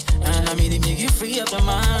mind, and I made it make you free up your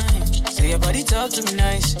mind. Say your body talk to me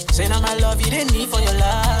nice. Say now my love you didn't need for your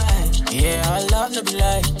life. Yeah, our love no be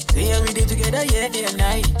like. Say every day together, yeah, day and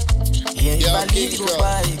night. Yeah, if I leave you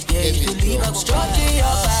goodbye. Yeah, if you leave I'm stroking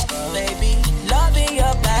your body, baby. Loving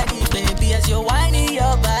your body, baby. As you're whining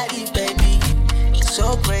your body, baby. It's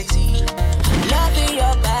so crazy. Loving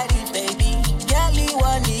your body, baby. Get me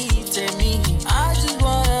what needs to me. I just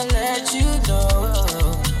wanna let you know.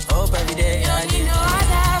 Hope every day I need no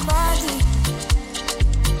other body.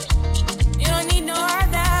 You don't need no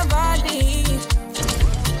other body.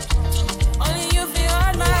 Only you feel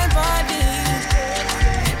on my body.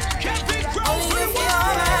 Only you feel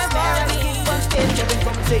on my body.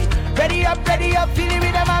 Ready up, feel it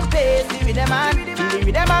with them and pace, feel with them and feel it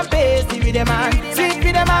with them and pace, feel with them and sweet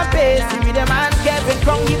with them and pace, feel with them and Kevin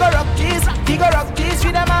Crown, he go rock this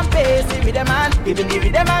with them and pace, feel with them and even give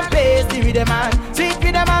with them and pace, feel with them and sweet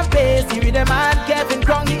with them and pace, feel with them and Kevin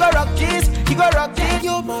Crown, he go rock this.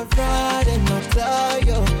 You're my ride and my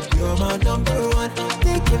tire. You're my number one.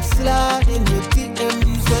 Take him sliding your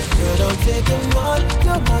DMs, but girl, don't take him on.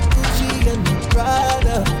 You're my Gucci and my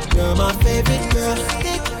Prada. You're my favorite girl.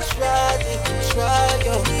 They can try,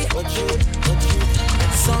 yo. What you?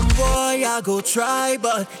 Some boy I go try,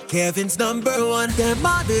 but Kevin's number one. Them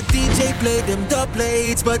other DJ play them dub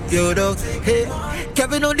plates, but you don't. Hey,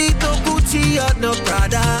 Kevin don't need no Gucci or no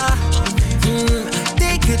Prada.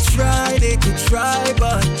 They could try,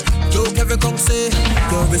 but yo, Kevin come say,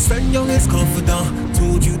 you're his friend, you're his confidant.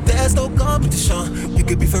 Told you there's no competition. You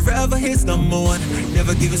could be forever his number one.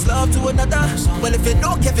 Never give his love to another. Well, if you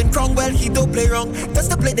know Kevin Crown, well, he don't play wrong. That's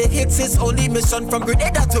to play the hits, his only mission. From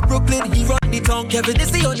Grenada to Brooklyn, he run the town. Kevin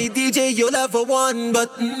is the only DJ you'll ever want. But,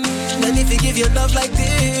 and if he give you love like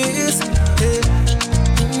this,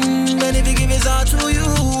 and if he give his heart to you,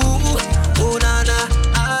 oh, nah,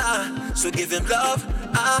 so give him love,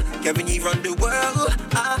 Kevin, he run the world,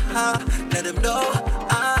 let him know,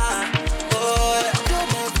 boy. You're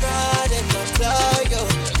my pride and my tire,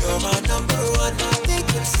 you're my number one. They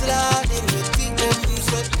can slide in your DMs,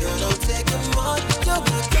 but girl, don't take him on. You're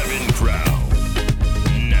my Kevin Crown,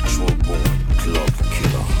 natural born club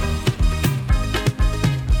killer.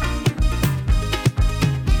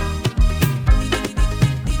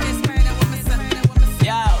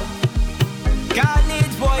 Yo,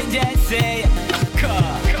 Carnage boy just say,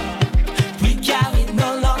 we can't wait no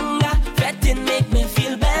longer. Fretting make me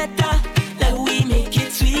feel better. Like we make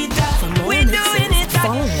it sweeter. We're doing it.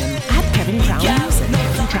 Follow him at Kevin Crown Music.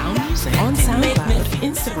 Kevin Crown Music on SoundCloud,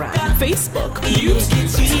 Instagram, Facebook,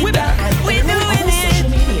 YouTube, Twitter, and we're doing all it. social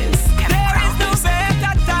medias. There is no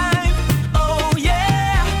better time. Oh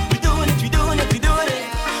yeah, we're doing it.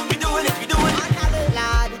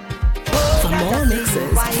 For more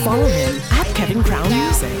mixes, follow him at Kevin Crown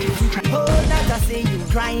Music. Oh, not I say you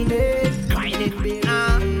grinding, baby.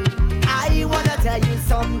 I wanna tell you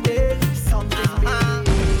something, baby.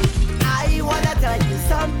 write you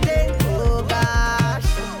something, oh gosh.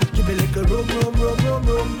 Give me a little room,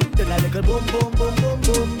 then a little boom, boom, boom, boom,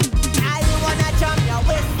 boom. I wanna jump your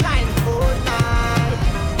waistline all night.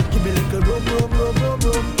 Give me a little room,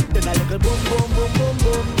 then a little boom, boom, boom, boom,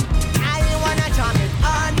 boom. I wanna jump it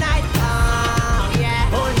all night long,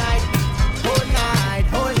 yeah. All night, all night,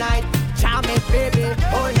 all night. Jam it, baby,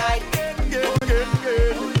 all night.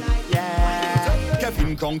 Yeah.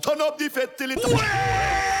 Kevin Crown, turn up the fet till it.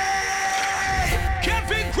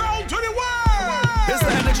 Kevin Crown to the world. It's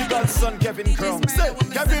the energy godson, Kevin Crown. Say,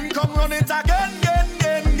 Kevin, come run it again.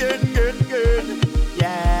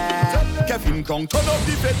 Yeah. Kevin Crown, turn up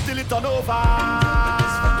the fet till it turn over.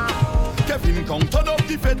 Kevin Crown, turn up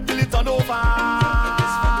the fet till it turn over.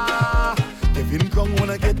 Kevin Crown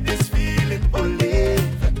wanna get this feeling, ole.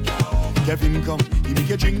 Kevin Crown, he make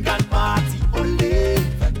you drink and party, ole.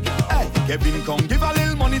 Hey, Kevin Crown, give a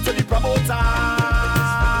little money to the promoter.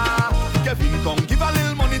 Kevin Crown, give a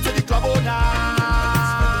little money to the club owner.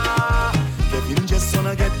 Kevin just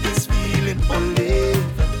wanna get this feeling, ole.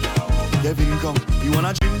 Kevin Crown, you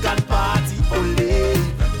wanna drink and party, ole.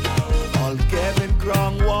 All Kevin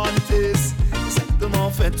Crown want is settle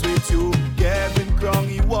more fet with you. Kevin Crown,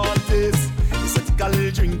 he want is take a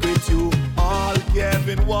little drink with you. All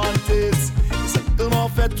Kevin want is settle more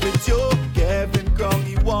fet with you. Kevin Crown,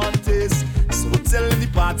 he want is so tell him the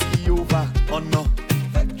party over. Oh no,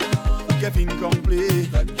 Kevin Crown play,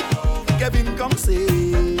 Kevin Crown say,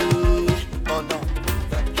 oh no.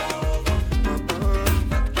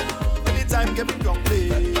 Anytime Kevin Crown play,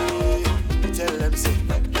 tell them say.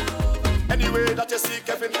 Anyway that you see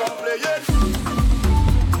Kevin Crown playing.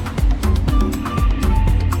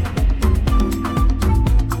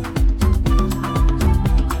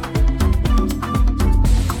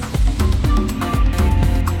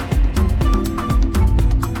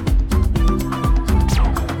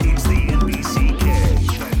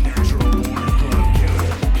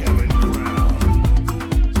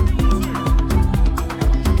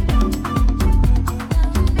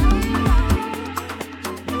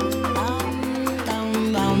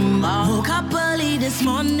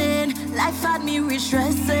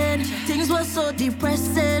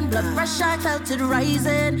 Depressing, blood pressure I felt it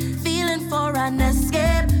rising, feeling for an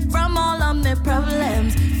escape from all of my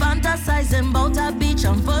problems, fantasizing about a beach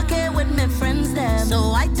and fucking with my friends them.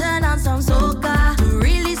 So I turn on some soca to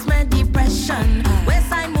release my depression.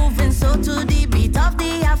 Waistline moving so to the beat of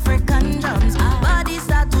the African drums. Body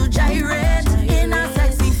start to gyrate in a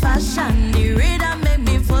sexy fashion. The rhythm make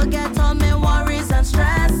me forget all my worries and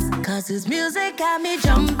stress. Cause this music got me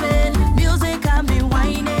jumping, music got me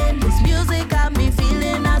whining. This music got me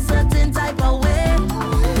feeling a certain type of way.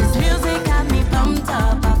 This music got me pumped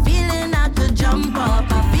up, I'm feeling I could jump up,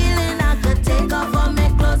 I'm feeling I could take off all my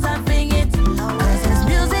clothes and fling it. Cause this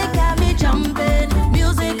music got me jumping,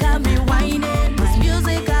 music got me whining. This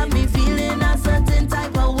music got me feeling a certain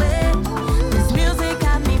type of way. This music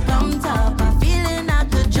got me pumped up, I'm feeling I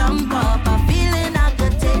could jump up, I'm feeling I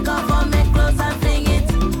could take off all my clothes and fling it,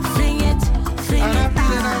 fling it, fling it.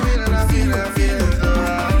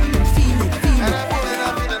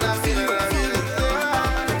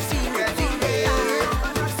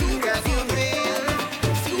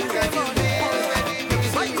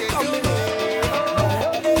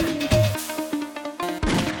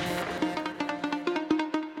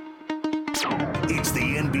 It's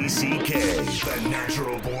the NBCK, the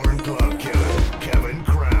natural born club killer, Kevin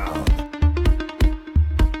Crown.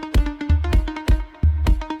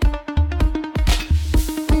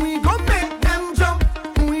 We gon' make them jump,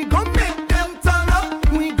 we gon' make them turn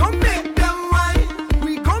up, we gon' make them whine,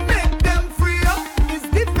 we gon' make them free up. It's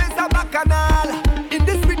the face of Bacchanal, in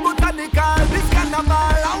this sweet botanical, this carnival.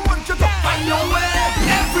 I want you to find your way.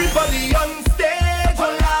 Everybody on stage,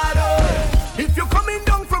 oh Lord, oh. If you're coming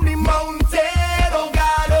down from the mountain, oh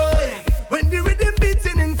God, oh. When the rhythm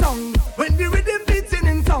beating in tongue, when the rhythm beating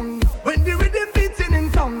in tongue, when the rhythm beating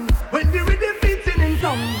in tongue, when the rhythm beating in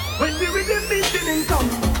tongue, when the rhythm beating in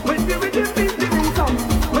tongue, when the rhythm beating in tongue,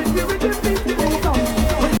 when the rhythm beating in tongue,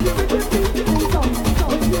 when the rhythm beating in tongue,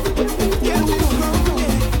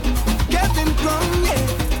 Kevin Crown,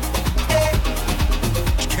 yeah.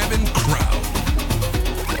 Kevin Crown.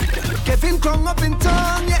 Kevin Crown up in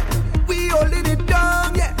town, yeah. We holding it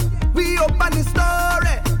down, yeah. We open the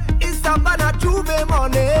story. It's Savannah Juve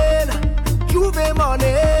morning, Juve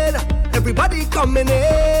morning. Everybody coming in,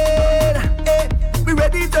 eh. We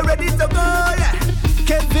ready to go, yeah.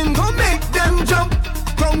 Kevin gon' make them jump,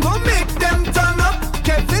 Crown gon' make them turn up.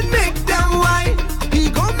 Kevin make them whine, he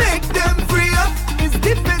gon' make them free up. It's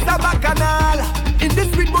the face of Bacchanal, in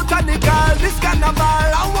this sweet botanical, this carnival.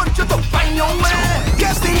 I want you to find your way.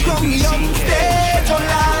 Kevin come on stage.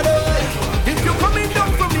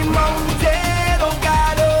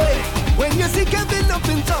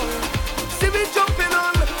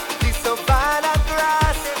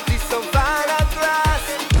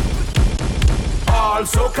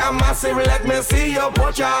 massive, let me see you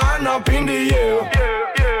put your hand up in the air.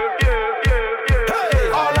 Hey,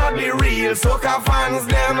 all of the real soca fans,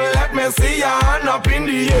 them let me see your hand up in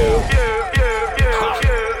the air.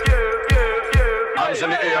 Hands in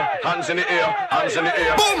the air, hands in the air, hands in the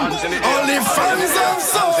air. Boom! Hands in the air. Only fans of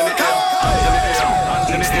soca. Hands in the air, hands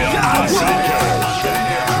in the air, hands in the air.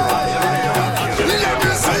 Let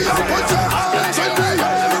me see you put your hands in the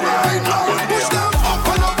air right now. Push them up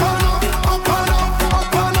and up and up, up and up,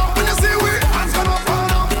 up and up. When you see we hands gonna up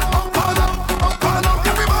and up, up and up, up and up.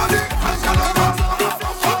 Everybody hands gonna up and up,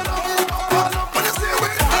 up and up, up and up. When you see we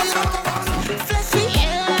hands gonna up. Fleshy,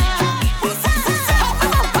 looking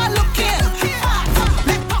fat,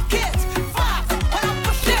 lip pocket fat. When I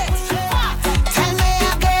push it fat, tell me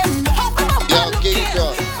again. Yo, Kevin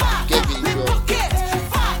Crown. Kevin Crown.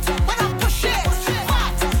 When I push it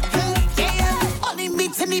fat, yeah. Only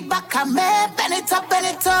meat in the back of me, bend it up, bend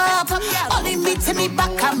it up. Only meat in the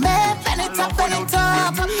back of me, bend it up, bend it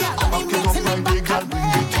up. Only meat in the back of me,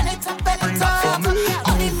 bend it up, bend it up.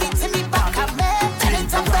 Only meat in the back of me, bend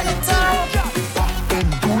it up, bend it up.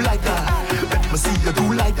 Do like that. Let me see you do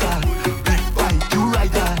like that. Big bite, you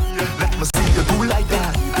right that. Let me see you do like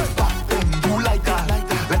that. Back then, do like that.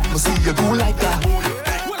 Let me see you do like that.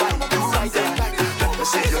 Big bite, you right that. Let me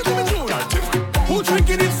see you do like that. Who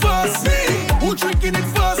drinking it first? Me. Who drinking it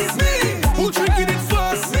first? Me. Who drinking it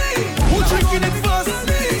first? Me. Who drinking it first?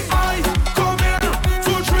 Me. I come here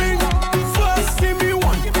to drink first. Give me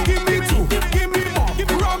one, give me two, give me more.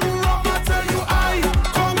 Rum, rum, I tell you, I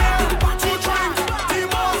come here to drink the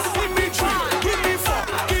most. Give me three, give me four,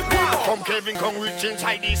 give me more. Come Kevin, come reach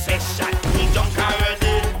inside the session. He drunk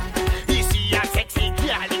already. He see a sexy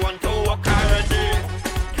girl, he want to walk already.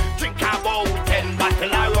 Drink about 10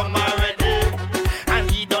 bottle of rum already. And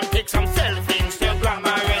he don't take some selfie Instagram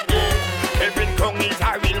already. Kevin Kong is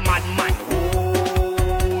a real madman.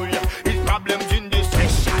 Oh, his problems in this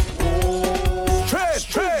session. Oh,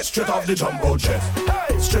 Straight off the jumbo jet.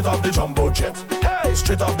 Hey, straight off the jumbo jet. Hey,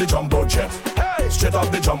 straight off the jumbo jet. Hey, straight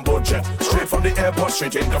off the jumbo jet. Straight from the airport,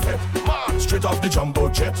 straight in the fit. Straight off the jumbo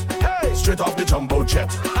jet. Hey, straight off the jumbo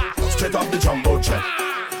jet. Straight off the jumbo jet.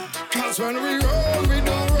 Cause when we roll, we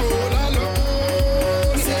don't roll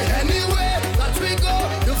alone. Say anywhere that we go,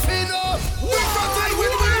 you feel no. We protect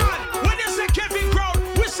with we on. When you say Kevin Crown,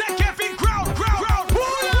 we say Kevin Crown. Pull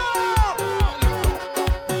up!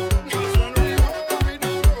 Cause when we roll, we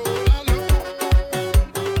don't roll alone.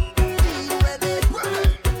 Ready,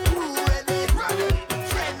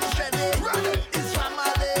 friends ready, it's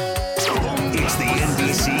family. It's the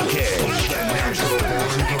NBCK, the National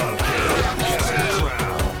Born Club. Kevin Crown.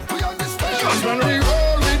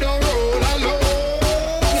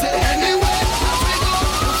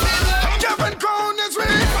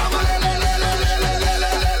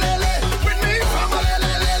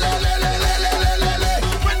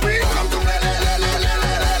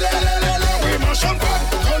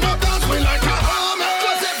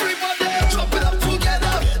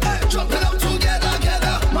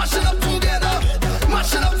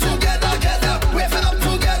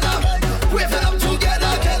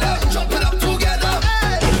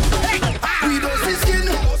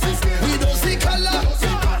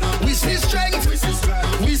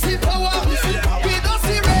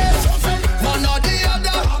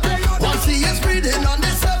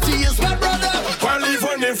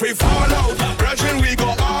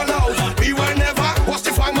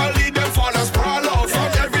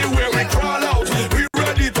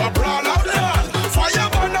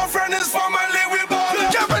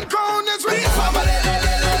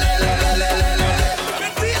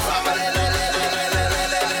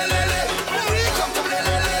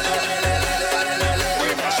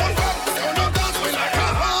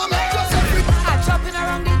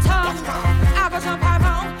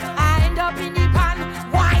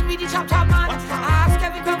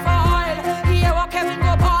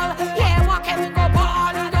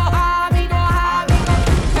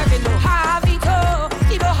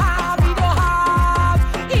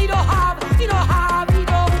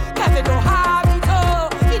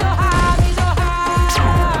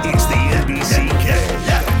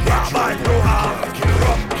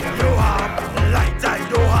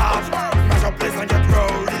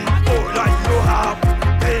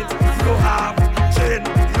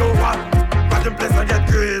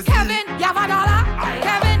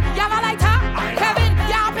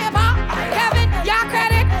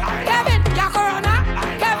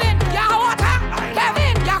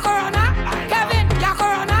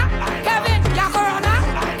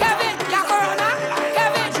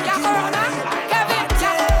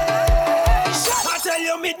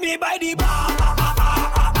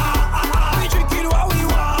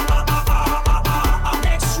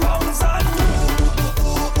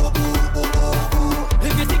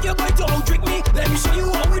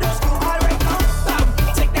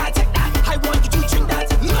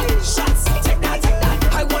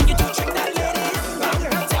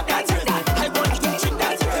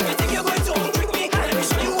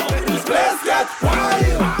 get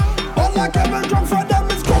wild. All I Kevin drum for them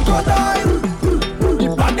is crocodile.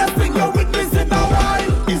 The baddest thing you witness in a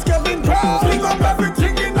while is Kevin Crown. Fling up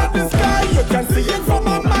everything in the sky. You can see it from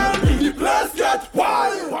a mile. The place get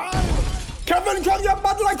wild. Kevin Crown, you're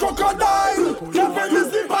bad like crocodile. Kevin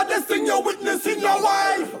is the baddest thing you witness in a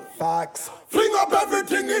while. Facts. Fling up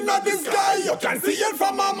everything in the sky. You can see it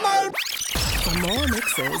from a mile. For more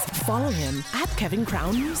mixes, follow him at Kevin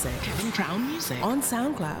Crown Music. Kevin Crown Music on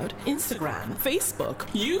SoundCloud, Instagram, Facebook,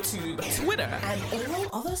 YouTube, Twitter, and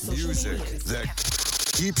all other social Music that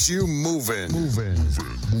keeps you moving.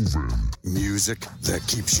 Music that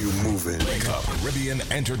keeps you moving. Caribbean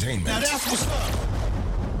Entertainment. Now that's what's up.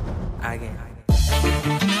 Again.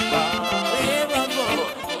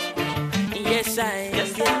 Yes, highly.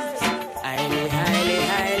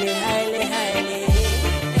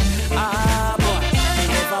 Ah, boy, you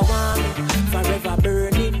never want me, forever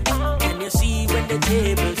burning. And you see when the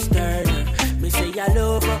tables turn, me say I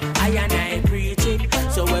love her, I and I preaching.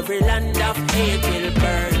 So every land of hate will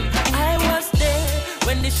burn. I was there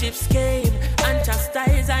when the ships came and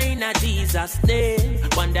chastised I in a Jesus' name.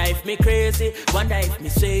 Wonder if me crazy, wonder if me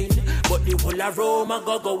sane, but the whole of Rome I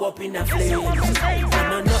go up in a flame. I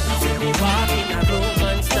know nothing see me walk in a room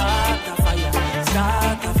and start a fire.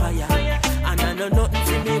 And I know nothing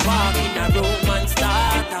see me walk in a room and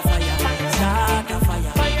start a fire.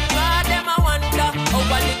 God, them I wonder how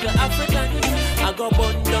a little African I go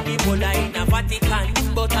burn down Ebola in a Vatican,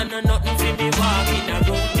 but I know nothing see me walk in a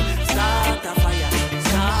room, start a fire.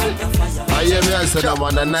 I hear me as I'm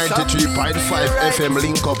on a 93.5 FM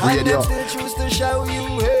Link Up Radio. And them still choose to show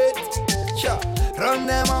you hate. Run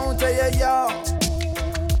them out of your yard.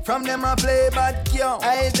 From them I play bad girl.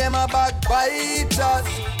 I them a backbiters.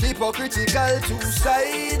 Hypocritical,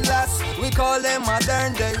 two-sideless. We call them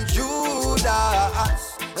modern day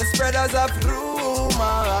Judas. The spreaders of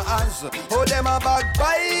rumors. Oh, them a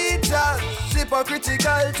backbiters.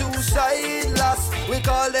 Hypocritical, two-sideless. We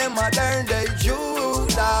call them modern day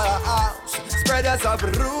Judas. Spreaders of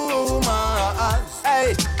rumors.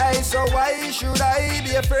 Hey, so why should I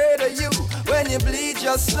be afraid of you when you bleed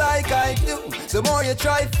just like I do? The more you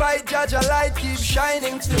try fight, judge a light keeps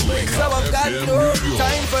shining through. So I've got no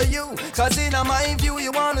time for you, cause in my view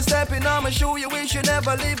you wanna step in on my shoe. You wish you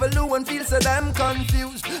never leave alone and feel so damn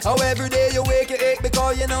confused. How every day you wake you ache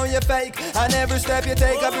because you know you're fake, and every step you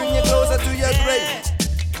take I bring you closer to your grave.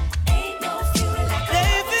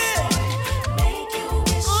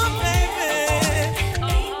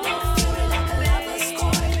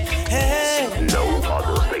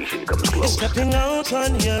 Stepping out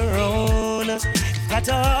on your own, got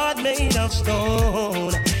a heart made of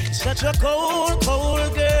stone. Such a cold,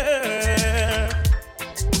 cold girl.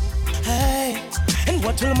 Hey, and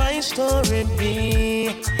what will my story be?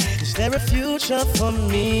 Is there a future for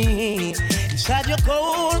me inside your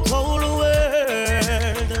cold, cold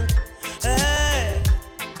world? Hey,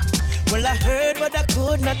 well I heard but I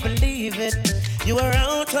could not believe it. You were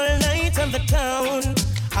out all night on the town.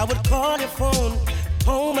 I would call your phone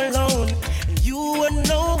home alone, and you were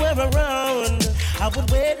nowhere around. I would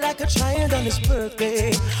wait like a child on his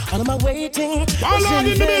birthday. All of my waiting was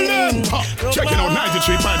in vain. Checking out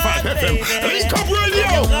 93.5 FM Link Up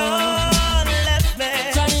Radio.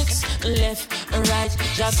 Left and right,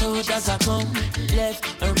 just so does I come. Left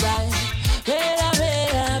and right,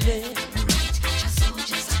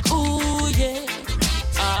 ooh yeah.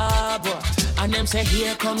 Ah boy. And them say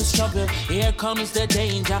here comes trouble, here comes the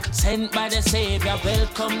danger. Sent by the Savior,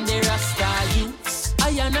 welcome the Rasta youths.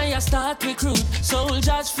 I and I start recruit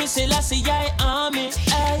soldiers for Selassie army.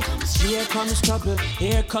 Ay. Here comes trouble,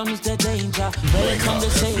 here comes the danger. Welcome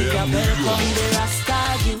the Savior, welcome the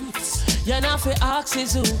Rasta youths. You're not for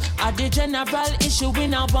axes who are the general issue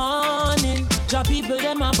in a warning. Job people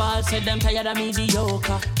them a ball, said them tired of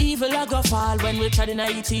mediocre. Evil a go fall when we tried in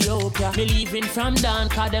Ethiopia. Me leaving from down,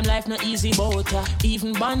 cause them life no easy boat.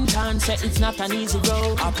 Even Bantan said it's not an easy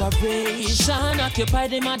road. Operation occupy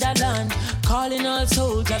the motherland, calling all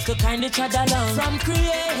soldiers to kind each other along. From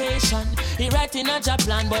creation, he writing a job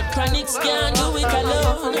plan, but chronics can't do it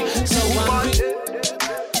alone. So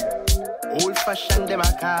Old fashioned them a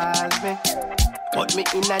call me, put me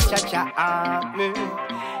in a cha-cha army,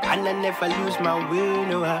 and I never lose my will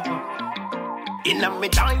no how. In a me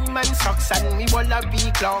diamond socks and me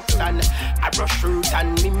wallaby clocks and I brush root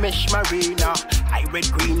and me mesh marina. I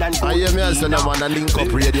red, green and gold. I am here, son, I'm on a link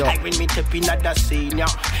up radio. I when me tip in at the senior.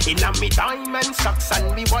 In a me diamond socks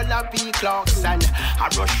and me wallaby clocks and I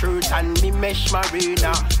brush root and me mesh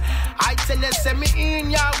marina. I tell you, send me in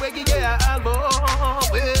ya, where you go.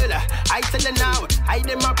 Well, I tell you now, I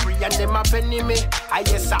dem a pre and dem a penny me. I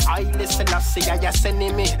yes I listen, I see I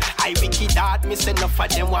sending me. I wicked hard, me say enough of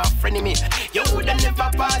them want friendly me. You woulda never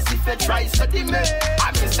pass if you try study me.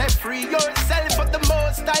 I me say free yourself for the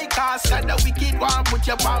most I cast. And the wicked one put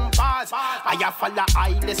your on pause. I follow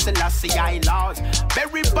I listen, I see I laws.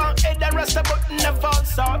 Very bang head the rest of button the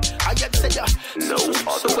false out. I get say ya.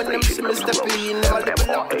 So when them see me step in, all the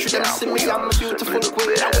block to them see me, I'm a beautiful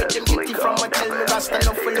queen. I with them get it from a tell me rasta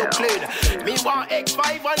no full of clean. Me want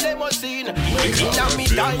X5 and limousine. In me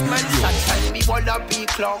diamond socks and me wallaby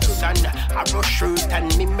clocks and I brush shirt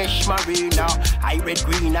and me mesh marina. I red,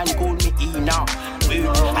 green and gold me in now.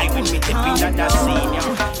 I win me tipping at the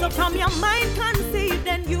senior. So from your mind conceive,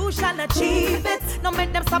 then you shall achieve it. No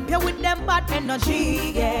make them stop you with them bad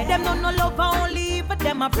energy. Yeah. Them no love only, but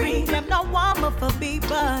them a free. Them no warmer for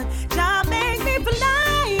people. Jah make me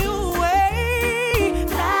fly away,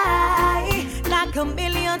 fly like a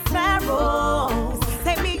million sparrows.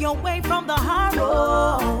 Take me away from the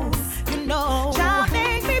horrors. You know, Jah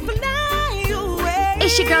make me fly away.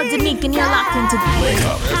 It's your girl Nicco and you're locked into Wake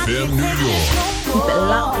Up FM New York. Keep it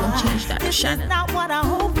locked and change that to Shannon. This is not what I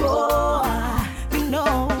hope for. You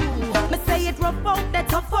know, me say it rough out, they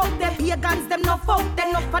tough out, they be guns, them no fault,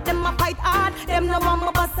 they no for them a fight hard, them no want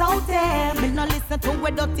me bust out there. Me no listen to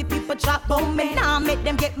where dirty people chat about me. Nah, make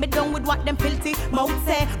them get me done with what them filthy mouth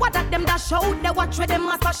say. What that them dash out, they watch where them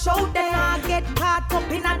must a show. They nah get caught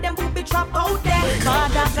up in a them booby trap out there.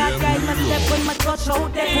 Father God guide my step when my touch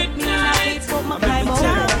out there. Put me in a place for my climb out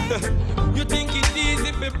there. You think it's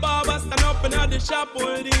easy for Baba stand up in the shop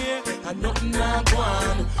all day and nothing not go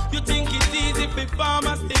on. You think it's easy for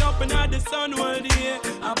farmers stay up in the sun all day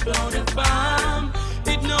and blow the farm.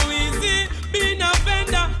 It no easy being a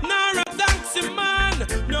vendor nor a taxi man.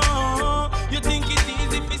 No, you think it's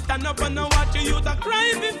easy for stand up and watch your youth a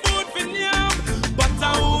cry for food for now. But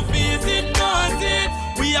who feels it knows it.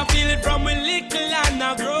 We are feel it from a little and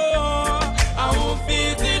a grow. Who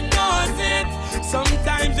feels it knows it.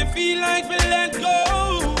 Sometimes we feel like we let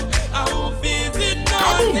go. Who feels it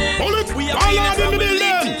knows it. We are feeling from a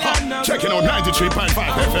little and a checking out 93.5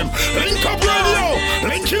 FM. Link up radio.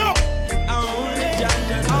 Link it up.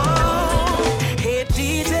 Hey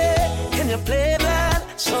DJ, can you play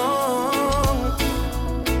that song?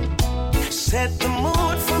 Set the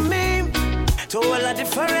mood for me to all a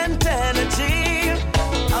different energy.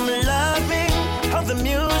 I'm loving how the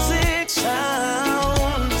music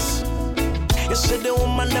sounds. You see the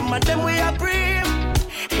woman, them we are breathe.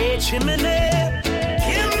 Hey chimney,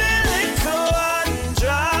 give me a little one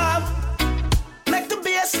drop. Make the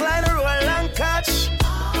bass line roll and catch.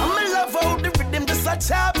 I'm in love how the rhythm just a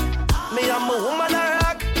tap. Me I'm a woman a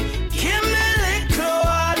rock. Give me a little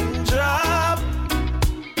one drop.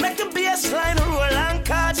 Make the bass line roll and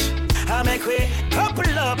catch. I make we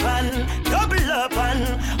couple up and double up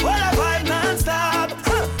and while I vibe non-stop.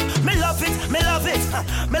 Me love it, me love it.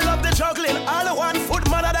 Me love the juggling. All the one foot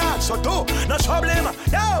mother dance. So do no trouble him.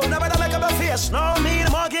 Yo, nobody make up a face. No me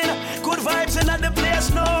mugging. Good vibes in the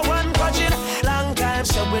place. No one watching. Long time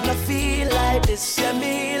so when I feel like this, yeah,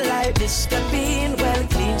 me like this. The bean well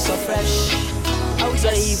clean, so fresh.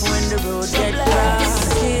 Outside even when the road get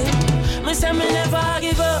rocky. Me say me never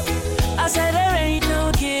give up. I said there ain't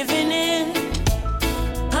no giving in.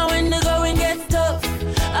 And when the going get tough,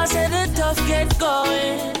 I said the tough get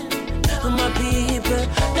going. My people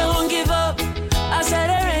don't give up. I said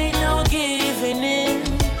there ain't no giving in.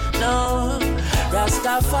 No,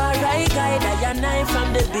 Rastafari guide I and I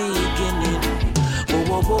from the beginning.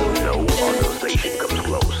 Whoa, whoa, whoa. No organization comes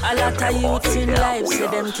close. A lot of youths in life say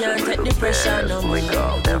them can't take the pressure no more.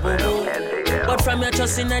 But from your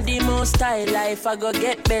trust in the most style life, I go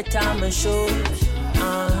get better, I'm sure.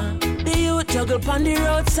 The youth juggle on the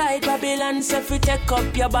roadside, Babylon say fi take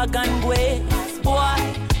up your bag and way.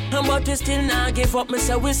 Boy, but we still not give up. Me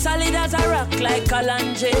say we solid as a rock like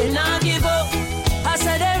Kalanje. Not give up. I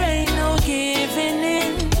said there ain't no giving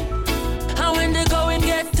in. And when the going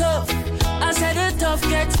get tough, I said the tough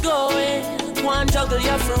gets going. One juggle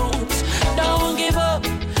your fruits, don't give up.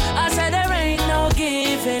 I said there ain't no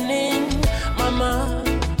giving in, mama.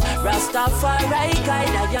 Rastafari guide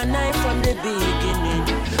I and I from the beginning.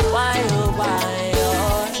 Why oh why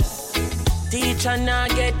oh? Teacher not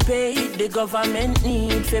get paid, the government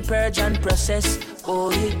need for purge and process.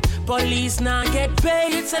 Oh, yeah. Police not get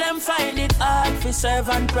paid, so them find it hard for serve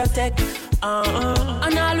and protect.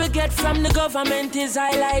 And all we get from the government is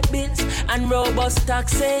highlight bills and robust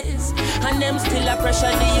taxes. And them still a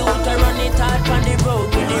pressure the youth to run it hard on the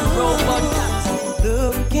road with them robust taxes.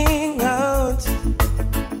 Looking out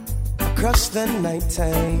across the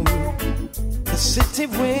nighttime, the city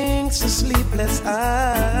winks a sleepless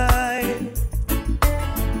eye.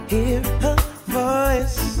 Hear her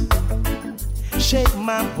voice shake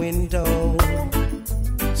my window,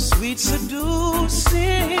 sweet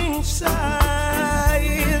seducing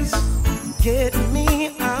sighs. Get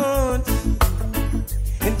me out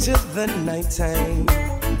into the nighttime,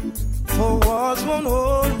 for walls won't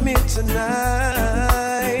hold me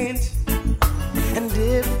tonight. And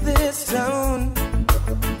if this town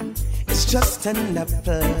is just an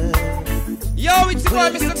apple, yo, it's your boy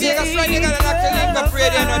Mr. Vegas right here. Gotta lock the link up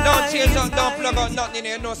radio. No, don't change out, don't plug out nothing in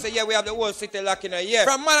here. No, say yeah, we have the whole city locking in here.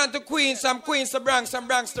 From Manhattan to Queens, some Queens to Bronx, some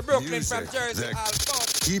Bronx to Brooklyn, music from Jersey, all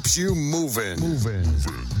keeps you moving.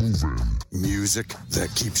 Music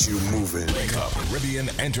that keeps you moving. Caribbean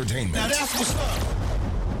Entertainment. Now that's what's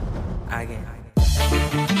up. Again.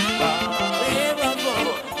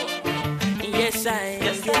 Yes, I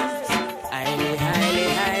highly, highly,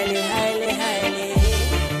 highly, highly, highly.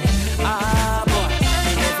 Ah, boy,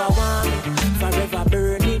 you never want me forever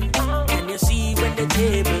burning. Can you see when the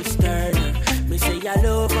tables turn? Me say I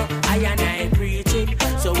love her, I and I preaching,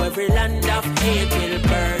 so every land of hate will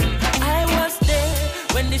burn. I was there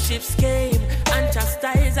when the ships came and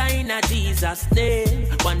chastised I in a Jesus' name.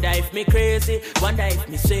 Wonder if me crazy, wonder if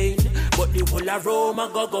me sane, but the whole of Rome I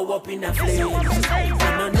go up in a flame.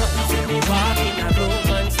 I know nothing to me walk in a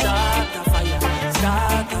room and start a fire.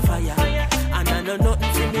 And I know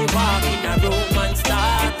nothing to me walk in a room and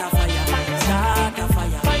start a fire.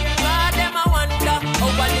 God, them I wonder how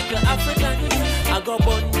a little African I go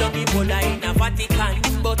bundle me bola in a Vatican,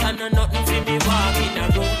 but I know nothing to me walk in a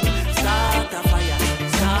room, start a fire.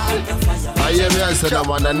 I am here, said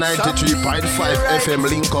I'm on a 93.5 FM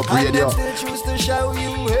Link Up Radio. And them still choose to show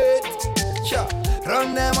you hate.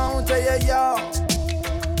 Run them out of your yard.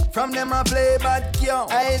 From them I play bad girl,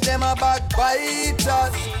 I them a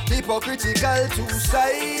backbiters, hypocritical,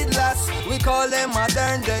 two-sideless. We call them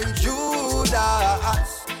modern day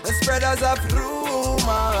Judas, the spreaders of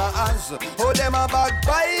rumors. Oh, them a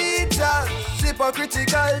backbiters,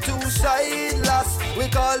 hypocritical, two-sideless. We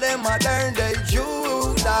call them modern day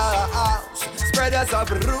Judas, spreaders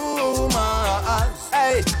of rumors.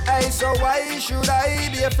 Hey, so why should I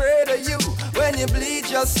be afraid of you when you bleed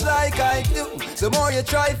just like I do? The more you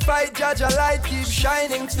try fight, judge a light keep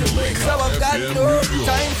shining through. So I've got no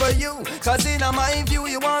time for you, cause in my view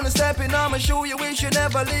you wanna step in on my shoe. You wish you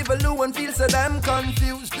never leave a loo and feel so damn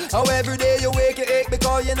confused. How every day you wake you ache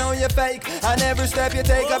because you know you're fake, and every step you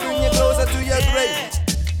take I bring you closer to your grave.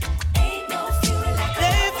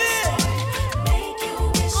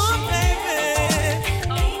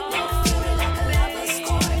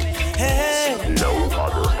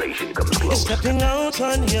 Stepping out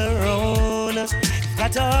on your own,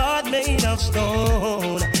 got a heart made of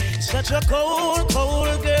stone. Such a cold,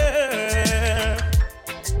 cold girl.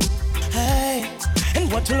 Hey,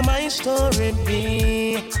 and what will my story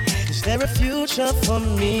be? Is there a future for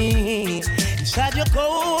me inside your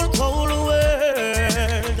cold, cold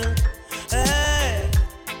world? Hey,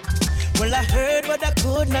 well I heard but I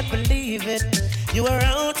could not believe it. You were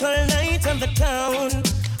out all night on the town.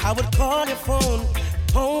 I would call your phone,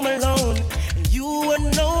 home alone, and you were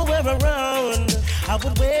nowhere around. I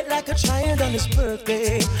would wait like a child on his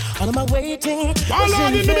birthday. All of my waiting was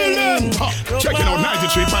in vain. Checking out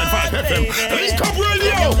 93.5 FM. Link Up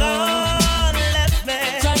Radio.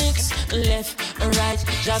 Tonics, left and right,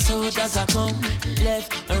 just how does I come?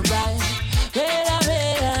 Left and right, wait.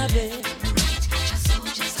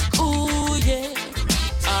 Ooh yeah,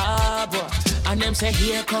 ah boy. And them say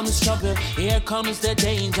here comes trouble, here comes the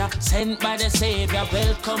danger, sent by the Savior,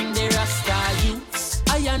 welcome the Rasta youths.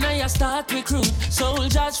 I and I start recruit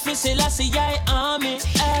soldiers for Selassie army.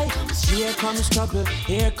 Hey. Here comes trouble,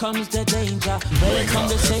 here comes the danger, welcome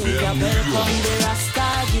the Savior, welcome the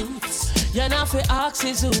Rasta youths. You know for ask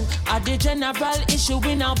is who at the general issue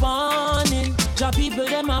in a warning. Job people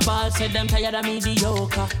them a ball, said them tired of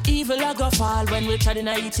mediocre. Evil a go fall when we tried in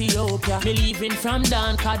Ethiopia. Me leaving from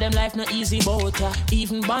down, cause them life no easy boat.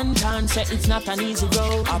 Even Bantan said it's not an easy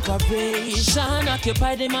road. Operation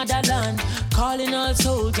occupy the motherland, calling all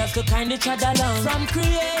soldiers to kind each other along. From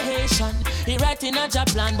creation, he writing a job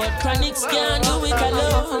plan, but chronics can't do it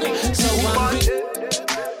alone. So I'm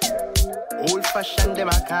Old fashioned them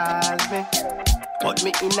a call me. Put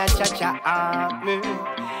me in a cha-cha army.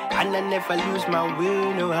 And I never lose my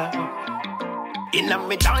way, no. In a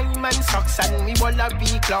me diamond socks and me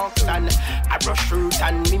wallaby clocks and I brush root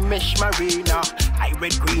and me mesh marina. I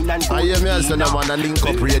red, green and gold. I am here, and I'm on a link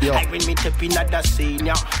up radio. I when me tip in at the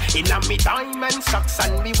senior. In a me diamond socks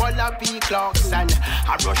and me wallaby clocks and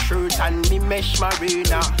I brush root and me mesh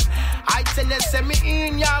marina. I tell you, send me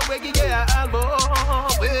in ya, where you get well,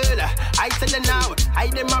 I tell you now, I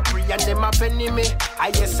dem a pray and dem a penny me. I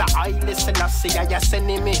yes I listen, I say I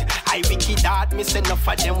sending me. I wicked that me say enough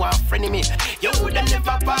of them want friend me. You woulda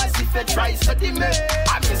never pass if you try study me.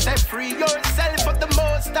 I me say free yourself of the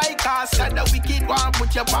most I cast. And the wicked one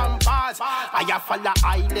put your on pass. I follow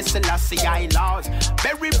I listen, I say I laws.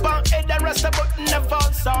 Very bad head the rest of button never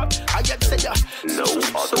out. I get say ya.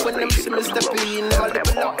 So when them see me step in, them a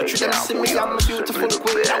little up to them see me I'm a beautiful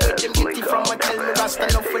queen. I with them get it from a tell me that's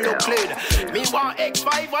enough for no clean. Me want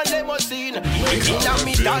X5 and limousine. In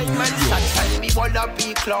me diamond socks and me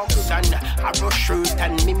wallaby clocks and I brush root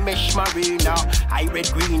and me mesh marina. I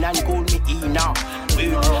red, green and gold me in now.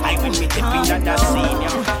 I win me tipping at the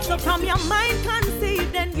senior. So from your mind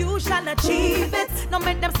conceive, then you shall achieve it. No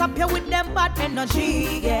make them stop you with them bad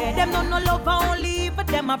energy. Yeah. Them no love only, but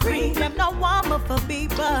them a free. Them no warmer for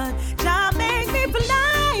people. Jah make me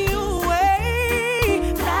fly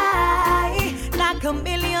away, fly like a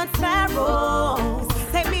million sparrows.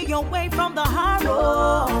 Take me away from the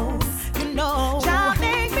horrors. You know, Jah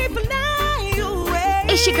make me fly away.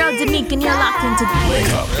 It's your girl Nicco and you're locked into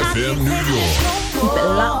Wake Up FM New York. Keep it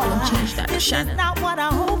loud and change that channel. This is not what I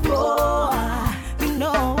hope for. You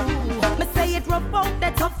know, me say it rough out,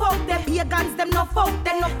 they tough out, they pagans, them no folk,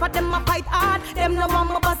 they no for them a fight hard, them no want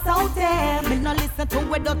me bust out there. Me no listen to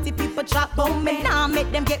where dirty people chat about me. Nah,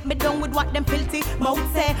 make them get me done with what them filthy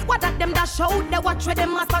mouth say. What that them dash out, they watch where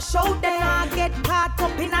them must show they nah get caught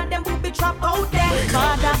up in a them booby trap out there.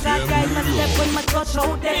 Father God guide my step when my touch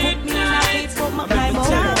out there. Put me in a place for my climb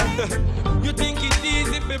out. You think it's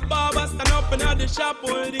easy for Baba stand up in the shop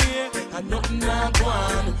all day and nothing not go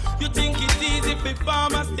on. You think it's easy for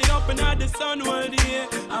farmers stay up in the sun all day.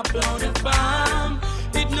 Upload the farm.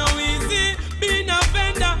 It no easy being a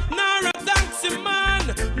vendor, nor a taxi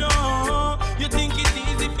man. No, you think it's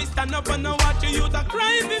easy for stand up and watch you use a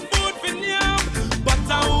cry for food for now. But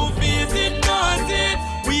who feels it knows it.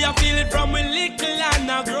 We are feeling from a little and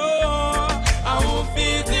a grow. Who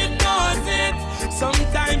feels it knows it.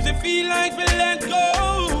 Sometimes we feel like we let go.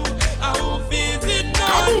 Who feels it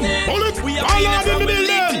knows it. We are feeling from a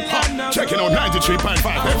little and a grow. Checking out 93.5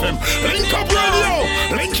 FM. Link up radio.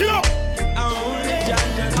 Link it up.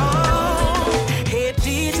 Hey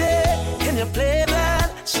DJ, can you play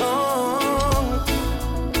that song?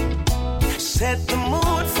 Set the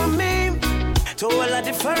mood for me to all a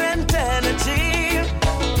different energy.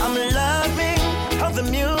 I'm loving how the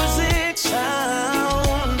music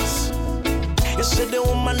sounds. You said the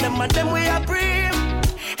woman, them we are brave.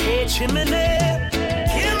 Hey chimney,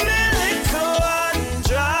 give me a little one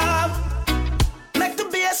drop. Make the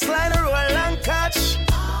bass line roll and catch.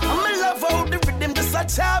 I'm in love how the rhythm just a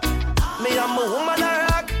tap. Me I'm a woman a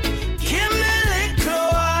rock. Give me a little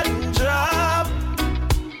one drop.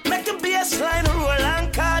 Make the bass line roll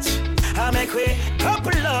and catch. I make we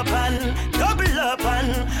couple up and double up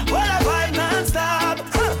and while I vibe non-stop.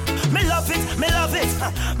 Me love it, me love it.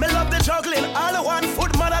 Me love the juggling. All the one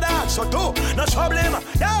foot mother dance. So do no trouble him.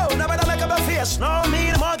 Yo, nobody make up a face. No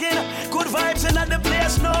me mugging. Good vibes in the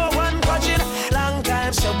place. No one watching. Long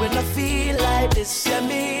time so when I feel like this, yeah,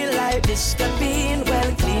 me like this. The bean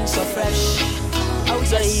well clean, so fresh. I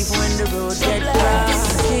was even when the road get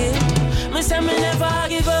rocky. Me say me never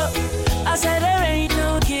give up. I said there ain't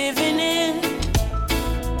no giving in.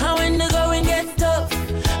 And when the going get tough,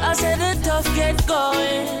 I said the tough get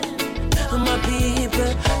going. My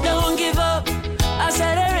people don't give up. I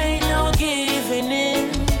said there ain't no giving in.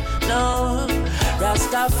 No,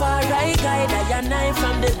 Rastafari guide I and I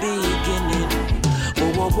from the beginning.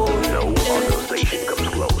 Whoa, whoa, whoa. No station comes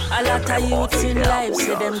close. A lot of youths in life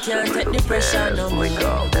say them can't take the pressure no more.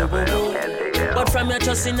 But from your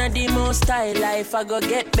trust in the most high life, I go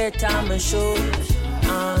get better, I'm sure.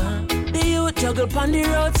 The youth juggle on the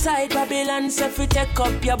roadside, Babylon say fi take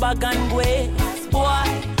up your bag and go. Boy,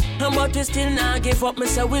 but we still not give up. Me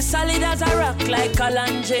say we solid as a rock like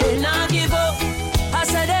Kalanje. Not give up. I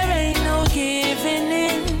said there ain't no giving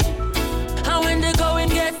in. And when the going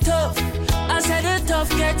get tough, I said the tough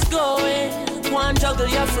gets going. One juggle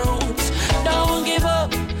your fruits, don't give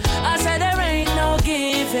up. I said there ain't no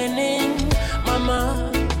giving in.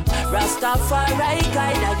 Mama, Rastafari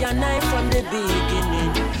guide I and I from the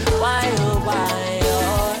beginning. Why oh why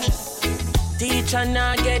oh. Teacher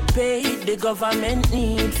not get paid, the government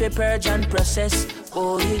need for purge and process.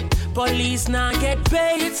 Oh yeah. Police not get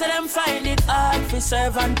paid, so them find it hard for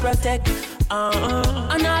serve and protect.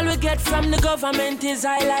 And all we get from the government is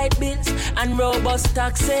highlight bills and robust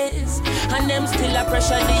taxes. And them still a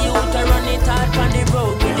pressure the youth to run it hard on the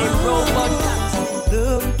road with them robot taxes.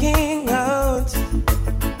 Looking out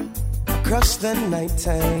across the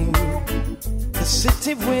nighttime, the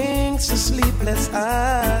city winks a sleepless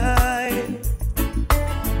eye.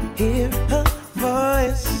 Hear her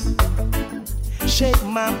voice shake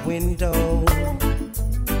my window,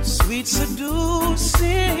 sweet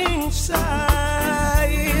seducing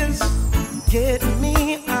sighs. Get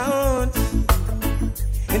me out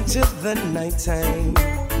into the nighttime,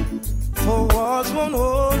 for walls won't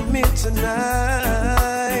hold me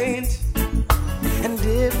tonight. And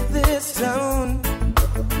if this town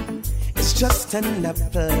is just an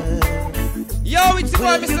apple, yo, it's the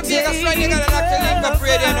boy, Mr. Vegas, right? You gotta lock the link up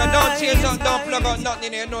radio, no. Don't change out, don't plug out nothing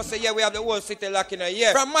in here. No, say, yeah, we have the whole city locked in here.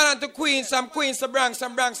 Yeah. From Manhattan to Queens, some Queens to Bronx,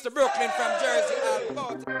 some Bronx to Brooklyn, from Jersey, all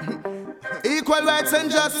about. Equal rights and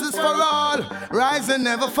justice for all, rise and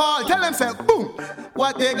never fall. Tell them, say, boom,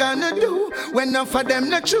 what they gonna do when none for them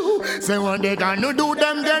not true? Say, what they gonna do,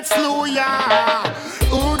 them get slew, yeah.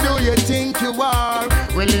 Who do you think you are?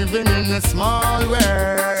 We're living in a small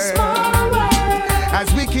world. Small world. As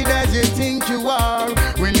wicked as you think you are,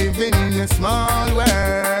 we're living in a small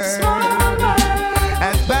world. Small world.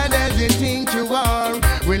 As bad as you think you are,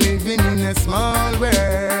 we're living in a small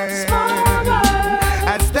world. Small world.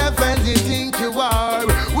 As tough as you think you are,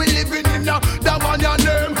 we're living in a that one your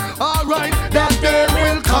name. Alright, that day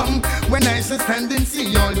will come when I stand and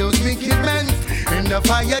see all those wicked men in the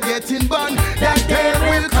fire getting burned. That day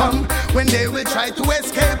will come when they will try to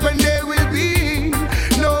escape and there will be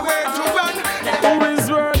nowhere to run. Who is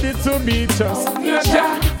worthy to beat us?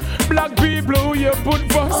 Naja. Black people who you put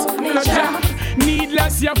fuss. Naja.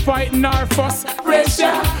 Needless you fighting our fuss.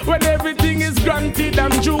 Pressure when everything is granted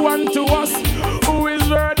and due unto us. Who is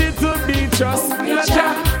worthy to beat us?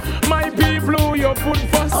 Naja. My people who you put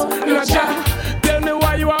fuss. Naja. Tell me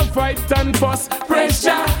why you are fight and fuss.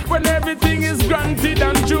 Pressure when everything is granted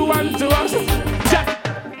and due unto us. Ja.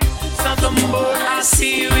 So the more I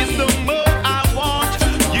see you is the more I want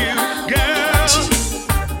you, girl.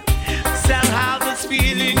 Somehow this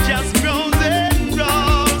feeling just grows and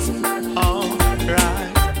grows.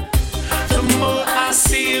 Alright. The more I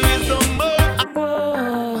see you is the more I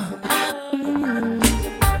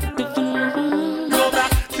go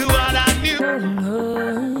back to what I knew.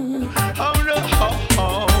 Oh no.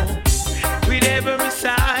 With every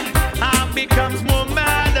sigh I becomes more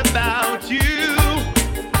mad about you.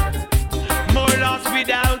 More lost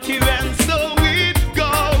without you, and so it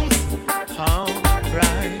goes.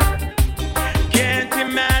 Alright. Can't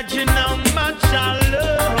imagine how much I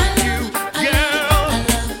love you, girl.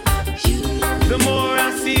 The more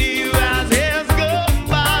I see you as years go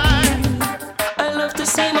by. I love to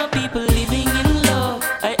see my people living in love.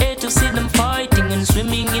 I hate to see them fighting and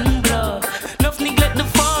swimming in blood. Enough neglect the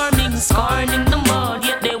farming, scorning the mud.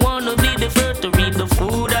 Yet they wanna be the first to reap the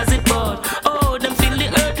food as it bud. Oh, them fill the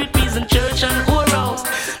earth with peace and church and whorehouse.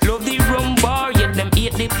 Love the rum bar, yet them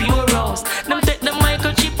eat the pure house. Them take the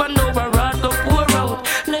microchip and override go pour out.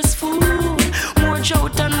 Less food, more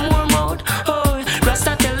drought and more mouth. Oh,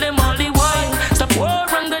 Rasta tell them all the while. Stop war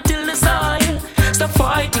and go till the soil. Stop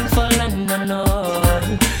fighting for land and all.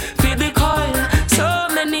 Feed the coil, so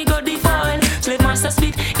many go defile. Slave master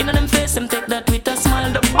spit in them face, them take that with a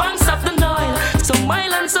smile. The banks of the Nile, so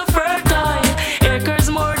mild and so fertile. Acres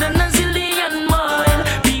more than a zillion mile.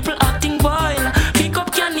 People acting vile, pick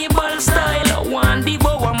up cannibal style. One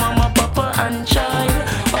devour mama, papa and child.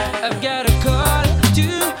 I've got a call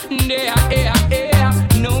today,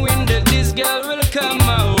 knowing that this girl will come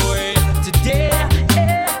my way today.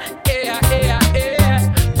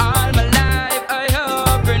 All my life I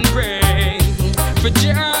hope and pray for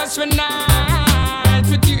just one night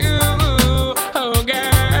with you, oh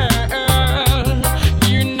girl.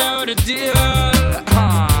 You know the deal,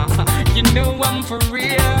 you know I'm for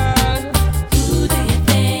real. Who do you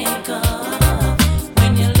think of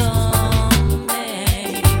when you're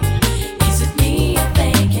lonely? Is it me you're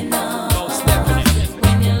thinking of? Most definitely.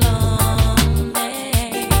 When you're lonely,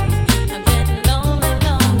 I'm getting lonely,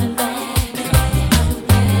 lonely, lonely. I'm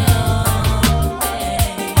getting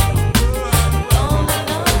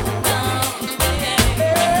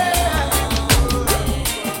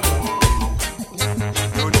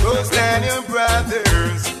Don't trust any of your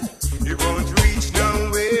brothers, you won't reach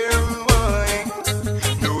nowhere.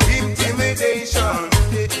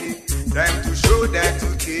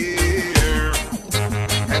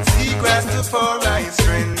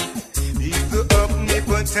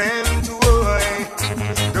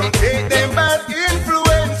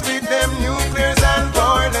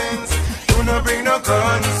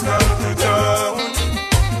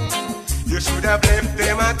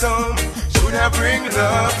 bring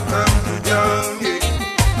love from the young.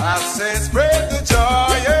 Yeah. I said spread the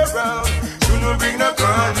joy around. Should not bring the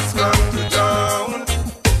guns from the town.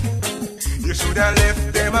 You should have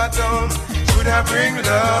left them at home. Should have bring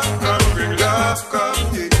love come,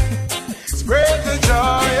 yeah. Spread the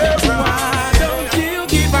joy around. Why don't you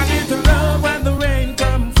give a little love when the rain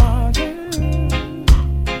comes for you?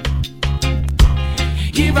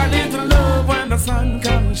 Give a little love when the sun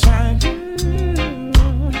comes shine.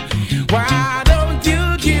 Why don't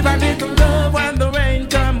you give a little love when the rain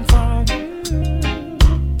comes for you?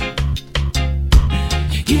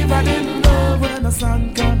 Give a little love when the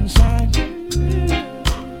sun comes shine.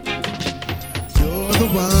 You're the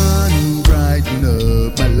one who brighten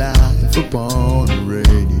up my life upon a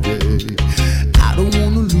rainy day. I don't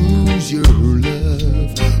wanna lose your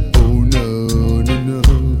love. Oh no, no, no.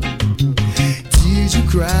 Tears you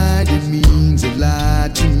cried, it means a lot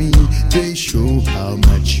to me. They show how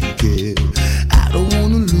much you care. I don't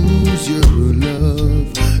wanna lose your love.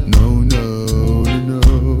 No, no, no, no.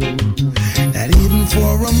 Not even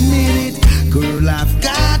for a minute. Girl, I've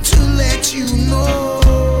got to let you know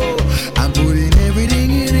I'm putting everything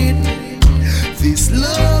in it. This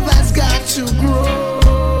love has got to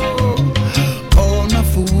grow. All my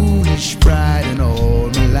foolish pride and all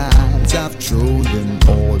my lies, I've thrown them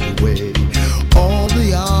all away. All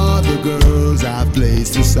the other girls I've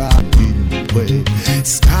placed aside in the way.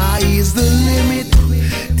 Sky is the limit.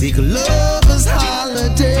 Take a lover's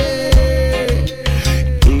holiday.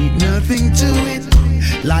 Ain't nothing to it.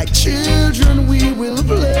 Like children we will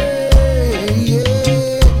play,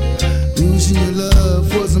 yeah. Losing your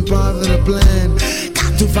love wasn't part of the plan.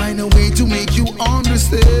 Got to find a way to make you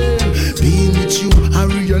understand. Being with you, I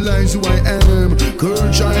realize who I am.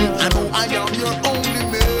 Girl, child, I know I am your only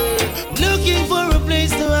man. Looking for a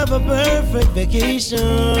place to have a perfect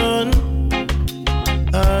vacation,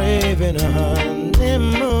 or even a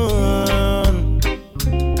honeymoon.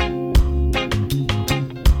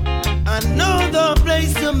 I know the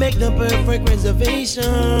place to make the perfect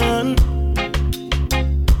reservation.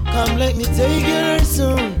 Come, let me take you there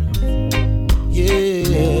soon.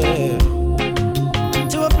 Yeah.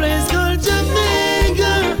 To a place called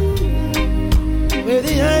Jamaica, where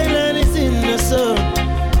the island is in the sun.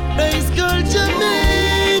 Place called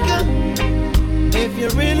Jamaica, if you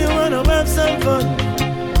really wanna have some fun.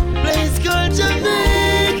 Place called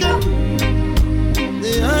Jamaica,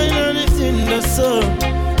 the island is in the sun.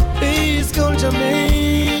 Please call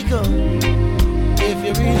Jamaica if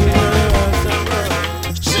you really want some love.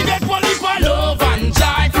 She get one lip of love and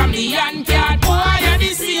joy from the Yankat boy. And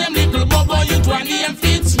the same little bubble you to a name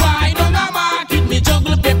fits right. On the market me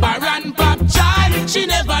juggle pepper and pop chai. She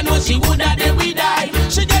never know she woulda they we die.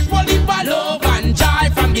 She get one lip of love and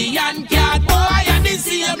joy from the Yankat boy. And the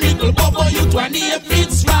same little bubble you to a name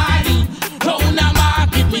fits right. On the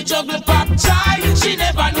market me juggle pop chai. She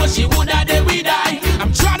never know she woulda they we die.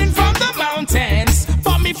 I'm trotting from the mountains.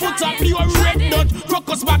 For me foot up pure red nut.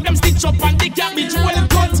 Crocus back them stitch up and the cabbage well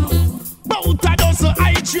cut. Bout a dozen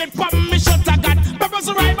I trade from me shut I got peppers,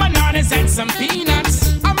 ripe bananas and some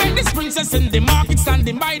peanuts. I met this princess in the market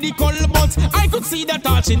standing by the cold boat. I could see that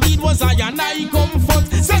all she need was I and I comfort.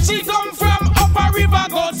 Said she come from upper river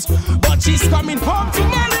goats, but she's coming home to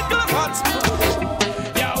my little hut.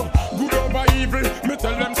 Yo, good over evil, me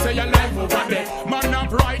tell them say I life over there. Man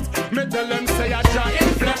up right, me tell them say I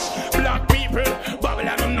giant flesh. Black people,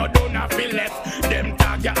 Babylon no don't have feel left. Them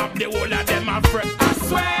tag you up the whole of them are fresh. I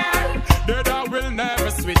swear, that I will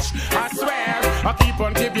never switch. I swear, I keep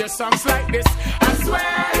on give you songs like this. I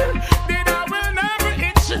swear, that I will never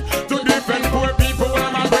itch to different poor people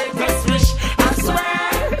when my greatest wish. I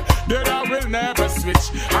swear, that I will never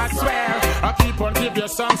switch. I swear, I keep on give you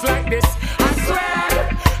songs like this. I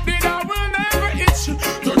swear, that I will never itch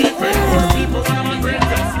to different poor people when my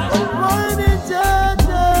greatest wish.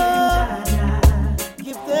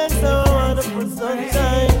 Give thanks to a wonderful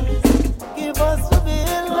sunshine. Give us to be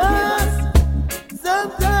lost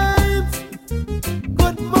sometimes.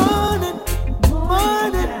 Good morning,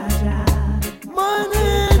 morning,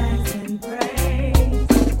 morning.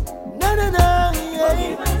 No, no, no,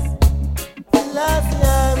 yeah. Last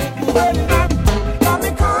year we got me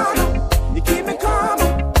calm, you keep me calm,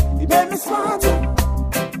 you make me smart.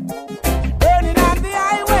 Burning on the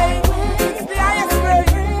highway, it's the highest grade,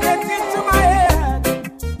 gets into my head.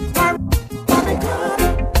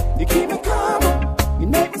 You keep me calm, you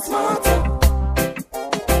make me smarter.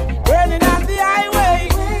 Burning on the highway,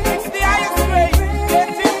 it's the highest grade,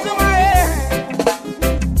 gets into my head.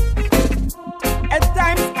 At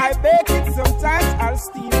times I bake it, sometimes I'll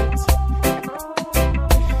steam it.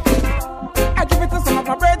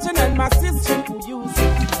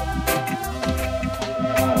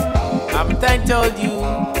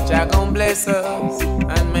 Jah gon' bless us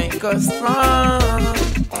and make us strong.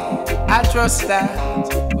 I trust that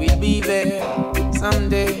we'll be there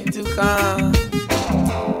someday to come.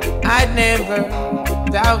 I'd never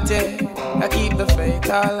doubt it. I keep the faith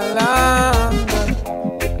all along.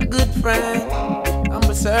 A good friend,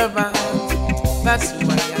 humble servant, that's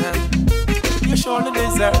who I am. You surely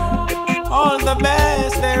deserve all the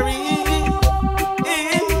best there is.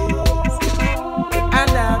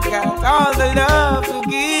 And I've got all the love to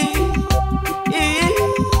give.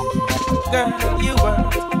 Girl, you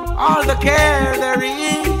worth all the care there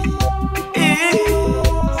is.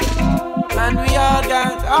 And we all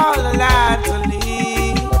got all the life to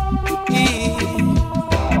live.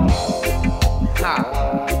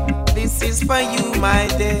 This is for you, my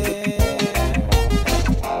dear.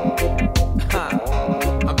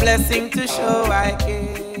 A blessing to show I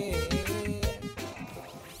care.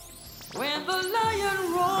 When the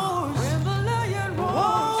lion roars,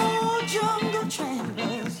 oh, jungle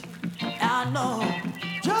trembles. I know,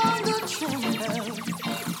 jungle trembles.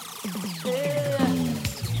 Yeah.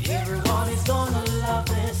 Everyone is gonna love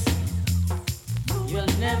this.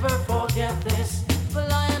 You'll never forget this. The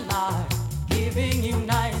lion are giving you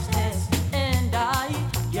niceness, and I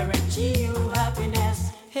guarantee you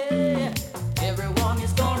happiness. Hey, everyone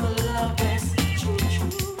is gonna love this.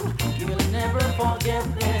 You'll never forget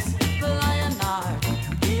this. The lion are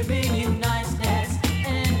giving you niceness,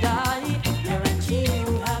 and I guarantee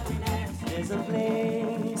you happiness. There's a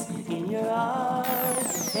place in your heart,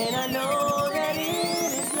 and I know that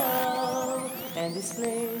it is love. And this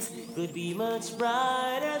place could be much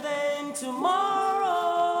brighter than tomorrow.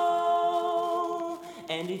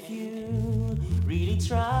 And if you really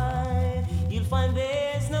try, you'll find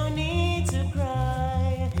there's no need to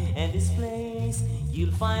cry. And this place,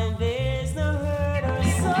 you'll find there's no hurt or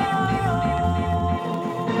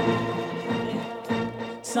sorrow.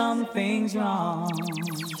 Something's wrong.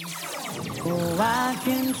 Oh, I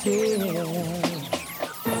can tell.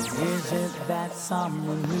 Is it that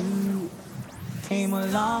someone new came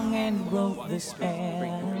along and broke the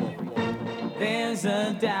spell? There's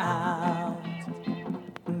a doubt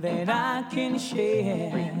that I can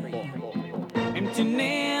share.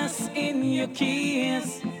 Emptiness in your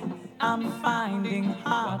kiss I'm finding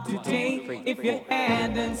hard to take. If you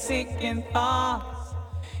hadn't second thoughts,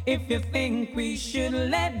 if you think we should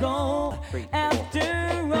let go,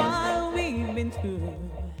 after all we've been through,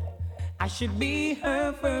 I should be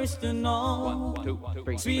her first to know. 1, 2,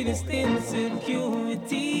 3. Sweetest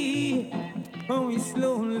insecurity, oh, it's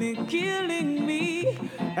slowly killing me.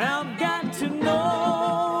 I've got to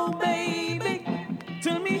know, baby,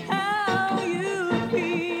 tell me how you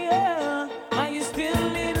feel. Are you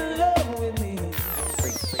still in love with me?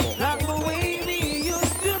 Like the way we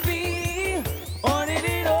used to be, or did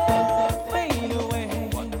it all fade away?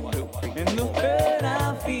 And the hurt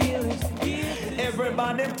I feel is here.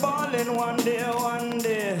 Everybody falling one day, one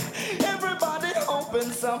day. Everybody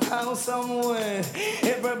hoping somehow, some way.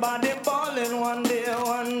 Everybody falling one day,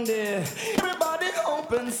 one day. Everybody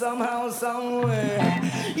hoping somehow, some way.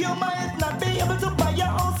 You might not be able to buy your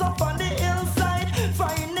house up on the hillside.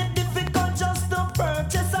 Find it difficult just to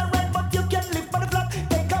purchase a rent, but you can live on the block,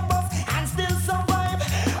 take a bus, and still survive.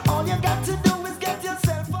 All you got to do is get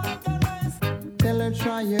yourself organized. Tell her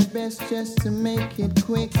try your best just to make it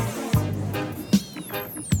quick.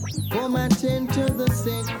 Come attend to the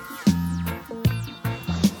sick.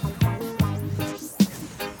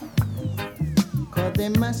 Cause there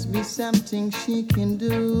must be something she can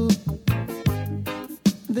do.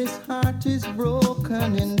 This heart is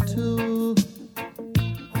broken in two.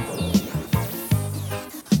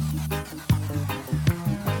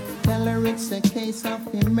 Tell her it's a case of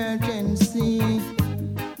emergency.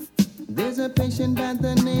 There's a patient by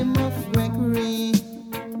the name of Gregory.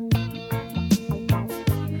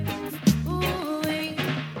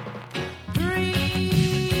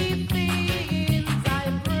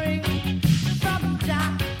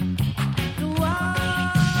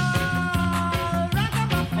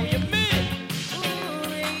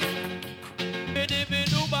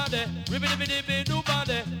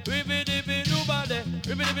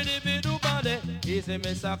 Easy,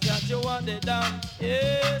 Miss a cat, you want it down.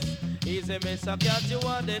 Yes, easy, Miss a cat, you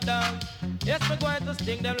want it down. Yes, we're going to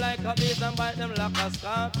sting them like a beast and bite them like a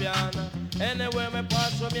scorpion. Anywhere me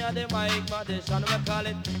pass from me, the mic magician, we call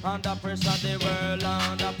it under pressure the world,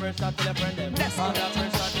 under pressure till the friend them. Under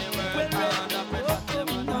pressure the world, under pressure till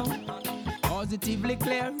the world. Positively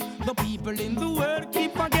clear, the people in the world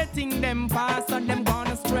keep forgetting them past and them gone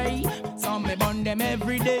astray. Some me burn them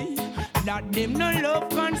every day. That them no love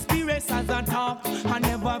conspiracies and talk, I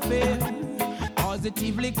never fail.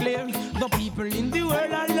 positively clear. The people in the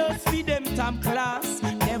world are lost for them top class.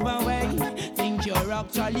 Never way, think you're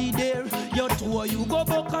actually there. Your tour you go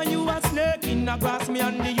back and you a snake in the grass. Me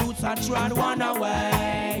and the youths are trying one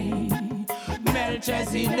away.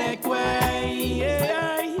 Melchizedek way,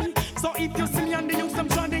 yeah. So if you see me and the youths, I'm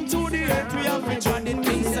trotting to the earth. We have been trotting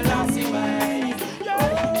things the last way.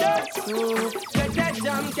 Yeah. So, get that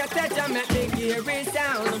jam, make me hear it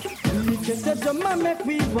sound. Get that jam and make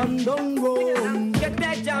me run down road. Get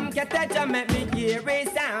that jam, make me hear it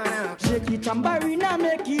sound. Shake it tambourine and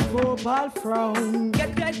make it go all frown.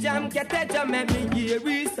 Get that jam, make me hear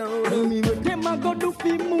it sound. Tell me what them a go do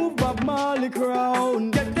fi move Bob Marley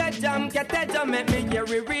crown. Get that jam, make me hear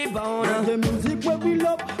it rebound. The music where we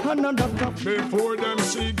love, another top. Before them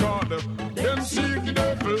see God, them seek the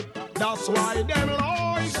devil. That's why them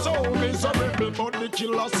lies so miserable. But the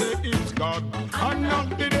killer say it's God and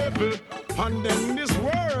not the devil. And then this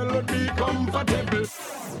world will be comfortable.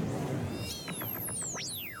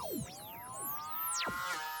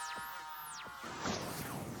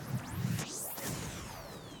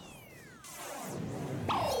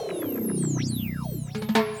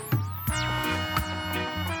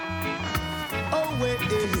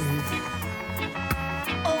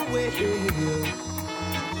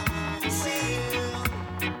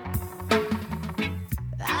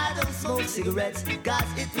 I don't smoke cigarettes, cause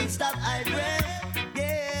it will stop I breath.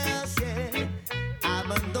 Yes, yeah. I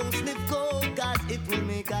don't sniff coke, cause it will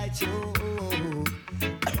make I choke.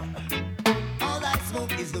 All I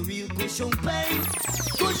smoke is the real cushion pain.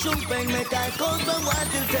 Cushion pain make I count from 1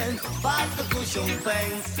 to 10. Pass the cushion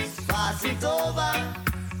pain, pass it over.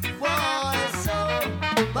 Boy, so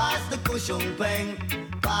pass the cushion pain,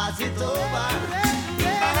 pass it over.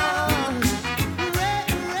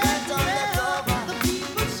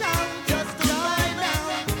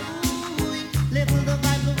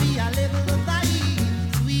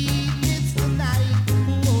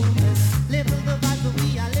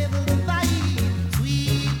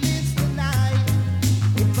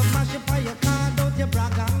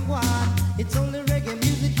 It's only reggae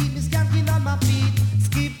music keep me skanking on my feet.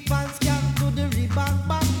 Skip and scan to the rebound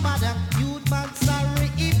back, mother. Youth man, sorry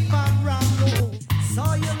if I'm wrong. Oh.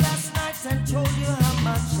 Saw you last night and told you how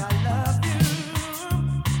much I love you.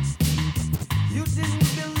 You didn't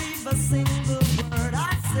believe a single word I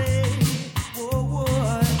say. Whoa,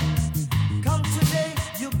 whoa. Come today,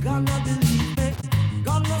 you gonna believe me.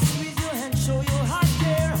 Gonna squeeze your hand, show you how I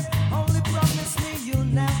care. Only promise me you'll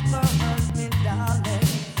never hurt me, darling.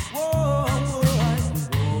 Whoa.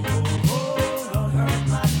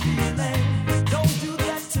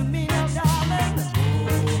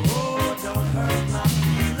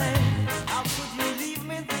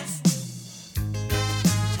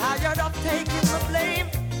 Taking the blame,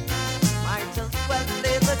 might as well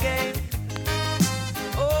play the game.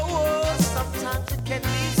 Oh, sometimes it can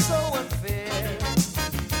be so unfair.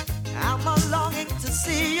 I'm a longing to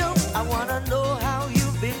see you. I wanna know how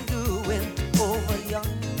you've been doing over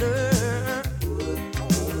yonder.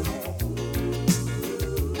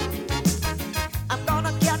 I'm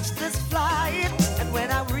gonna catch this flight, and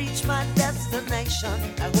when I reach my destination,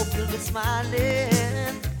 I hope you'll be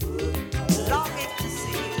smiling, longing to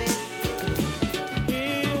see me.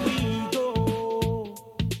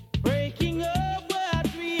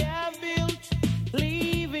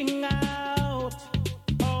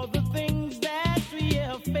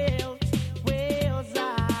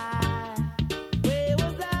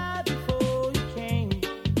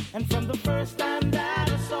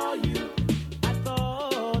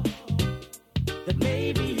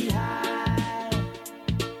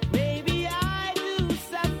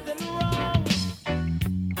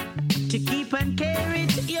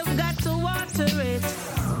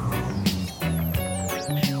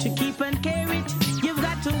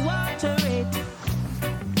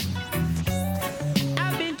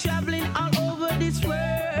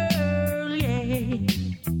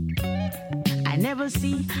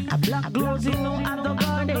 See a black rose in no other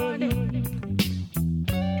garden.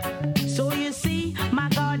 So you see, my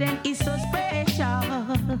garden is so special.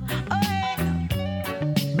 Oh, yeah.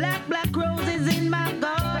 Black roses in my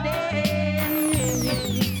garden.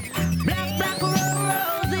 Black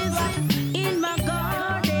roses in my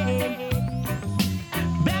garden.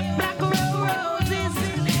 Black roses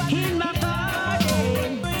in my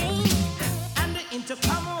garden. And the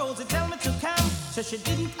intercom rose, tell me to come. So she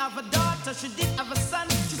didn't have a daughter, she did have a son.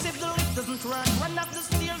 She said the lift doesn't work, run up the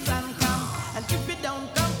stairs and come. And if you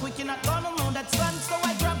don't come quick, you're not gonna know that son. So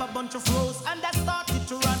I grab a bunch of roses and I started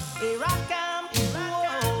to run. Here I come,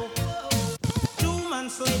 whoa. 2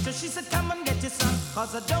 months later, she said, come and get your son.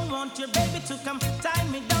 Cause I don't want your baby to come tie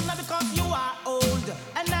me down. Not because you are old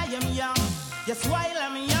and I am young. Yes, while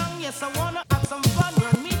I'm young, yes, I wanna have some fun.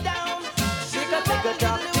 Run me down. Tick a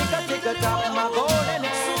tock, my golden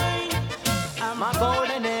age. My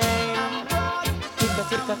golden age.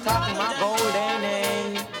 Tick a tock, my golden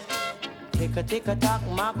age. Tick a tock,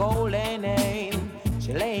 my golden age.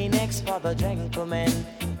 She lay next for the gentleman.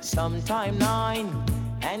 Sometime 9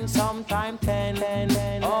 and sometime 10.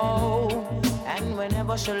 Oh, and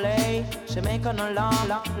whenever she lay, she make an alarm.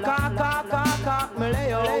 Cock, me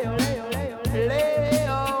lay out, lay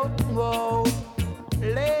out, whoa,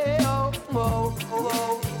 lay out, whoa.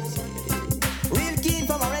 Real keen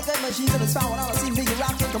from a record machine to the sound. When I was seeing biggie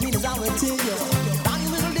rock, come in as I will tell you. Danny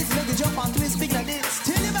whistle this, make you jump on twist, big like this.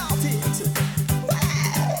 Tell you about it.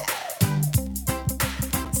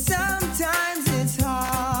 Sometimes it's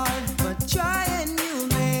hard, but try and you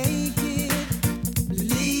make it.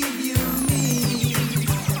 Believe you me.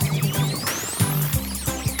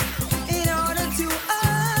 In order to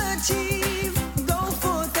achieve, go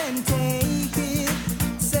forth and take it.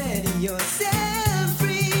 Set yourself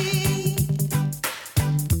free.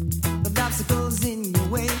 With obstacles in your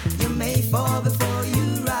way, you may fall before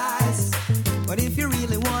you rise. But if you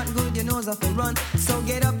really want good, your nose off the run. So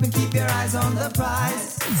get up and keep your eyes on the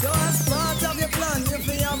prize. So as part of your plan, you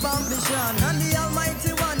feel your ambition, and the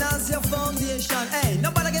Almighty One as your foundation. Hey,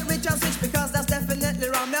 nobody get rich and rich because that's definitely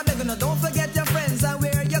wrong. Me, I beg you, no, don't forget your friends and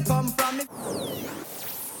where you come from.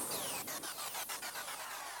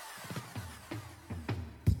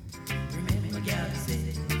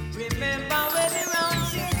 Remember when the round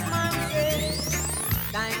 6 months race,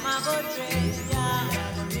 time I go trace, yeah.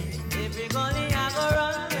 Every gully I go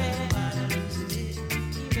run race,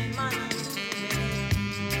 even man.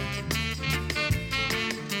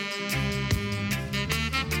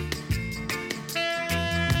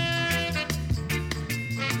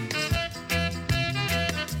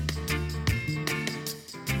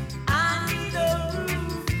 I need a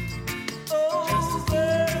roof over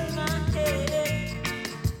my head.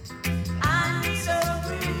 I need a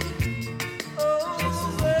roof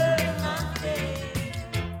over my head.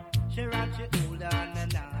 She rock you hold on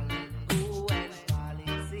and all go and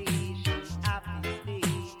policy. She's happy stay.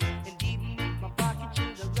 And even with my pocket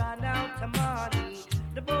she'll run out of money.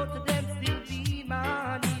 The both of them still be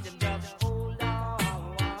money. Them just hold on.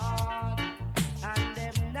 And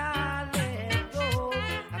them not let go.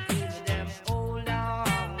 I feel them hold on.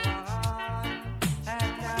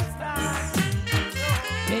 And that's right.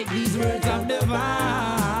 Make these words of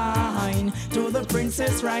divine to the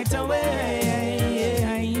princess right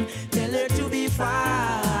away. Tell her to be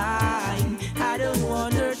fine. I don't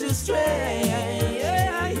want her to stray.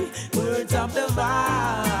 Words of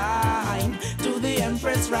divine to the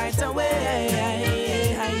empress right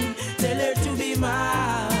away. Tell her to be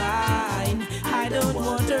mine. I don't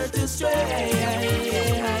want her to stray.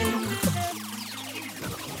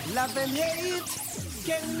 Love and hate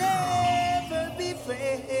can never be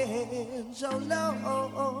friends. Oh no,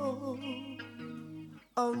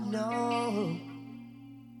 oh no.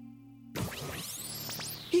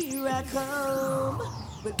 Here I come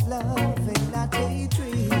with love and not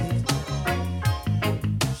hatred.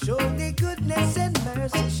 Surely goodness and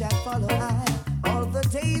mercy shall follow I all the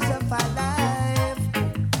days of our life.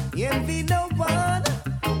 Envy no one,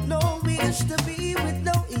 no wish to be with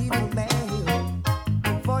no evil man.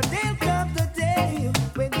 For there'll come the day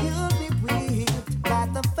when you'll be whipped by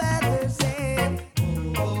the Father's hand.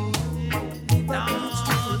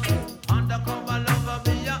 Undercover lover,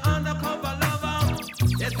 be your undercover lover.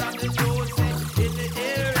 Yes, I'm the Joseph in the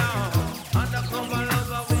area. Undercover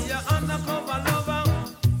lover, be your undercover lover.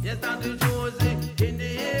 Yes, I'm the Joseph in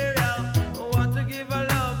the area. Want to give a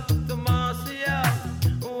love to Marcia.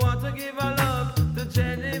 Want to give a love to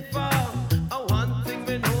Jennifer. One thing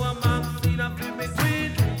we know, I'm Maxine, I feel me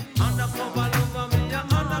queen. Undercover lover, be your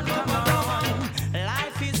undercover lover.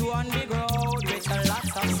 Life is one big road with a lot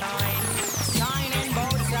of signs, shining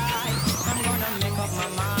both sides. I'm gonna make up my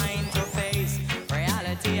mind to face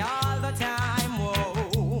reality all the time.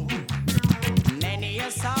 Whoa, many a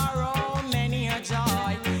sorrow, many a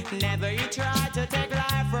joy. Never you try to take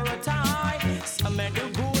life for a toy. Some may do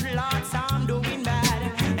good, Lord, some doing bad,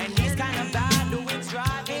 and this kind of bad doing's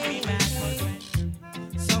driving me mad.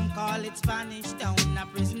 Some call it Spanish Town, a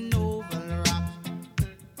prison oval rock.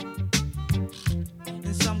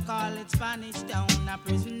 And some call it Spanish Town, a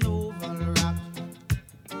prison oval rock.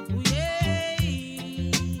 Ooh, yeah.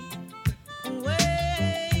 Ooh,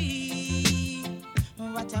 hey.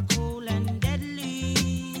 What a cool and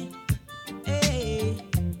deadly. Hey.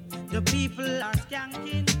 The people are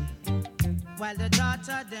skanking while the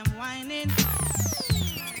daughter them whining,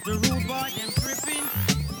 the rude boy them tripping.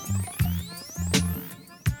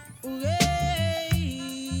 Ooh, yeah.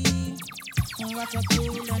 What a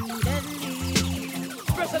cool and deadly.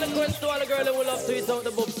 Special request to all the girls who love to eat out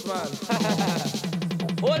the boobs, man.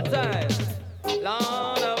 Hold time.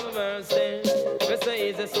 Lord of mercy. Me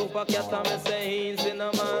say he's a super cat and me say he's in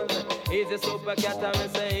a man. He's a super cat and me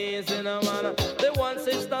say he's in a man. The one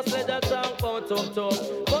sister said that talk about tough.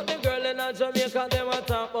 But the girl in a Jamaica, them a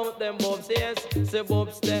talk about them boobs. Yes, say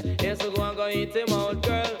boobs there. Yes, we go and go eat him out,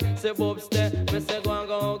 girl. Say boobs there. Me say go and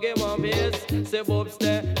go hug him up, yes. Say boobs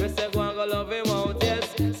there. Me say go and go love him out,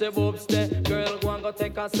 yes. Say boobs there. Girl go and go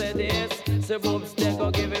take a set, yes. Say boobs there.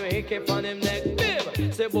 Go give him a hiccup on him neck,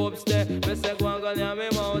 bim. Say boobs there. Me say go and go yam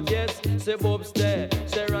him out, yes. Say boobs there.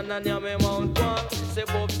 She run and yam him out, one. Say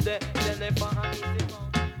boobs there. Then they find him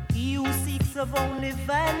out. He who seeks of only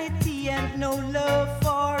vanity and no love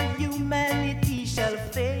for humanity shall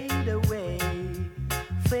fade away,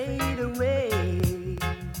 fade away.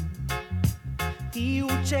 He who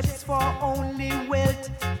checks for only wealth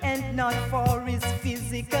and not for